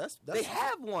 of course. That's They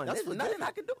have one. that's There's nothing I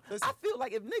can do. Listen. I feel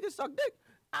like if niggas suck dick,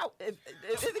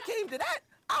 if it came to that,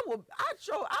 I'd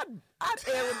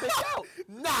air a bitch out.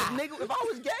 Nah. If I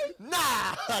was gay,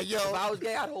 Nah, yo. if I was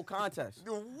gay, I'd hold contest.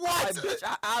 What? Like,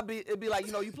 bitch, it'd be like,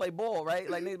 you play ball, right?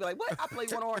 Like, niggas be like, what? I play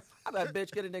one on. I'm like,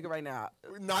 bitch, get a nigga right now.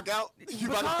 Knockout? You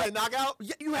about to play knockout?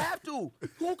 Yeah, you have to.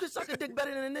 Who can suck a dick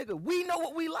better than a nigga? We know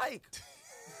what we like.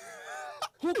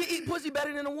 Who can eat pussy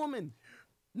better than a woman?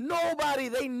 Nobody.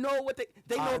 They know what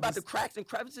they know about the cracks and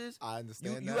crevices. I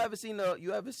understand You that. ever seen the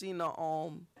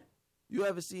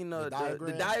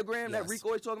diagram? diagram that Yes.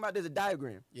 Rico is talking about? There's a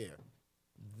diagram. Yeah.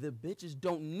 The bitches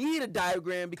don't need a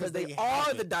diagram because 'Cause they they have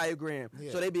are it. the diagram.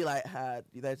 Yeah. So they be like,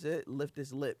 that's it. Lift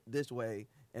this lip this way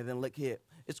and then lick here.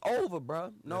 It's over,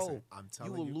 bruh. No, Listen, I'm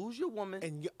telling you will lose your woman.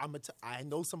 And I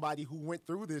know somebody who went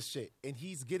through this shit, and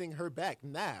he's getting her back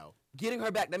now. Getting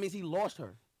her back, that means he lost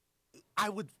her. I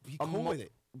would be cool with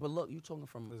it. But look, you talking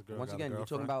from This girl once got a again,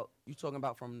 girlfriend? you talking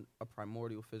about from a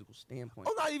primordial physical standpoint.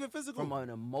 Oh, not even physical. From an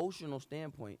emotional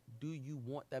standpoint, do you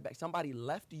want that back? Somebody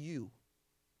left you.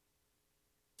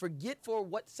 Forget for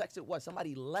what sex it was.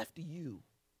 Somebody left you.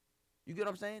 You get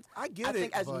what I'm saying? I get I it.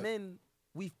 think as but men,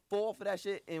 we fall for that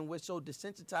shit and we're so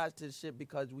desensitized to the shit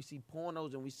because we see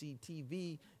pornos and we see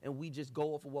TV and we just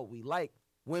go off of what we like.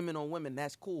 Women on women,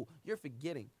 that's cool. You're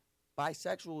forgetting.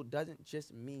 Bisexual doesn't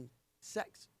just mean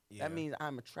sex. Yeah. That means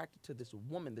I'm attracted to this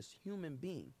woman, this human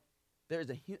being. There's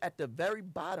at the very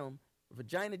bottom,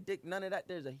 vagina, dick, none of that.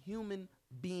 There's a human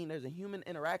being. There's a human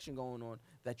interaction going on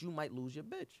that you might lose your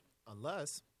bitch.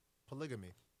 unless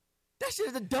polygamy. That shit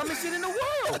is the dumbest shit in the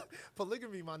world.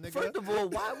 Polygamy, my nigga. First of all,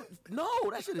 no,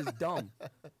 that shit is dumb.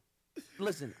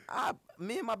 Listen,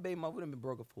 me and my baby mother would have been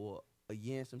broken for a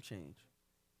year and some change.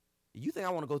 You think I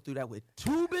want to go through that with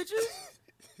 2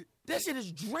 bitches? That shit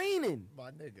is draining.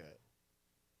 My nigga.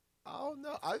 I don't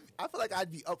know. I feel like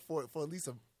I'd be up for it for at least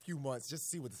a few months just to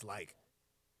see what it's like.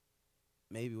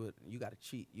 Maybe you gotta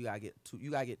cheat. You gotta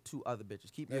get 2 other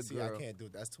bitches. Keep See, your I girl. can't do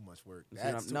it. That's too much work. You see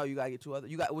what That's I'm- no, you gotta get 2 other.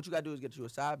 What you gotta do is get you a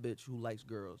side bitch who likes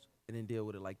girls and then deal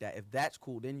with it like that. If that's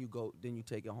cool, then you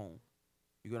take it home.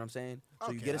 You get what I'm saying?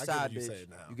 So you Okay, get a I get side what you're bitch. saying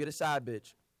now. You get a side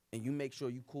bitch, and you make sure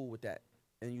you cool with that.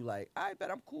 And you like, I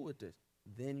bet I'm cool with this.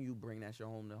 Then you bring that shit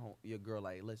home to your girl.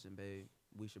 Like, listen, babe,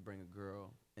 we should bring a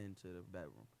girl into the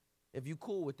bedroom. If you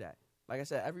cool with that, like I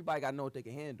said, everybody gotta know what they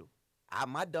can handle.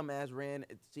 my dumb ass ran,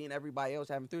 seeing everybody else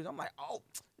having threesomes. I'm like, oh,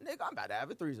 nigga, I'm about to have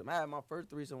a threesome. I had my first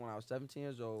threesome when I was 17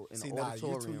 years old in the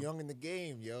auditorium. You're too young in the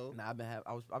game, yo. Nah, I've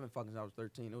been fucking since I was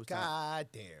 13. It was God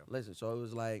damn. Listen, so it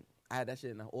was like I had that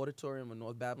shit in the auditorium of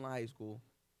North Babylon High School,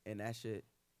 and that shit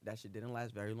didn't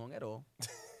last very long at all.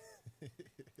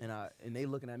 and they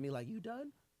looking at me like, you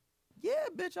done? Yeah,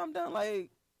 bitch, I'm done. Like,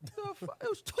 the fuck? It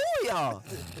was two of y'all.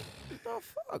 The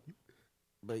fuck?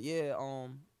 But yeah,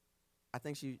 I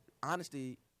think she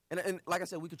honesty and like I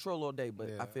said, we control all day, but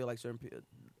I feel like certain people,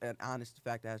 an honest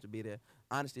factor has to be there.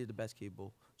 Honesty is the best key,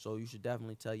 boo. So you should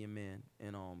definitely tell your man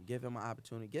and give him an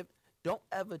opportunity. Don't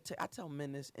ever I tell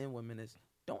men this and women this.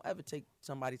 Don't ever take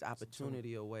somebody's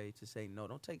opportunity away to say no.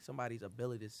 Don't take somebody's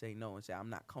ability to say no and say I'm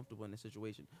not comfortable in this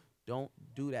situation. Don't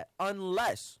do that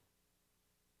unless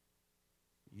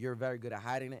you're very good at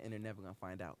hiding it and they're never gonna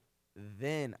find out.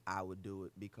 Then I would do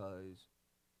it because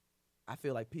I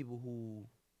feel like people who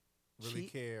really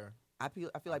cheat, care. I feel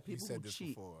like people who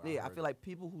cheat. Before. I feel like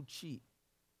people who cheat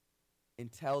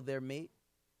and tell their mate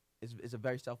is a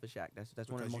very selfish act. That's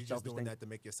one of the most selfish doing things. That to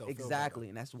make yourself exactly, feel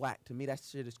and that's whack. To me, that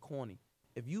shit is corny.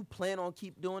 If you plan on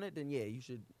keep doing it, then yeah, you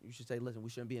should say, listen, we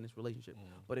shouldn't be in this relationship.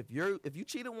 But if you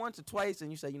cheated once or twice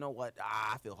and you say, you know what,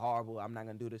 I feel horrible, I'm not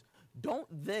gonna do this. Don't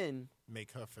then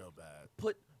make her feel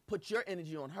bad. Put your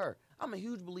energy on her. I'm a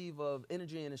huge believer of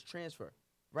energy and its transfer.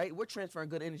 Right? We're transferring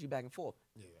good energy back and forth.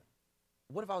 Yeah.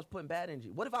 What if I was putting bad energy?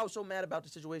 What if I was so mad about the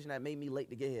situation that made me late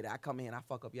to get here that I come here and I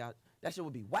fuck up y'all? That shit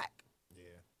would be whack. Yeah.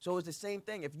 So it's the same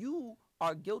thing. If you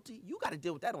are guilty, you got to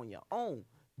deal with that on your own.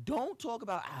 Don't talk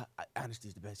about honesty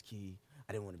is the best key.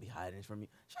 I didn't want to be hiding this from you.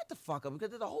 Shut the fuck up,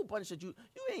 because there's a whole bunch of shit you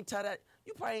ain't tell that.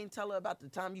 You probably ain't tell her about the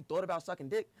time you thought about sucking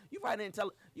dick. You probably didn't tell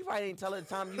her the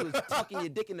time you was tucking your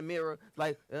dick in the mirror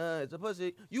like it's a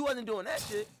pussy. You wasn't doing that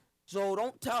shit. So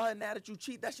don't tell her now that you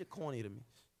cheat. That shit corny to me.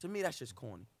 To me, that's just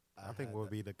corny. I think what would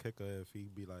be the kicker if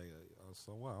he'd be like,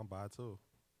 so what? I'm bi too.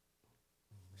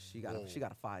 She got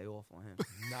to fire off on him.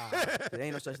 Nah. There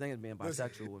ain't no such thing as being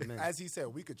bisexual with men. As he said,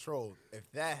 we control.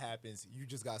 If that happens, you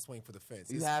just got to swing for the fence.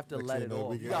 You have to let it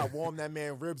off. You got to warm that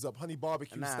man ribs up, honey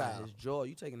barbecue style. His jaw.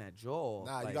 You taking that jaw.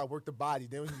 Nah, you got to work the body.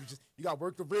 Then you got to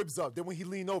work the ribs up. Then when he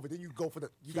lean over, then you go for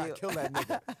you got to kill that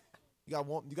nigga.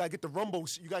 You got to get the rumble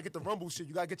shit. You got to get the rumble shit.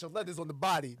 You got to get your leathers on the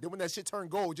body. Then when that shit turn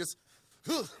gold, just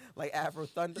like Afro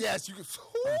Thunder. Yes, you can.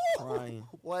 I'm crying.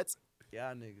 What?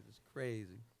 Y'all niggas is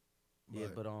crazy. Yeah,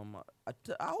 but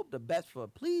I hope the best for.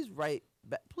 Please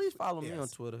follow me on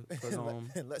Twitter.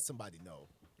 And let somebody know.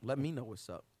 Let me know what's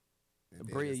up.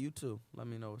 Bria, you too. Let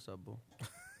me know what's up, boo.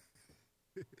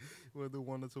 We'll do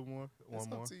one or two more. It's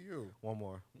up to you. One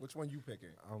more. Which one you picking?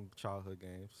 Childhood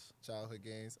games. Childhood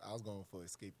games. I was going for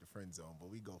Escape the Friend Zone, but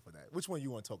we go for that. Which one you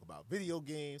want to talk about? Video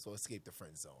games or Escape the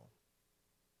Friend Zone?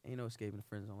 Ain't no escaping the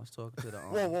friend zone. Let's talk to the.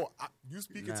 Whoa! You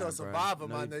speaking to a survivor,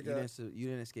 my nigga? You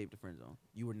didn't escape the friend zone.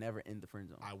 You were never in the friend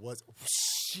zone. I was.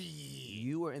 Shit.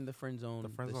 You were in the friend zone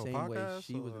the same way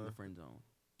she was in the friend zone.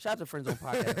 Shout out to Friend Zone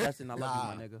Podcast. Justin, I love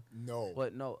you, my nigga. No.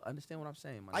 But no, understand what I'm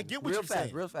saying, my nigga. I get what you're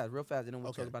saying. Real fast. And then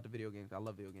we'll talk about the video games. I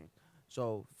love video games.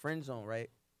 So, friend zone,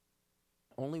 right?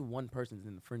 Only one person's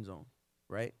in the friend zone,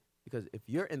 right? Because if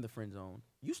you're in the friend zone,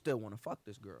 you still want to fuck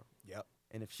this girl. Yep.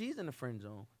 And if she's in the friend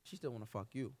zone, she still want to fuck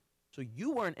you. So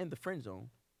you weren't in the friend zone.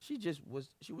 She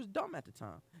was dumb at the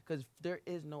time. Because there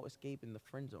is no escape in the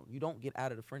friend zone. You don't get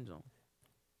out of the friend zone.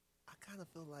 I kind of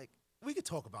feel like we could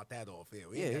talk about that off here.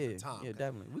 Yeah,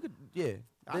 definitely. We could. Yeah,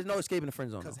 there's no escape in the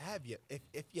friend zone. Because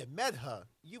if you met her,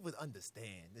 you would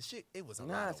understand the shit. It was a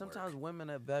lot of sometimes work. women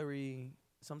are very.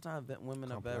 Sometimes women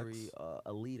Complex. are very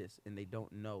elitist, and they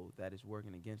don't know that it's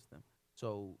working against them.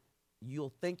 So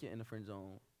you'll think you're in the friend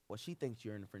zone, or she thinks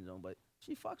you're in the friend zone, but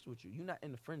she fucks with you. You're not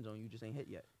in the friend zone. You just ain't hit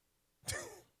yet.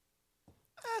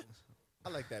 I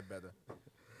like that better.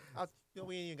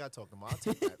 We ain't even got to talk no more. I'll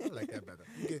take that. I like that better.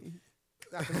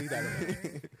 I can leave that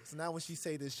alone. So now when she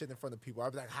say this shit in front of people,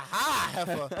 I'll be like, ha-ha,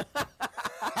 heifer.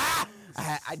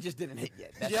 I just didn't hit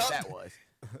yet. That's what that was.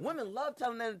 Women love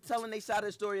telling their side of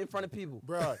the story in front of people.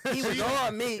 Bruh. He was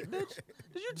on me. Bitch,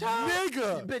 did you tell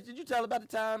Nigga. Bitch, did you tell about the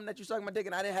time that you sucked my dick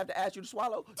and I didn't have to ask you to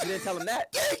swallow? You didn't tell him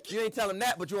that. You didn't tell him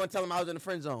that, but you want to tell him I was in the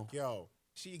friend zone. Yo,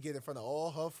 she get in front of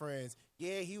all her friends.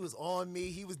 Yeah, he was on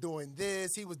me. He was doing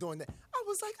this. He was doing that. I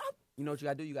was like, You know what you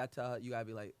got to do? You got to tell her, you got to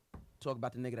be like, talk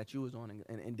about the nigga that you was on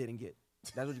and didn't get.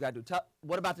 That's what you got to do.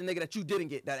 What about the nigga that you didn't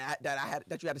get that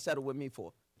you had to settle with me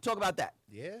for? Talk about that.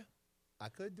 Yeah, I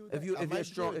could do that.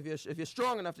 If you're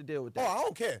strong enough to deal with that. Oh, I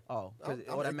don't care. Oh, because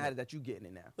all that matters that you getting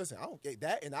it now. Listen, I don't get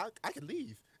that, and I can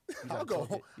leave. I'll go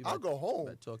home.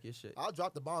 Better talk your shit. I'll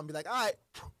drop the bomb and be like, all right,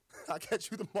 I'll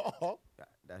catch you tomorrow.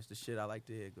 That's the shit I like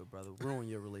to hear, good brother. Ruin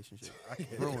your relationship.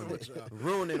 can't Ruin deal it. with y'all.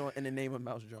 Ruin it in the name of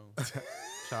Mouse Jones.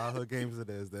 Childhood games it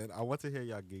is. Then I want to hear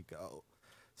y'all geek out.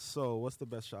 So, what's the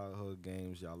best childhood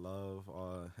games y'all love?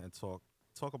 And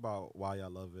talk about why y'all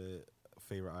love it.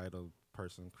 Favorite item,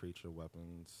 person, creature,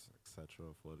 weapons, etc.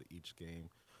 for each game.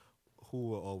 Who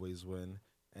will always win?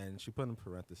 And she put in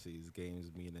parentheses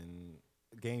games meaning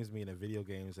video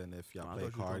games, and if y'all I play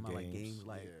thought you were card talking about, games.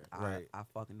 like Yeah. Right. I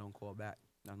fucking don't call back.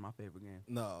 That's my favorite game.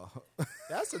 No,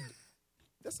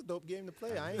 That's a dope game to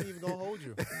play. I ain't even gonna hold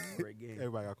you. Great game.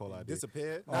 everybody got call ID.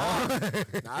 Disappear? Oh.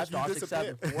 Nah, if Star you 6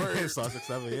 disappear. 7. Word. Star 6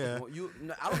 7, yeah. Well,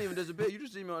 no, I don't even disappear. You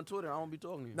just see me on Twitter. I don't be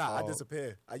talking to you. Nah, I Oh.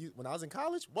 disappear. When I was in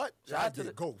college, what? Shout I out to did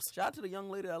the- ghost. Shout out to the young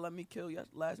lady that let me kill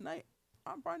last night.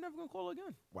 I'm probably never gonna call her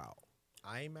again. Wow.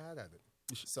 I ain't mad at it.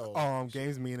 So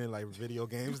Games meaning like video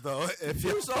games though. If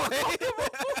you So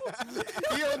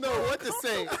you don't know what to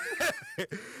say.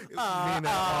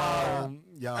 meaning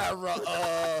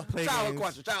yeah, play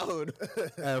games. childhood.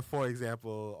 For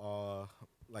example,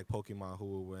 like Pokemon, who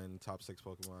will win top 6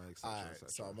 Pokemon, etc. All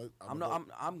right, so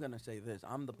I'm gonna say this.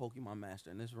 I'm the Pokemon master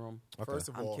in this room. Okay. First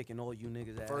of I'm all, kicking all you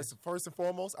niggas ass. first and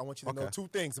foremost, I want you to know Okay. 2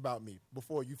 things about me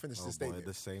before you finish Oh this boy, statement.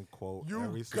 the same quote. You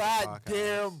every single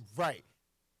goddamn podcast. right.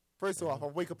 First off, I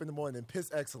wake up in the morning and piss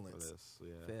For excellence. this,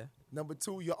 yeah. Fair. Number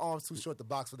 2, your arm's too short to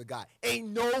box with a guy. Ain't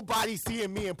nobody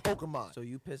seeing me in Pokemon. So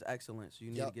you piss excellence. You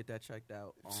need Yup. to get that checked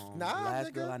out. Nah, last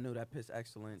nigga. girl I knew that piss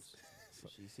excellence.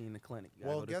 She seen the clinic. You gotta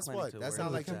Well, go to guess clinic what? to That where sound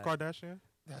it like looks Kim at. Kardashian.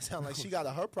 That sounds like she got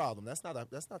her problem. That's not a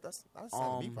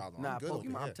me problem. Nah, I'm good Pokemon. over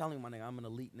here. I'm telling you, my nigga, I'm an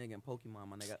elite nigga in Pokemon,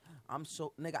 my nigga. I'm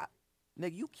so nigga,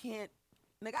 you can't.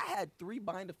 Nigga, I had 3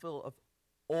 binder fill of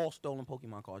all stolen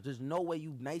Pokemon cards. There's no way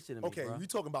you nicer than me, Okay, bro. we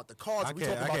talking about the cards. I We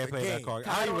talking can't about the play game. that card.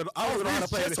 I I don't- don't I even know how to was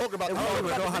play. just talking about If the we I don't talking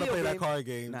even about know the how to video play that game- card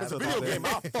game. Nah, It's a That's video all game.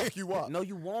 that I'll is. fuck you up. No,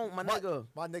 you won't, my nigga.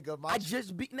 My nigga, I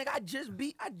just beat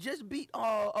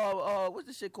what's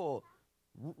this shit called?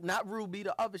 Not Ruby,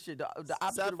 the other shit, the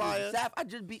opposite Sapphire? of Ruby. I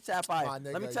just beat Sapphire. My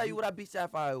Let me nigga, tell you you- what I beat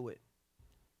Sapphire with.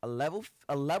 A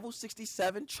level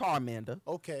 67 Charmander,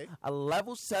 okay. a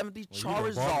level 70 Well, you done balled-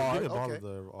 you Charizard, done balled Okay.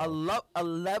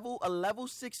 the- a level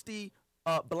 60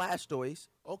 Blastoise,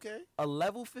 Okay. a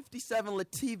level 57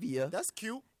 Lativia, That's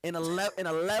cute. and a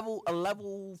level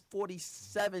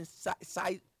 47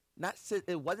 not Scissor.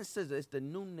 It wasn't Scissor. It's the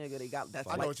new nigga they got. That's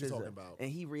I know like what you're Scissor. talking about.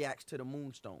 And he reacts to the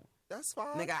Moonstone. That's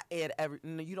fine. Nigga, I add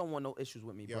you don't want no issues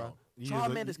with me, Yo, bro. You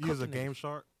Charmander's use a cooking Game niggas.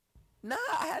 Shark.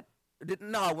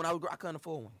 Nah, when I couldn't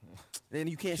afford one. Then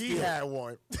you can't he steal. had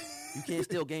one. You can't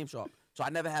steal Game Shark. So I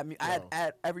never had me. I Yo.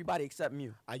 had everybody except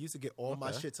Mew. I used to get all my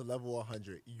Okay. shit to level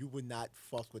 100. You would not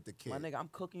fuck with the kid. My nigga, I'm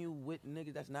cooking you with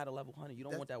niggas that's not a level 100. You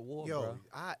don't want that war, Yo,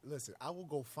 bro. listen. I will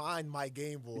go find my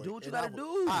Game Boy. Do what you and I gotta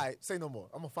will- do. All right, say no more.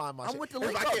 I'm gonna find my I'm shit. with the if,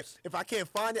 link I can't, ups. if I can't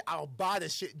find it, I'll buy the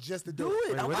shit just to do,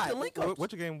 Do it. I'm Wait, with the link ups.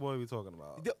 Which Game Boy are we talking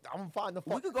about? I'm gonna find the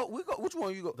We fuck. could go. Which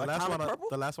one you go? The last Atomic one. Purple?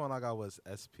 The last one I got was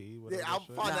SP. whatever Yeah, I'm that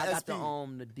shit. fine. Nah, the I got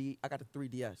SP. the D. I got the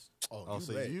 3DS. Oh,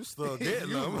 so lit. you still getting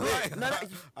them? lit. No, no,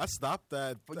 I stopped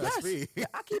that But yes, SP. yeah,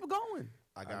 I keep it going.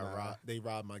 I got Nah. robbed. They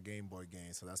robbed my Game Boy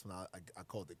game, so that's when I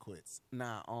called it quits.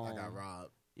 Nah, I got robbed.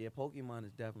 Yeah, Pokemon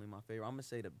is definitely my favorite. I'm gonna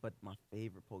say that, but my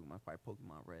favorite Pokemon is probably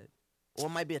Pokemon Red, or it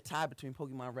might be a tie between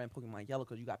Pokemon Red and Pokemon Yellow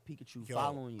because you got Pikachu Yo,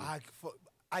 following you.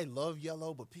 I love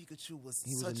Yellow, but Pikachu was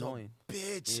He was such annoying. a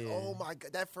bitch. Yeah. Oh my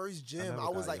god, that first gym, never I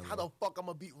was got like, how Yellow. the fuck I'm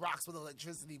gonna beat rocks with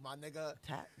electricity, my nigga?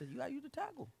 You got to use the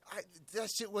tackle. That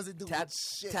shit wasn't doing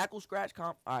shit. Tackle scratch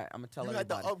comp. All right, I'm gonna tell You had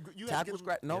to everybody. upgrade- you had to Tackle get-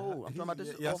 scratch. No, I'm talking about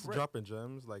this. Yes, off rip. dropping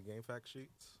gems like game fact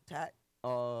sheets.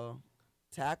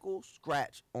 Tackle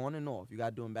scratch on and off. You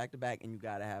gotta do them back to back, and you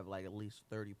gotta have like at least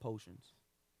 30 potions.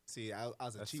 See, I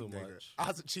was a That's cheap too nigga. much. I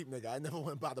was a cheap nigga. I never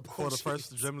went by the For the potions.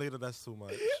 first gym leader, that's too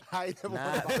much. I never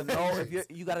Nah, went by but the no. potions.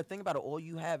 You gotta think about it. All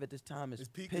you have at this time is It's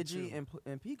Pikachu. Pidgey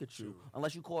and Pikachu. True.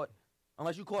 Unless you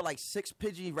caught like 6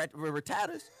 Pidgey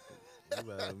Rattatas. You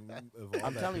better evolve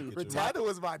I'm that telling you, Pikachu. Rattata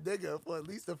was my nigga for at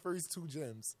least the first 2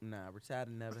 gyms. Nah, Rattata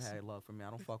never had love for me. I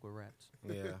don't fuck with rats.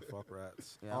 Yeah, fuck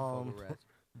rats. Yeah, I don't fuck with rats.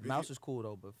 Mouse is cool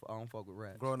though, but I don't fuck with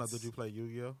rats. Growing up, did you play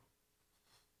Yu-Gi-Oh?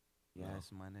 Yes,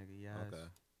 my nigga. Yes. Okay.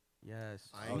 Yes.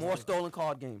 I ain't More gonna- stolen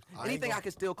card games. I ain't Anything gonna- I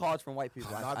can steal cards from white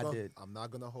people, I did. I'm not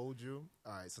gonna hold you.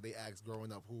 All right, so they asked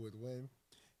growing up who would win.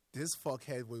 This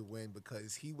fuckhead would win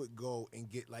because he would go and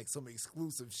get like some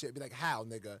exclusive shit. Be like, how,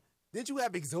 nigga? Didn't you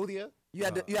have Exodia? You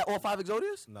had you had all 5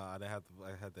 Exodias? Nah, I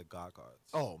had the God cards.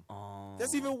 Oh, Oh.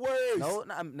 that's even worse. No,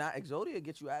 not Exodia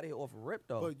gets you out of here off a rip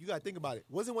though. But you gotta think about it.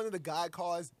 Wasn't one of the God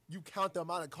cards, you count the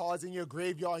amount of cards in your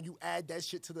graveyard and you add that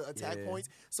shit to the attack Yeah. points?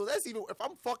 So that's even, if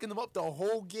I'm fucking him up the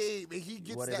whole game and he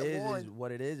gets what that it is one.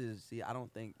 what it is. See, I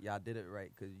don't think y'all did it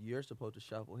right because you're supposed to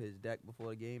shuffle his deck before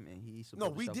the game, and he's supposed No,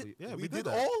 to we shuffle. did. Yeah, we we did did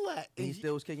that. all that. And he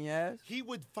still was kicking your ass. He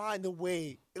would find a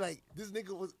way. Like this nigga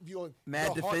was be on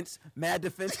Mad the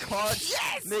defense cards.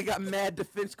 Yes! They got mad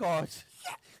defense cards.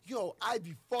 Yo, I'd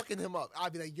be fucking him up.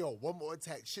 I'd be like, yo, one more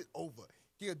attack, shit over.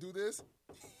 He'll do this.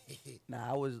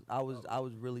 Nah, I was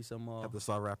really some Have to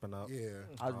start wrapping up. Yeah.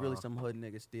 I was really some hood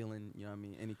nigga stealing, you know what I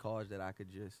mean, any cards that I could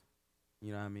just,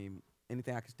 you know what I mean,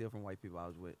 anything I could steal from white people I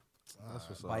was with. That's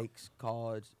what's up. Bikes,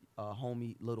 cards,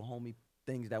 little homie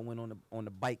things that went on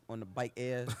the bike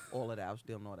air, all of that. I was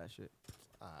stealing all that shit.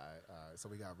 All right. So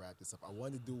we gotta wrap this up. I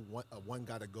wanted to do one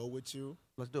gotta go with you.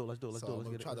 Let's do it. Let's So I'm get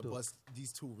gonna it. try Let's to do it. bust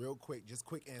these two real quick, just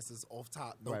quick answers off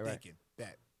top, no Right. thinking.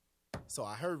 Bet. So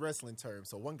I heard wrestling terms.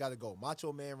 So one gotta go.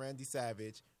 Macho Man Randy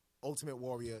Savage, Ultimate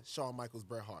Warrior Shawn Michaels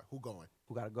Bret Hart. Who going?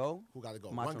 Who gotta go? Who gotta go?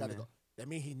 Macho One gotta Man. go. That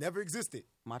means he never existed.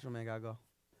 Macho Man gotta go.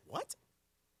 What?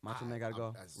 Macho I- Man gotta I'm-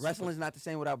 go. that's- Wrestling's not the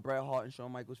same without Bret Hart and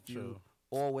Shawn Michaels feud, True.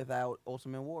 or without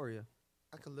Ultimate Warrior.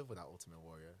 I could live without Ultimate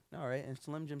Warrior. All right, and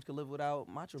Slim Jims could live without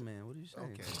Macho Man. What are you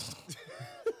saying?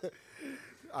 Okay.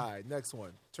 All right, next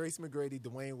one. Tracy McGrady,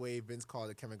 Dwayne Wade, Vince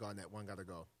Carter, Kevin Garnett. One gotta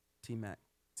go. T Mac,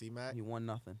 T-Mac. he won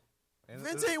nothing. And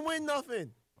Vince ain't win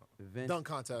nothing. Vince, Dunk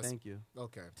contest. thank you.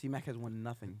 Okay. T Mac has won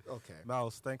nothing. Okay.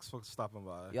 Miles, thanks for stopping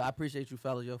by. Yo, I appreciate you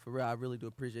fellas, yo, for real. I really do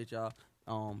appreciate y'all.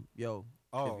 Yo,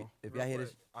 Oh, if real y'all hear quick,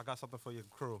 this, I got something for your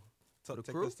crew. For the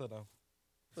Take crew? this to them.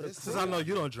 for the Since I know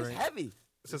you don't it's drink. heavy.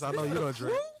 Since I know you don't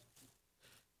drink.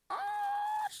 Oh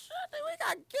shit, we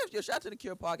got gifts. Yo, shout out to the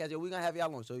Cure Podcast. Yo, we gonna have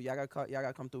y'all on, so y'all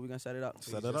gotta come through. We gonna set it up.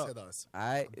 Set Please it just up. hit us. All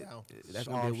right, I'm down. that's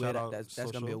gonna be a weird. Shout out That's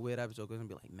gonna be a social. weird episode. Cause it's gonna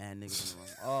be like mad niggas in the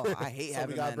room. Oh, I hate So having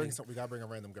we gotta mad bring niggas. we gotta bring a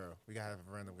random girl. We gotta have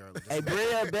a random girl. Hey,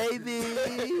 Bria, baby.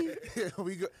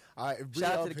 we go. All right. Bria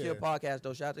Shout out up to the here. Cure Podcast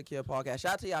though. Shout out to the Cure Podcast.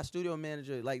 Shout out to y'all studio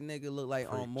manager. Like nigga look like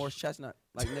Morris Chestnut.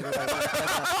 Like nigga like Morris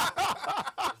Chestnut.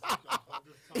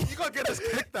 You gonna get us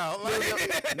kicked out? Like,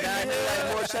 Nah, nigga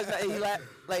like Morris Chestnut. And he like,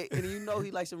 and you know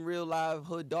he like some real live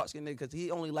hood dark skin nigga because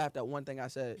he only laughed at one thing I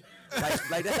said.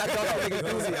 Like that's how dark skin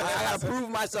niggas do me. I gotta prove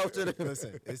myself to them.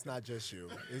 Listen, it's not just you.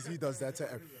 He does that to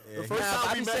every. The he- first Nah, time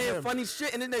I we be met saying him, funny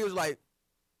shit, and this nigga was like.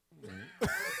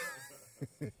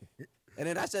 And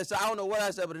then I said, so I don't know what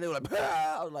I said, but then they were like, "Bah!"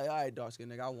 I was like, all right, dark skin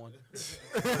nigga, I won.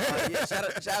 Yeah,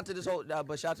 shout out to this whole,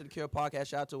 but shout out to the Cure Podcast,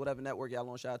 shout out to whatever network y'all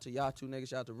on, shout out to y'all two niggas,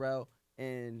 shout out to Rel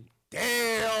and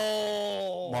damn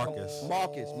Marcus,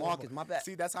 my bad.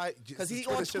 See, that's how. 'Cause he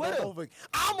Twitter on shit all Twitter. over.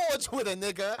 I'm on Twitter,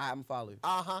 nigga. I'm follow you.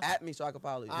 Uh-huh. At me so I can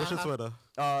follow you. what's your Twitter?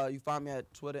 You find me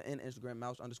at Twitter and Instagram,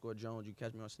 Mouse_Jones. You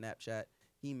catch me on Snapchat.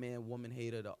 He-Man, woman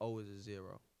hater. The O is a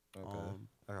 0. Okay,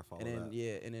 I gotta follow And then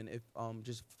that. and then if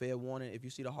just fair warning, if you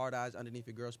see the hard eyes underneath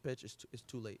your girl's pitch, it's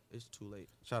too late. It's too late.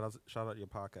 Shout out your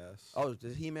podcast. Oh,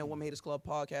 the He-Man Woman Haters Club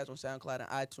podcast on SoundCloud and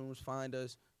iTunes. Find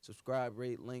us, subscribe,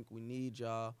 rate, link. We need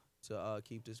y'all to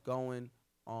keep this going.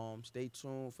 Stay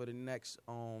tuned for the next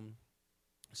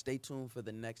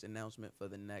announcement for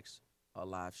the next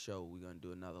live show. We're gonna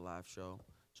do another live show,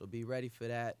 so be ready for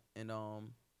that. And I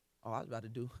was about to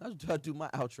do my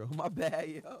outro. My bad,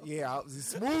 yo. Yeah,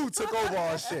 Smooth took over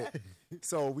our shit.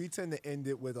 So we tend to end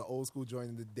it with an old school joint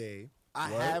of the day. I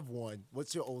have one.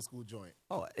 What's your old school joint?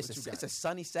 Oh, What you got? it's a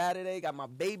sunny Saturday. Got my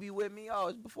baby with me. Oh,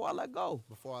 it's before I let go.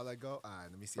 Before I let go, all right.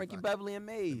 Let me see. Frankie if I, Beverly and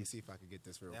Let me Maze. see if I can get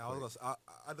this real Yeah, quick. I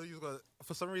know you was gonna.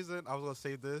 For some reason, I was gonna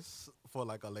save this for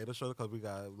like a later show because we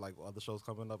got like other shows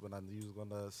coming up, and I knew you was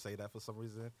gonna say that for some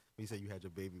reason. You said you had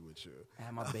your baby with you. I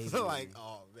had my baby. So with like, me.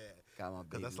 oh man, Got my because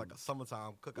baby. that's like a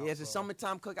summertime cookout. Yeah, it's a song.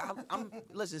 summertime cook. I'm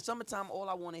listen. Summertime. All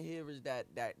I want to hear is that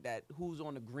who's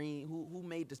on the green, who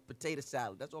made this potato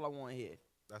salad. That's all I want to hear.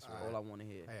 That's That's right. all I want to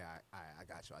hear. Hey, I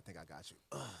got you. I think I got you.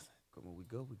 Come on, we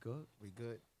good. We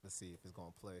good? Let's see if it's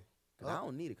gonna play. Cause I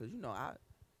don't need it. Cause you know I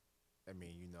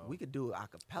mean, you know. we could do it a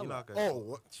cappella. You know, 'cause- Oh,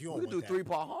 what? You We don't could do want that.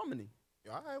 3-part harmony.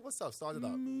 All right, what's up? Start it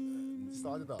up.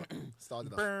 Start it up. Start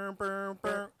it up. Burn, burn,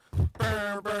 burn,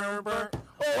 burn, burn, burn.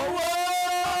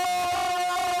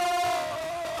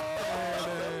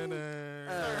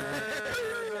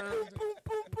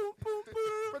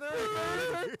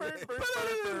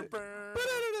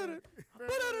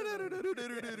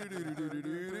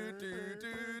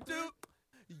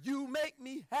 You make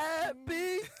me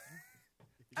happy.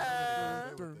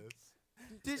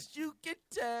 This you can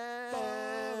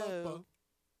tell.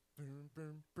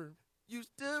 You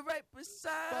stood right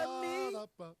beside me.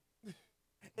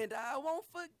 and I won't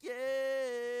forget.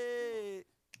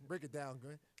 Break it down,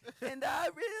 Glenn. And I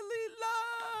really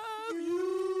love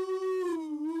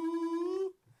you.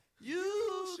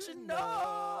 You should know.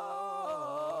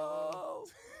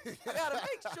 I gotta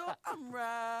make sure I'm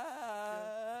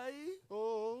right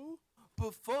Oh,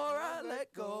 before I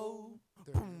let go.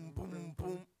 Boom, boom,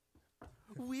 boom.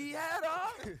 We had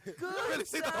our good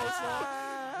sing the whole song?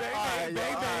 time.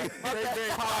 Bang, bang,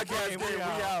 podcast game, we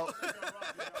out.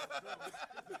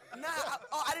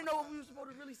 I didn't know what we were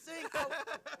supposed to really sing.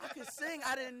 I could sing.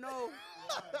 I didn't know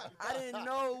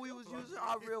we was using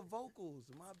our real vocals.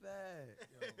 My bad.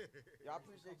 Y'all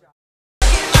appreciate y'all.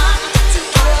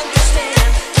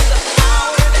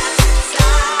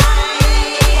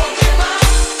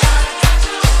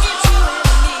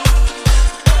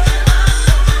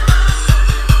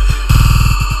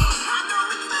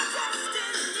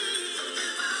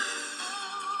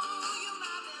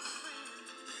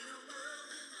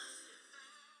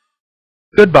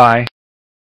 Goodbye.